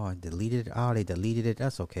immediately. Oh, I deleted it. Oh, they deleted it.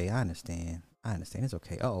 That's okay. I understand. It's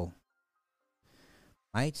okay.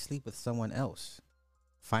 Might sleep with someone else.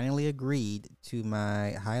 Finally agreed to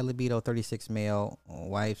my high libido 36 male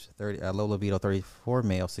wife's low libido 34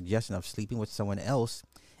 male suggestion of sleeping with someone else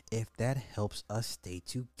if that helps us stay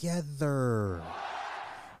together.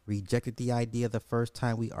 Rejected the idea the first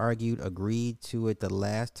time we argued, agreed to it the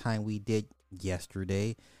last time we did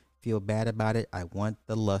yesterday. Feel bad about it. I want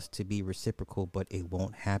the lust to be reciprocal, but it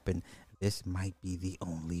won't happen. This might be the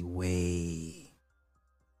only way.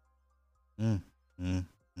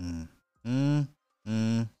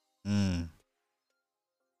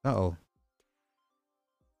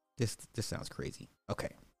 This sounds crazy. Okay.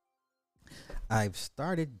 I've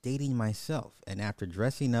started dating myself, and after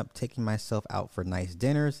dressing up, taking myself out for nice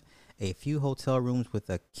dinners, a few hotel rooms with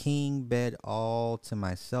a king bed all to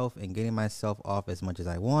myself, and getting myself off as much as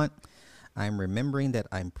I want, I'm remembering that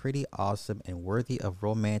I'm pretty awesome and worthy of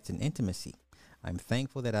romance and intimacy. I'm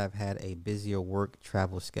thankful that I've had a busier work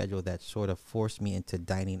travel schedule that sort of forced me into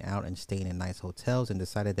dining out and staying in nice hotels, and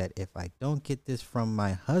decided that if I don't get this from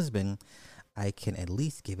my husband, I can at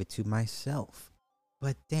least give it to myself.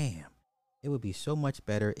 But damn, it would be so much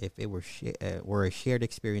better if it were a shared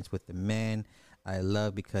experience with the man I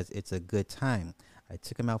love because it's a good time. I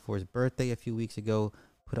took him out for his birthday a few weeks ago,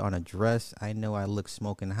 put on a dress. I know I look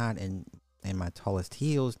smoking hot in my tallest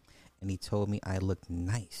heels, and he told me I looked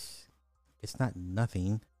nice. It's not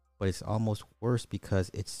nothing, but it's almost worse because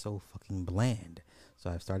it's so fucking bland. So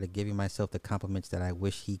I've started giving myself the compliments that I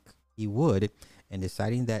wish he would, and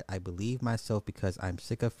deciding that I believe myself because I'm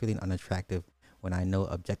sick of feeling unattractive when I know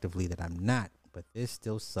objectively that I'm not. But this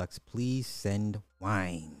still sucks. Please send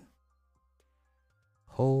wine.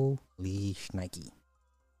 Holy shnikey.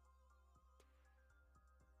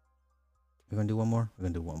 We're gonna do one more? We're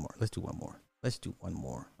gonna do one more. Let's do one more. Let's do one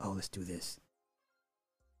more. Oh, let's do this.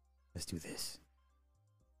 Let's do this.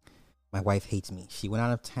 My wife hates me. She went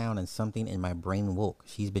out of town and something in my brain woke.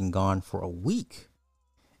 She's been gone for a week.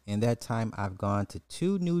 In that time, I've gone to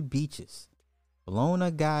 2 nude beaches, blown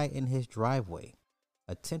a guy in his driveway,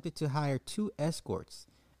 attempted to hire 2 escorts,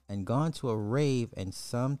 and gone to a rave and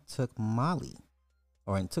took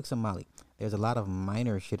some Molly. There's a lot of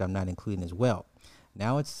minor shit I'm not including as well.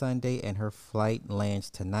 Now it's Sunday and her flight lands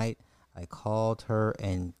tonight. I called her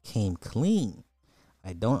and came clean.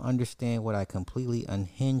 I don't understand what I completely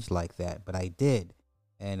unhinged like that, but I did.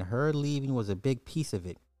 And her leaving was a big piece of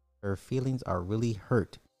it. Her feelings are really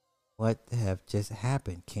hurt. What have just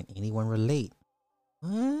happened? Can anyone relate?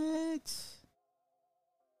 What?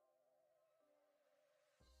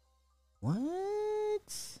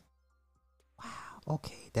 Wow.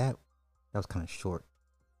 Okay, that was kind of short.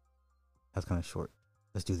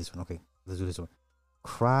 Let's do this one. Okay, let's do this one.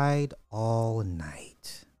 Cried all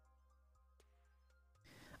night.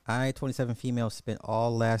 I, 27 female, spent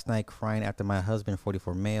all last night crying after my husband,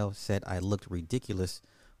 44 male, said I looked ridiculous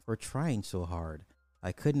for trying so hard.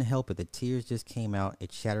 I couldn't help it. The tears just came out.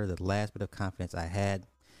 It shattered the last bit of confidence I had.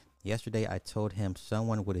 Yesterday, I told him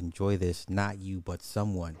someone would enjoy this, not you, but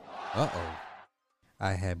someone. Uh-oh.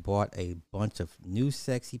 I had bought a bunch of new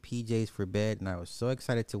sexy PJs for bed, and I was so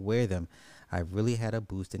excited to wear them. I really had a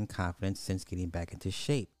boost in confidence since getting back into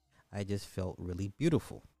shape. I just felt really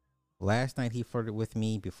beautiful. Last night, he flirted with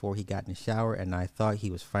me before he got in the shower, and I thought he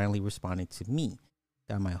was finally responding to me.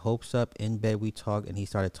 Got my hopes up. In bed, we talked, and he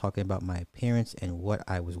started talking about my appearance and what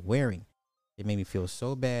I was wearing. It made me feel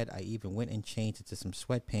so bad. I even went and changed into some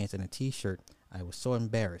sweatpants and a t-shirt. I was so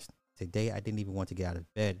embarrassed. Today, I didn't even want to get out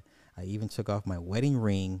of bed. I even took off my wedding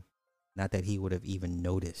ring. Not that he would have even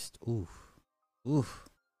noticed. Oof. Oof.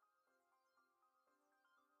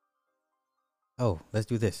 Oh, let's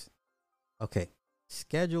do this. Okay.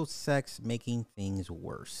 Scheduled sex making things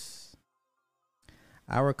worse.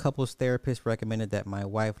 Our couples therapist recommended that my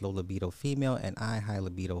wife, low libido female, and I, high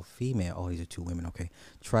libido female, oh, these are 2 women, okay,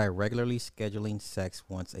 try regularly scheduling sex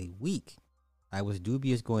once a week. I was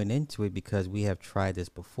dubious going into it because we have tried this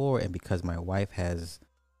before, and because my wife has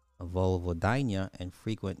a vulvodynia and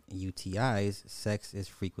frequent UTIs, sex is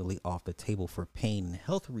frequently off the table for pain and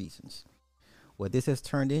health reasons. What this has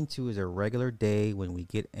turned into is a regular day when we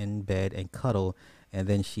get in bed and cuddle, and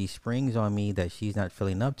then she springs on me that she's not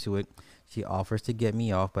feeling up to it. She offers to get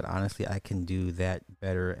me off, but honestly, I can do that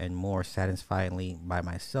better and more satisfyingly by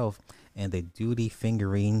myself, and the duty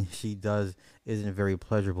fingering she does isn't very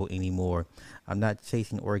pleasurable anymore. I'm not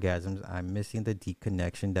chasing orgasms. I'm missing the deep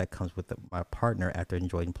connection that comes with my partner after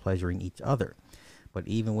enjoying pleasuring each other. But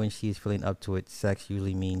even when she's feeling up to it, sex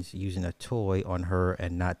usually means using a toy on her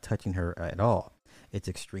and not touching her at all. It's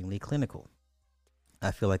extremely clinical.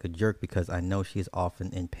 I feel like a jerk because I know she is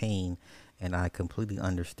often in pain, and I completely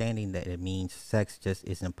understanding that it means sex just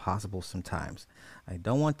isn't possible sometimes. I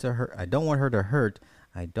don't want her to hurt.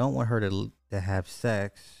 I don't want her to have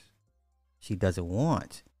sex she doesn't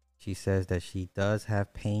want. She says that she does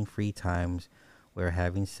have pain-free times where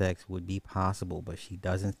having sex would be possible, but she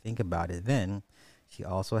doesn't think about it then. She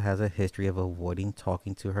also has a history of avoiding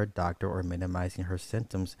talking to her doctor or minimizing her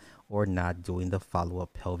symptoms or not doing the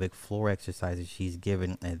follow-up pelvic floor exercises she's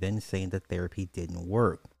given and then saying the therapy didn't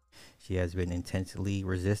work. She has been intensely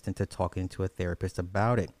resistant to talking to a therapist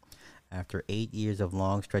about it. After 8 years of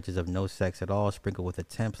long stretches of no sex at all, sprinkled with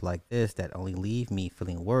attempts like this that only leave me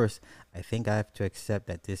feeling worse, I think I have to accept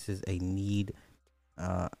that this is a need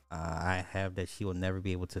I have that she will never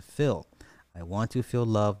be able to fill. I want to feel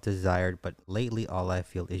loved, desired, but lately all I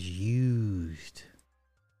feel is used.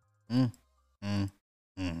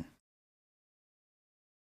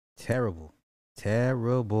 Terrible.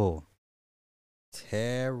 Terrible.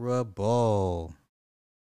 Terrible.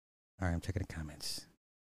 All right, I'm checking the comments.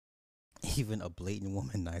 Even a blatant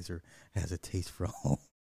womanizer has a taste for home.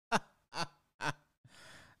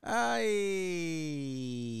 Aye.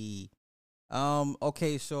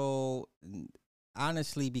 Okay, so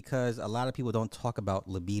honestly, because a lot of people don't talk about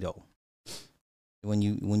libido when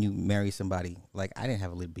you marry somebody. Like I didn't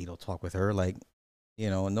have a libido talk with her. Like,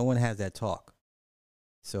 no one has that talk.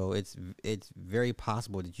 So it's very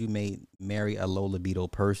possible that you may marry a low libido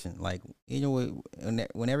person. Like,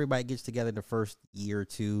 when everybody gets together the first year or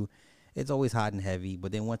two, it's always hot and heavy.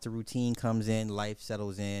 But then once the routine comes in, life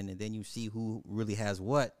settles in, and then you see who really has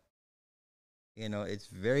what. It's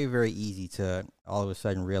very, very easy to all of a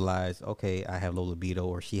sudden realize, okay, I have low libido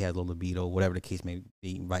or she has low libido, whatever the case may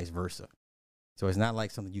be, vice versa. So it's not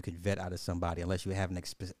like something you could vet out of somebody unless you have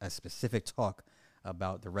a specific talk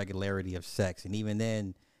about the regularity of sex. And even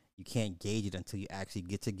then, you can't gauge it until you actually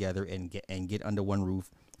get together and get under one roof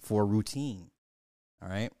for a routine. All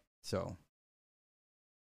right? So,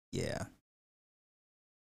 yeah.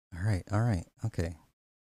 All right. Okay.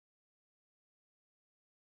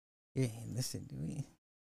 Yeah, listen, do we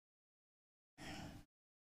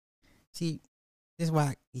see? This is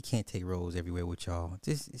why he can't take Rose everywhere with y'all.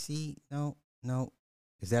 Just see, no.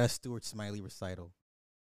 Is that a Stuart Smiley recital?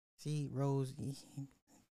 See, Rose, he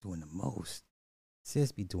doing the most.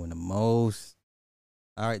 Sis be doing the most.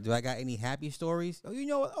 All right, do I got any happy stories? Oh, you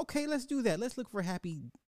know what? Okay, let's do that. Let's look for a happy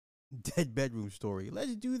dead bedroom story.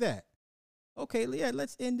 Let's do that. Okay, yeah,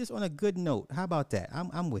 let's end this on a good note. How about that?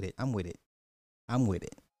 I'm with it. I'm with it.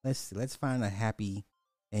 Let's find a happy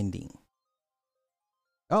ending.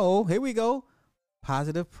 Oh, here we go.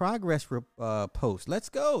 Positive progress post. Let's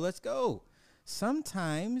go.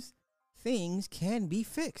 Sometimes things can be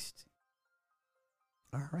fixed.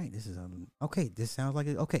 All right, this is okay. This sounds like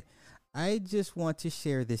it. Okay, I just want to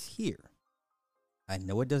share this here. I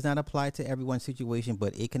know it does not apply to everyone's situation,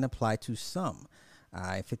 but it can apply to some.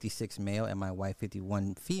 I, 56 male, and my wife,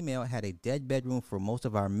 51 female, had a dead bedroom for most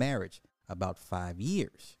of our marriage, about 5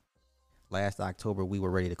 years. Last October, we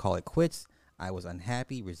were ready to call it quits. I was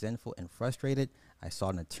unhappy, resentful, and frustrated. I saw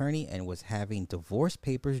an attorney and was having divorce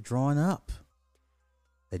papers drawn up.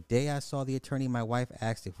 The day I saw the attorney, my wife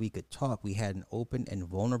asked if we could talk. We had an open and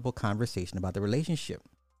vulnerable conversation about the relationship.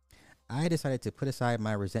 I decided to put aside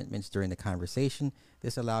my resentments during the conversation.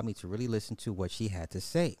 This allowed me to really listen to what she had to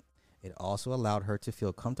say. It also allowed her to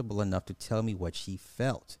feel comfortable enough to tell me what she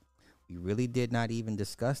felt. We really did not even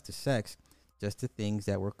discuss the sex, just the things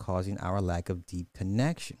that were causing our lack of deep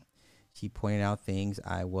connection. She pointed out things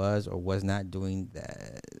I was or was not doing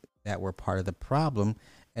that were part of the problem,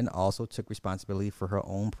 and also took responsibility for her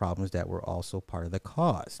own problems that were also part of the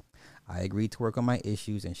cause. I agreed to work on my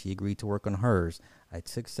issues, and she agreed to work on hers. I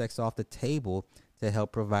took sex off the table to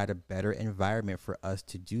help provide a better environment for us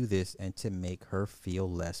to do this and to make her feel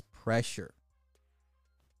less pressure.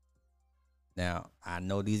 Now, I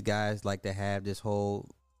know these guys like to have this whole,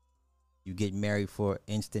 you get married for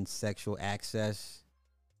instant sexual access.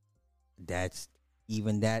 That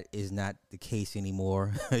is not the case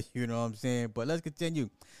anymore. You know what I'm saying? But let's continue.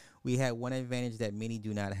 We had one advantage that many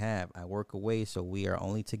do not have. I work away, so we are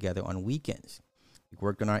only together on weekends. We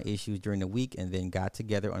worked on our issues during the week and then got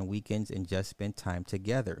together on weekends and just spent time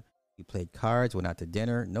together. We played cards, went out to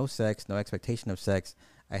dinner, no sex, no expectation of sex.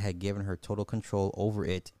 I had given her total control over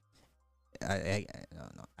it. I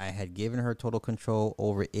had given her total control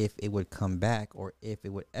over if it would come back or if it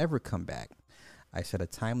would ever come back. I set a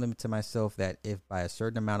time limit to myself that if by a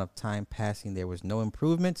certain amount of time passing there was no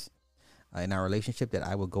improvements in our relationship, that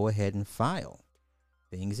I would go ahead and file.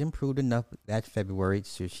 Things improved enough that February,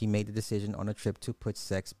 so she made the decision on a trip to put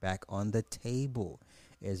sex back on the table.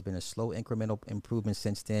 It has been a slow incremental improvement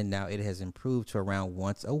since then. Now it has improved to around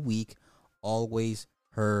once a week, always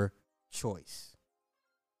her choice.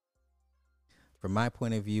 From my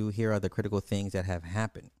point of view, here are the critical things that have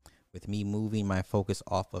happened. With me moving my focus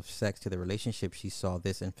off of sex to the relationship, she saw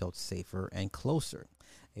this and felt safer and closer.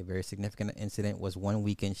 A very significant incident was one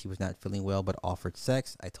weekend she was not feeling well but offered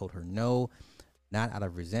sex. I told her no, not out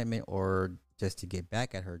of resentment or just to get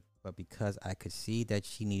back at her, but because I could see that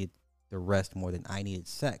she needed the rest more than I needed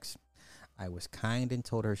sex. I was kind and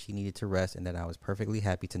told her she needed to rest and that I was perfectly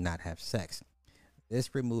happy to not have sex.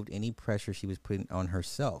 This removed any pressure she was putting on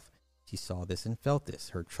herself. She saw this and felt this.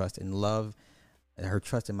 Her trust in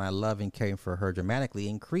my love and caring for her dramatically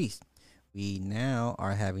increased. We now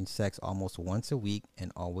are having sex almost once a week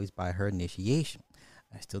and always by her initiation.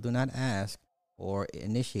 I still do not ask or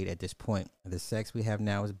initiate at this point. The sex we have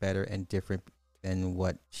now is better and different than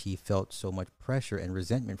what she felt so much pressure and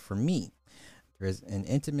resentment from me. There is an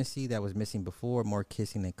intimacy that was missing before, more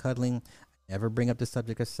kissing and cuddling. I never bring up the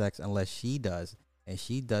subject of sex unless she does, and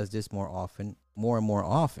she does this more and more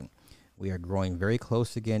often. We are growing very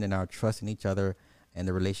close again, and our trust in each other and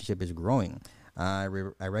the relationship is growing. I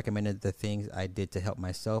recommended the things I did to help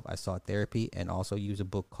myself. I sought therapy and also used a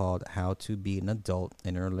book called How to Be an Adult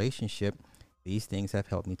in a Relationship. These things have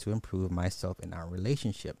helped me to improve myself in our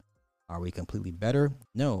relationship. Are we completely better?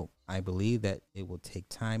 No. I believe that it will take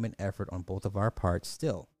time and effort on both of our parts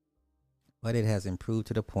still. But it has improved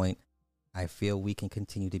to the point I feel we can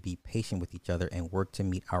continue to be patient with each other and work to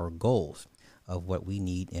meet our goals of what we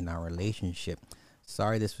need in our relationship.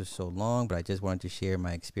 Sorry this was so long, but I just wanted to share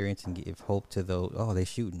my experience and give hope to those. Oh, they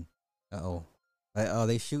shooting. Oh,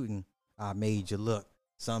 they shooting. I made you look.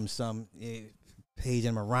 Some page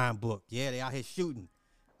in my rhyme book. Yeah, they out here shooting.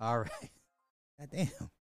 All right. God damn.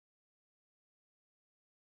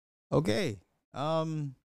 Okay.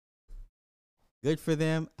 Good for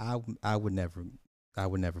them. I would never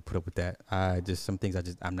put up with that. Some things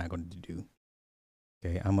I'm not going to do.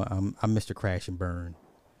 Okay, I'm Mr. Crash and Burn.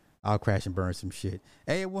 I'll crash and burn some shit.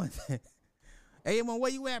 AM1, AM1,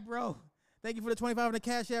 where you at, bro? Thank you for the 25 on the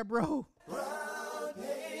Cash App, bro.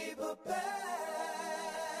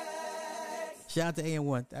 Shout out to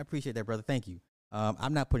AM1. I appreciate that, brother. Thank you.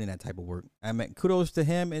 I'm not putting that type of work. I mean, kudos to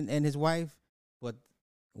him and his wife. But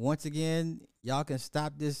once again, y'all can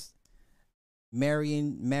stop this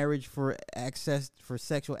marriage for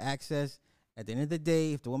sexual access. At the end of the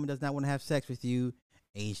day, if the woman does not want to have sex with you,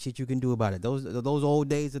 ain't shit you can do about it. Those old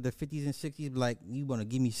days of the 50s and 60s, like, you want to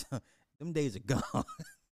give me some, them days are gone.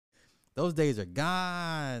 Those days are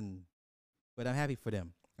gone. But I'm happy for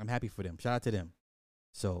them. Shout out to them.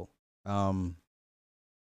 So,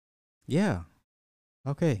 yeah.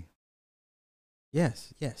 Okay.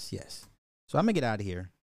 Yes. So I'm going to get out of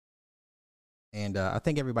here. And I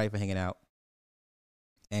thank everybody for hanging out.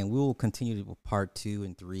 And we'll continue with part 2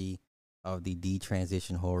 and 3 of the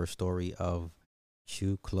Detransition horror story of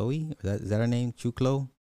Chu Chloe. Is that her name? Chu Chloe?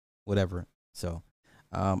 Whatever. So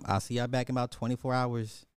I'll see y'all back in about 24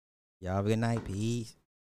 hours. Y'all have a good night. Peace.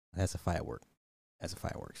 That's a firework.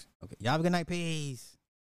 Okay. Y'all have a good night. Peace.